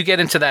 When you get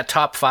into that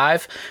top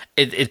 5,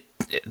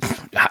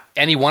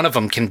 any one of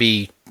them can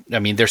be. I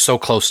mean, they're so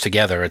close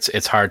together.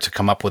 It's hard to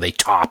come up with a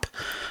top,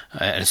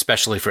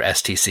 especially for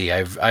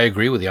STC. I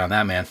agree with you on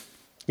that, man.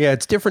 Yeah,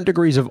 it's different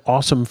degrees of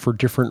awesome for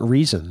different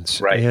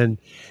reasons. Right. And,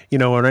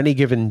 on any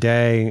given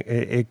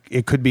day,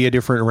 it could be a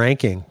different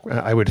ranking,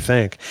 I would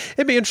think.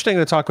 It'd be interesting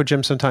to talk with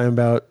Jim sometime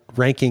about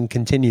ranking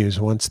Continues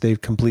once they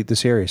complete the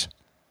series.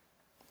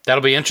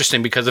 That'll be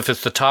interesting because if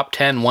it's the top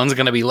 10, one's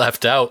going to be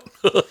left out.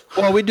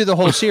 Well, we do the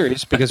whole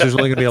series because there's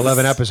only going to be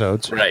 11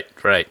 episodes. Right.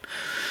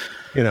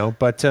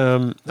 But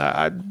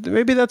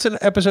maybe that's an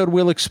episode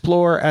we'll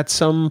explore at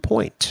some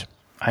point.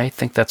 I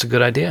think that's a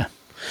good idea.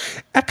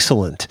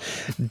 Excellent.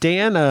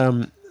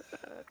 Dan,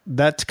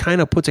 that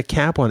kind of puts a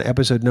cap on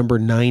episode number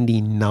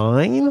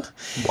 99.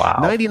 Wow.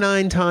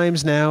 99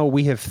 times now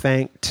we have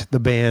thanked the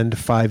band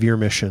 5-Year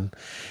Mission.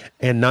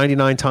 And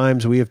 99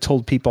 times we have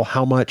told people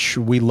how much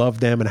we love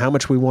them and how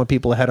much we want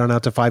people to head on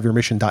out to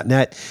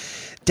 5yearmission.net.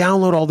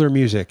 Download all their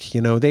music.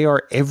 They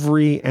are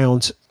every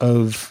ounce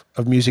of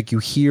music you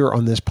hear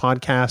on this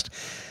podcast.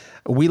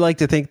 We like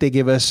to think they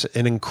give us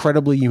an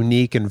incredibly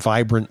unique and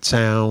vibrant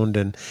sound.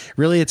 And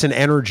really, it's an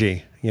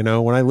energy. When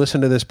I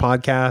listen to this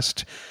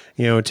podcast,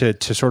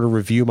 to sort of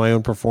review my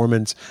own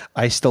performance,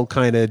 I still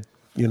kind of,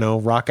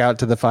 rock out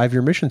to the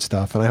 5-Year Mission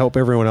stuff. And I hope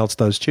everyone else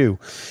does too.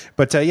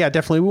 But yeah,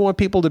 definitely we want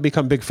people to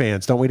become big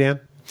fans, don't we,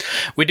 Dan?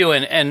 We do.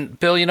 And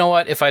Bill, you know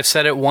what? If I've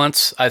said it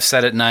once, I've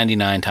said it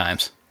 99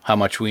 times. How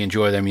much we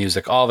enjoy their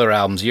music, all their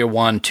albums, year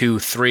 1, 2,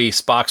 3,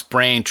 Spock's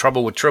Brain,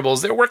 Trouble with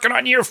Tribbles. They're working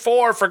on year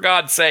 4, for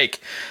God's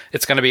sake.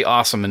 It's going to be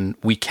awesome, and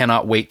we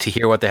cannot wait to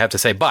hear what they have to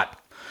say. But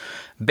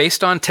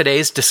based on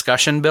today's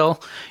discussion,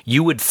 Bill,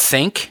 you would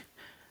think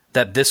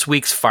that this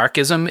week's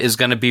Farkism is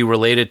going to be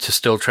related to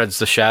Still Treads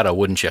the Shadow,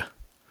 wouldn't you?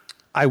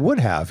 I would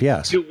have,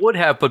 yes. You would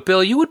have, but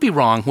Bill, you would be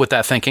wrong with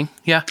that thinking.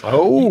 Yeah.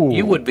 Oh.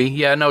 You would be.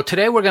 Yeah, no,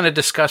 today we're going to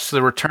discuss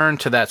the return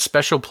to that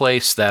special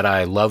place that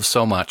I love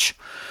so much.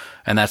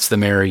 And that's the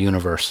Mirror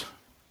Universe.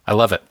 I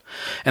love it.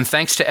 And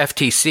thanks to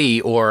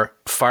FTC, or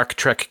Fark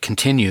Trek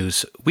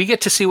Continues, we get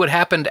to see what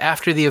happened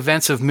after the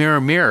events of Mirror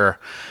Mirror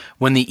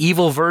when the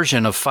evil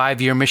version of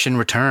 5-Year Mission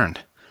returned.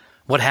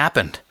 What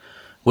happened?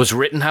 Was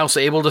Rittenhouse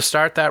able to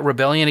start that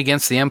rebellion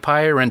against the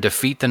Empire and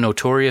defeat the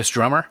notorious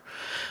drummer?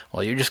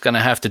 Well, you're just going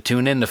to have to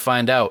tune in to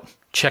find out.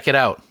 Check it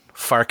out.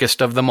 Farkest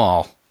of them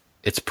all.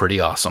 It's pretty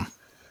awesome.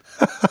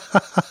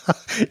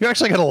 You're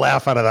actually going to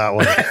laugh out of that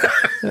one.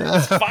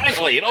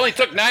 Finally, it only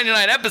took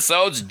 99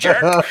 episodes,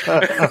 jerk.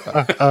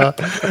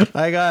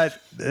 I got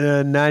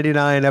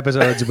 99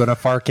 episodes, but a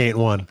Fark ain't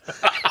one.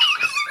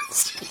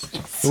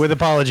 With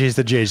apologies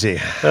to Jay-Z.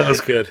 That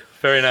was good.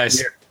 Very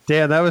nice.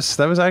 Yeah, that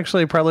was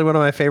actually probably one of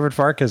my favorite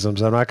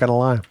Farkisms. I'm not going to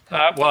lie.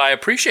 Well, I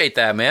appreciate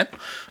that, man.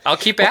 I'll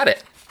keep at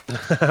it.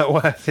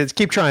 Well,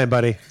 keep trying,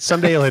 buddy.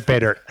 Someday you'll hit pay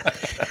dirt.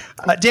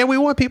 Dan, we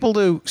want people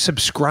to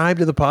subscribe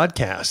to the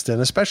podcast, and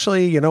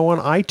especially, on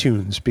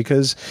iTunes,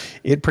 because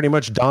it pretty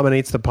much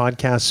dominates the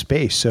podcast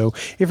space. So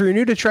if you're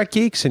new to Trek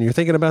Geeks and you're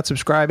thinking about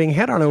subscribing,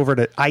 head on over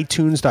to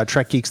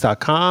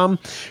itunes.trekgeeks.com.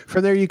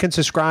 From there, you can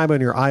subscribe on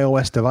your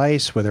iOS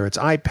device, whether it's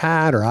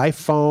iPad or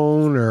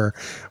iPhone or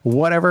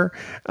whatever,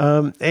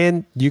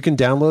 and you can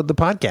download the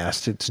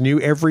podcast. It's new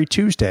every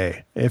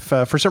Tuesday. If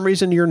for some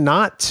reason you're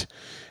not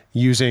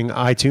using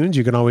iTunes,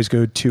 you can always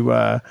go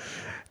to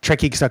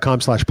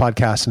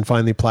trekgeeks.com/podcast and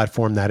find the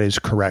platform that is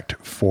correct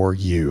for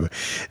you.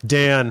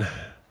 Dan,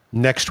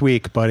 next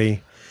week,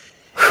 buddy,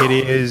 it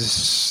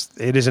is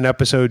an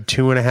episode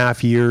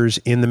 2.5 years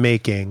in the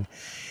making,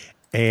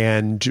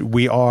 and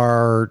we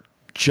are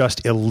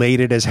just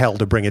elated as hell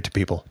to bring it to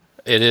people.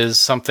 It is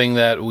something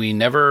that we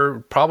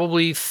never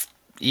probably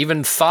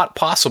even thought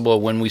possible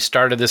when we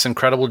started this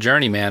incredible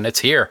journey, man. It's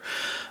here.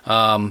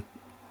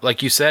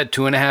 Like you said,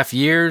 2.5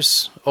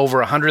 years, over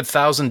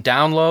 100,000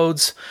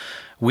 downloads.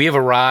 We have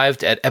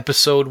arrived at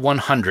episode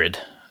 100,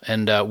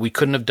 and we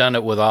couldn't have done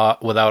it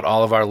without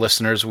all of our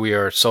listeners. We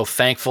are so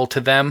thankful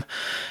to them.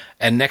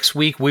 And next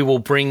week, we will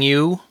bring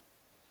you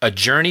A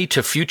Journey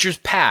to Futures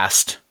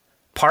Past,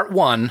 Part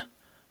 1,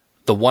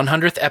 the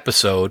 100th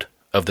episode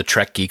of the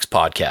Trek Geeks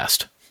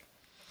podcast.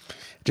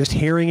 Just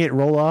hearing it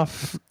roll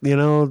off,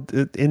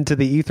 into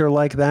the ether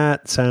like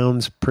that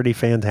sounds pretty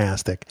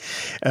fantastic.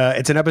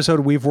 It's an episode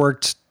we've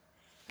worked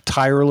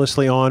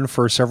tirelessly on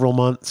for several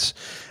months.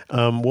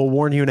 We'll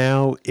warn you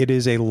now, it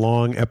is a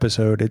long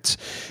episode. It's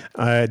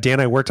Dan,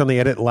 I worked on the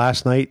edit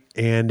last night,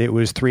 and it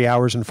was 3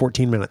 hours and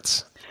 14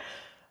 minutes.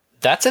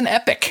 That's an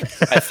epic,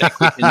 I think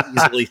we can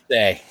easily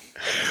say.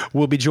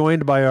 We'll be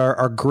joined by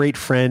our great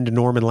friend,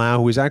 Norman Lau,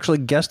 who is actually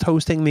guest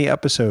hosting the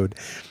episode.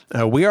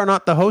 We are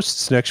not the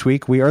hosts next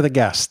week. We are the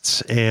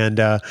guests. And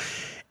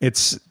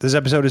this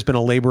episode has been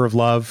a labor of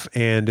love,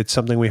 and it's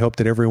something we hope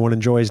that everyone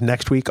enjoys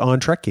next week on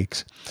Trek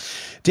Geeks.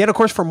 Dan, of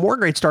course, for more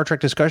great Star Trek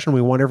discussion,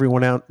 we want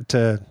everyone out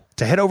to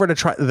head over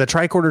to the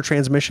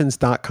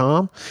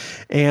tricordertransmissions.com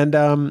and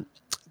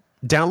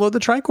download the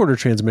Tricorder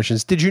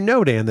Transmissions. Did you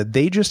know, Dan, that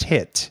they just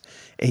hit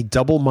a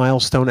double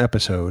milestone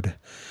episode?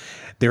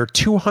 Their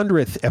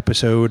 200th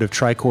episode of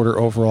Tricorder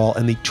overall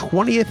and the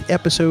 20th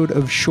episode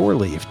of Shore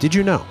Leave. Did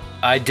you know?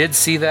 I did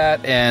see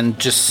that, and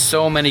just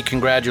so many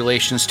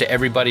congratulations to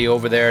everybody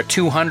over there.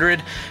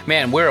 200,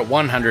 man, we're at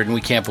 100 and we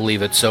can't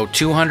believe it. So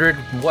 200,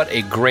 what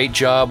a great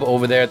job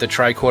over there at the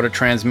Tricorder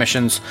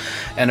Transmissions.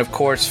 And of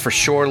course, for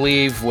Shore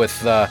Leave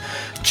with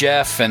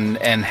Jeff and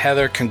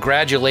Heather,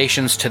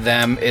 congratulations to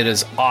them. It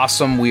is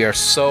awesome. We are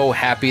so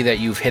happy that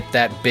you've hit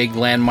that big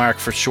landmark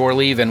for Shore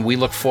Leave, and we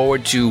look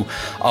forward to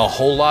a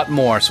whole lot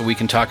more so we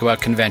can talk about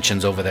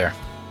conventions over there.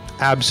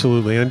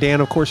 Absolutely. And Dan,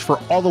 of course, for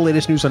all the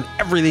latest news on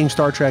everything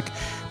Star Trek,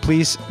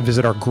 please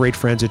visit our great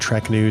friends at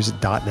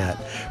treknews.net.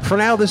 For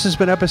now, this has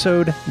been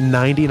episode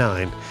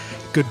 99.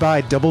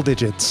 Goodbye, double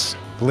digits.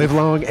 Live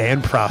long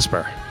and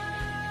prosper.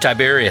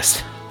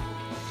 Tiberius,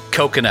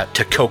 coconut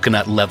to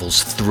coconut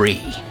levels 3.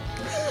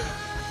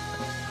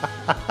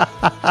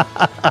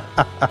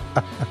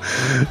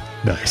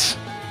 Nice.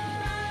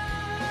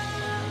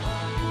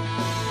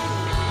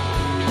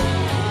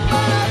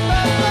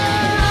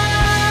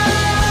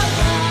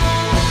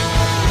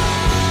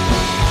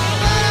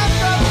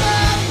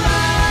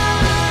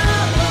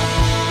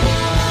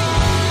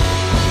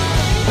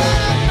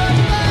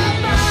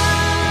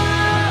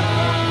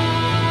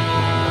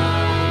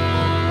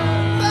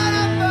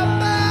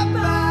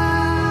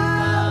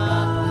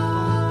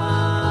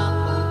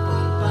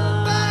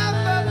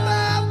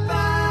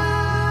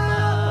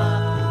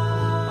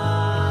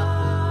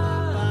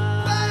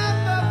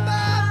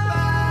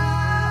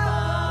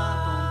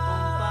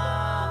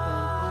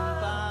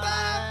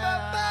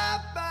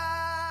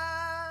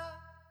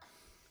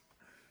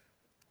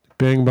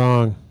 Bing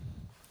bong.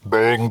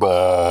 Bing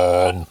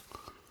bong.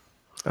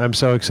 I'm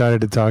so excited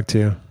to talk to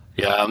you.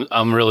 Yeah,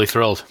 I'm really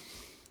thrilled.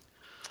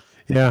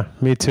 Yeah,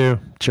 me too,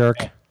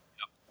 jerk.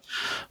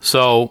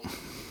 So,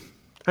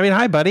 I mean,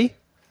 hi, buddy.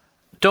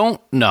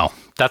 No,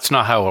 that's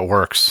not how it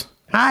works.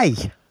 Hi.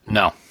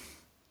 No.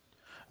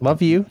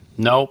 Love you.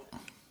 Nope.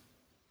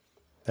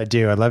 I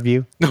do. I love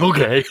you.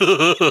 Okay.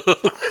 I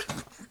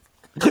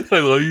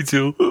love you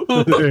too.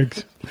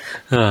 Thanks.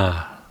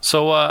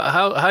 So,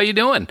 how you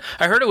doing?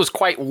 I heard it was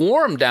quite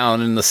warm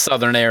down in the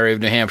southern area of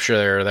New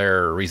Hampshire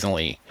there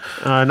recently.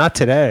 Not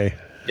today.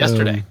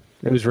 Yesterday.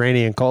 It was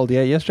rainy and cold.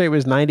 Yeah, yesterday it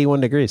was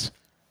 91 degrees.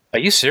 Are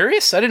you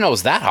serious? I didn't know it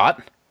was that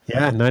hot.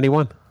 Yeah,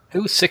 91. It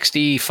was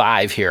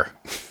 65 here.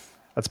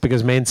 That's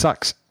because Maine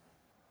sucks.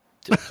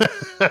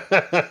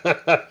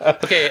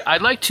 Okay,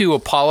 I'd like to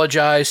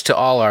apologize to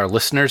all our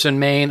listeners in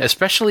Maine,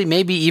 especially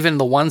maybe even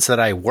the ones that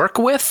I work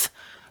with.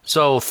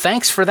 So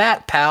thanks for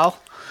that, pal.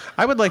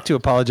 I would like to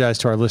apologize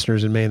to our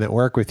listeners in Maine that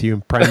work with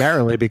you,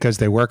 primarily because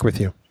they work with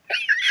you.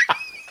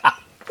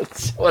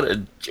 What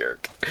a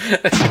jerk.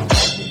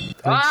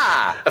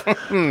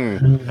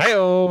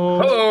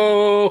 Hi-oh.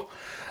 Oh.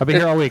 I'll be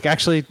here all week.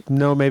 Actually,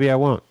 no, maybe I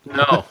won't.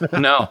 No.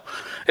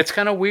 It's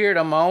kind of weird.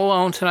 I'm all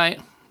alone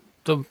tonight.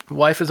 The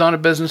wife is on a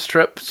business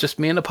trip. It's just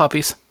me and the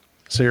puppies.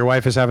 So your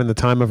wife is having the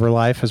time of her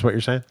life, is what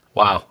you're saying?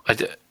 Wow. I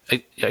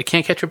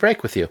can't catch a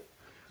break with you.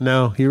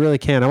 No, you really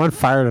can't. I'm on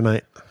fire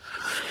tonight.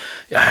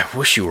 Yeah, I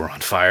wish you were on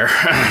fire.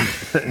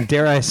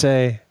 Dare I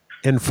say,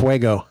 en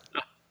fuego.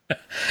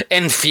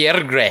 En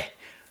fiegre.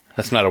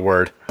 That's not a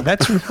word.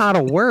 That's not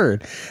a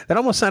word. That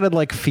almost sounded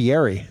like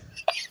Fieri.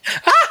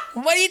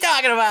 What are you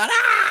talking about?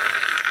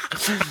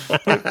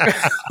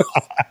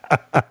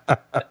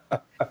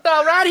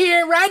 So right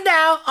here, right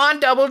now, on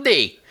Double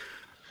D.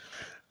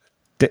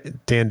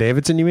 Dan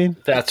Davidson, you mean?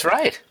 That's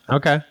right.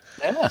 Okay.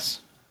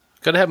 Yes.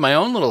 Got to have my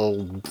own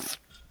little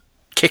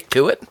kick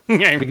to it.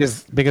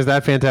 because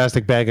that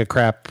fantastic bag of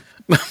crap,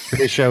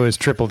 his show is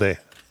Triple D.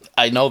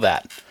 I know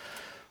that.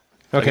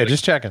 Okay,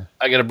 just checking.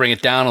 I got to bring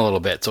it down a little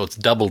bit, so it's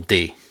double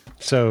D.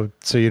 So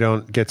you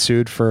don't get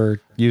sued for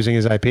using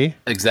his IP?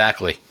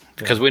 Exactly.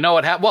 Because we know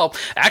what happened. Well,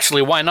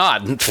 actually, why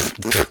not?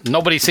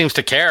 Nobody seems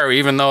to care,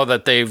 even though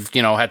that they've,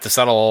 had to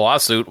settle a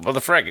lawsuit. Well, the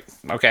frig.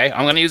 Okay,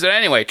 I'm going to use it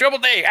anyway. Triple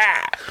D.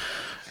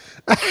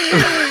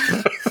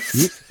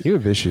 You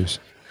have issues.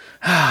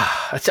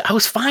 I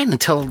was fine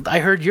until I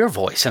heard your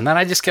voice, and then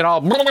I just get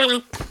all.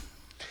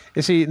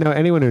 You see, no,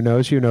 anyone who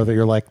knows you knows that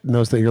you're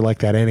like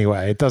that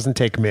anyway. It doesn't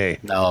take me.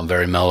 No, I'm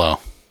very mellow.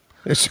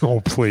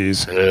 Oh,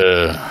 please.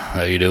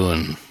 How you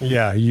doing?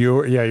 Yeah,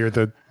 you're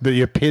the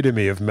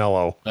epitome of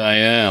mellow. I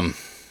am.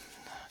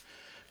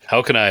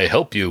 How can I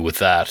help you with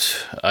that?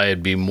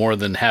 I'd be more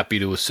than happy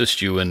to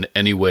assist you in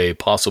any way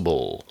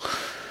possible.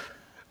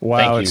 Wow,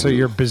 Thank you. so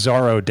you're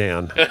Bizarro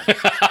Dan.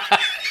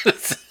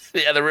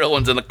 Yeah, the real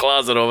one's in the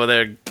closet over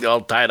there,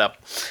 all tied up.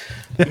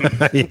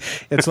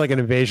 It's like an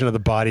Invasion of the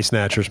Body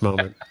Snatchers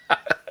moment.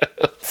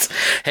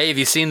 Hey, have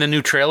you seen the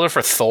new trailer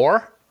for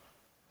Thor?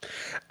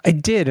 I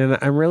did, and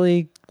I'm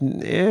really,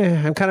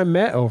 I'm kind of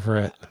met over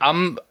it.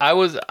 I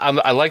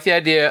like the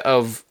idea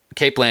of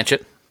Cate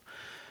Blanchett.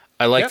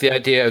 I like the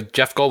idea of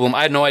Jeff Goldblum.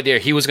 I had no idea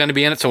he was going to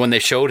be in it, so when they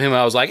showed him,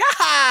 I was like,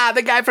 "Aha,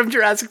 the guy from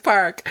Jurassic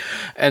Park!"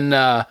 And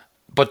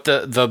but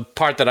the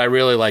part that I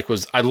really like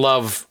was I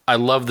love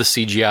the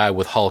CGI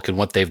with Hulk and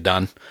what they've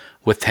done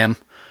with him.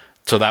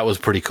 So that was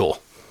pretty cool.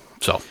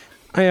 So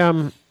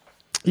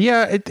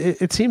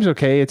it seems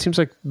okay. It seems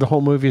like the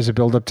whole movie is a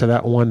build up to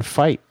that one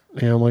fight.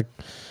 I'm like.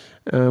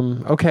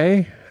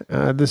 Okay.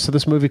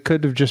 This movie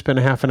could have just been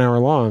a half an hour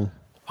long.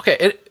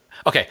 Okay.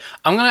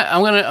 I'm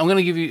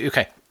gonna give you.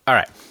 Okay. All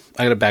right.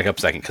 I gotta back up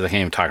a second because I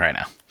can't even talk right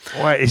now.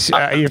 Why?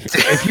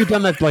 If you'd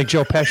done that like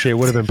Joe Pesci, it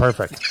would have been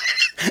perfect.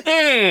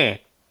 Okay.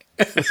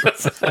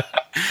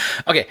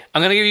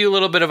 I'm gonna give you a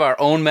little bit of our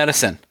own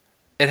medicine.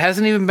 It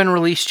hasn't even been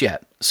released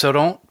yet, so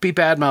don't be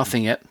bad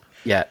mouthing it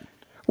yet.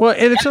 Well,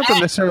 and it's not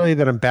necessarily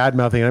that I'm bad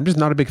mouthing. I'm just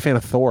not a big fan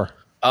of Thor.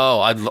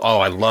 I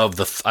love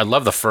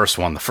the first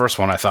one. The first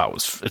one I thought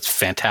it's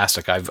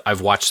fantastic.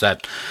 I've watched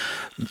that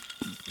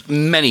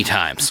many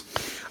times.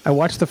 I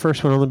watched the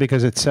first one only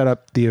because it set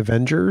up the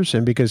Avengers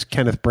and because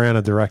Kenneth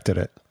Branagh directed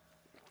it.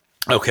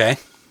 Okay,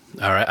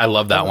 all right. I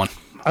love that one.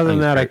 Other than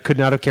that, I could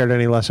not have cared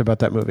any less about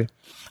that movie.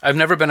 I've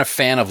never been a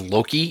fan of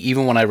Loki,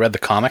 even when I read the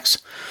comics,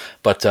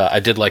 but I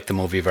did like the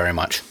movie very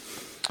much.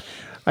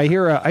 I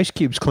hear ice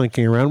cubes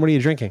clinking around. What are you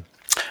drinking?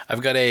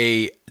 I've got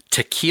a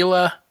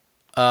tequila.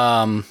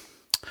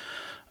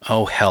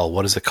 Oh, hell,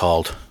 what is it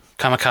called?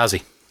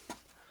 Kamikaze.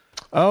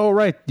 Oh,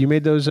 right. You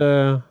made those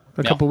a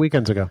couple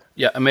weekends ago.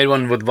 Yeah, I made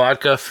one with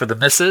vodka for the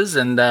missus,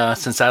 and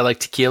since I like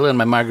tequila in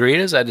my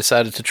margaritas, I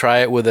decided to try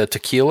it with a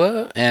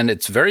tequila, and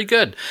it's very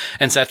good.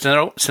 And since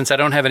I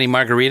don't have any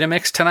margarita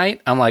mix tonight,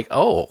 I'm like,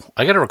 oh,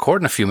 I got to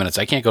record in a few minutes.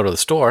 I can't go to the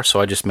store,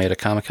 so I just made a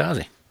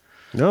kamikaze.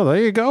 No,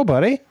 there you go,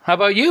 buddy. How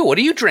about you? What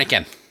are you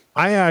drinking?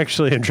 I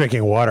actually am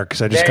drinking water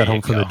because I just got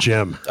home from the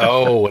gym.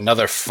 Oh,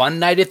 another fun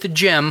night at the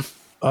gym.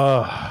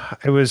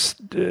 It was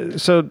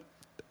the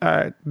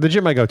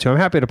gym I go to. I'm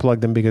happy to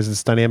plug them because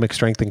it's Dynamic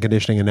Strength and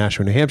Conditioning in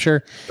Nashua, New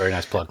Hampshire. Very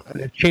nice plug.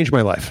 It changed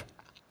my life.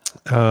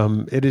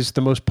 It is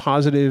the most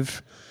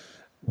positive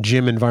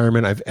gym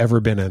environment I've ever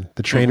been in.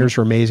 The trainers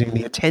are amazing.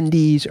 The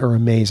attendees are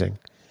amazing.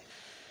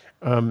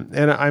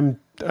 And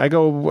I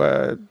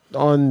go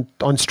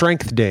on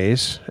strength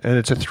days, and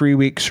it's a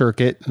 3-week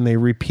circuit, and they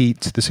repeat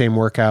the same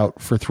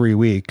workout for 3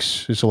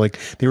 weeks. So like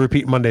they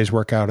repeat Monday's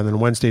workout, and then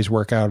Wednesday's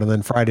workout, and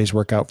then Friday's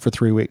workout for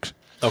 3 weeks.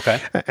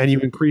 Okay. And you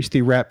increase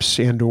the reps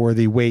and or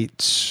the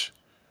weights,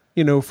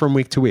 from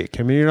week to week.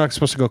 I mean, you're not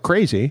supposed to go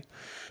crazy,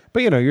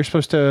 but you're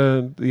supposed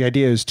to. The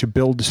idea is to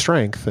build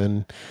strength,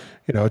 and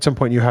at some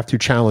point you have to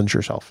challenge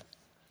yourself.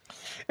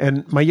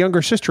 And my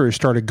younger sister has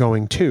started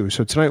going too.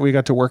 So tonight we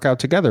got to work out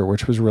together,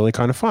 which was really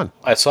kind of fun.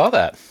 I saw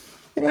that.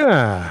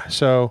 Yeah.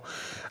 So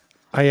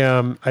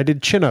I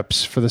did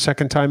chin-ups for the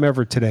second time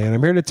ever today. And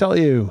I'm here to tell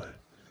you,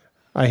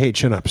 I hate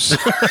chin-ups.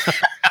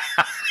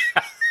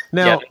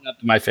 Now, yeah, they're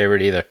not my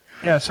favorite either.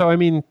 Yeah. So, I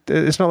mean,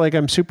 it's not like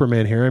I'm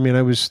Superman here. I mean,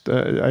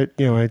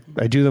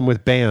 I do them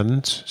with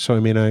bands. So,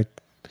 I mean,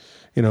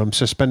 I'm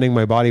suspending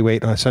my body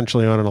weight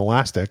essentially on an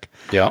elastic.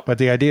 Yeah. But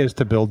the idea is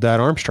to build that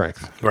arm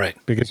strength. Right.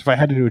 Because if I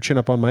had to do a chin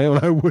up on my own,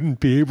 I wouldn't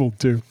be able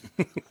to.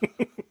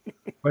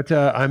 But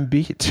I'm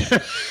beat.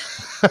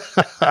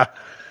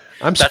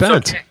 I'm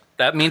spent. Okay.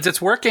 That means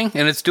it's working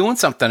and it's doing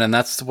something, and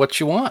that's what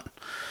you want.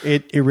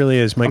 It really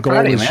is. My goal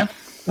proud of you, was, man.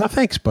 Oh,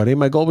 thanks, buddy.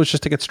 My goal was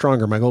just to get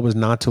stronger. My goal was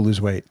not to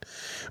lose weight.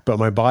 But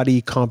my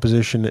body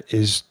composition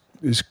is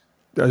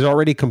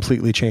already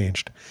completely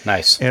changed.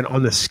 Nice. And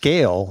on the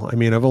scale, I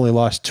mean, I've only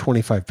lost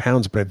 25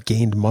 pounds, but I've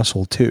gained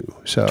muscle too.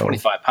 So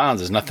 25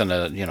 pounds is nothing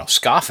to,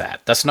 scoff at.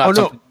 That's not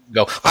something to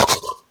go,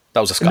 that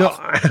was a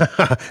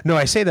scoff. No,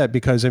 I say that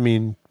because, I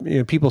mean,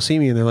 people see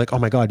me and they're like, oh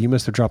my God, you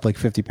must have dropped like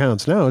 50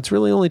 pounds. No, it's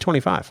really only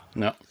 25.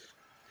 No.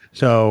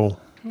 So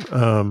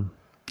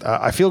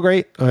I feel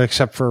great,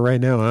 except for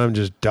right now. I'm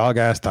just dog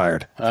ass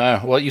tired.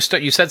 Well, you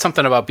said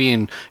something about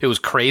it was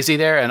crazy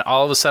there, and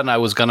all of a sudden I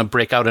was going to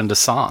break out into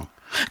song.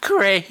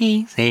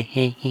 Crazy.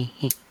 Sorry.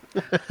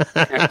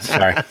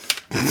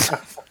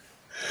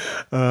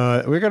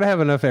 We're going to have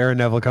enough Aaron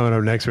Neville coming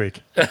up next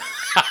week.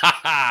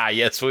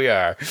 Yes, we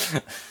are.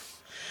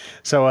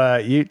 So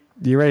you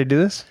ready to do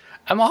this?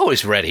 I'm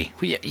always ready.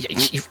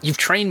 You've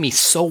trained me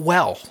so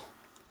well.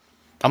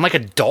 I'm like a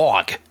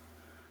dog.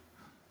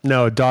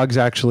 No, dogs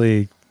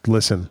actually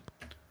listen.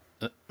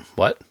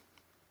 What?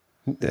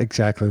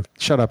 Exactly.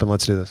 Shut up and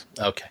let's do this.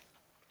 Okay.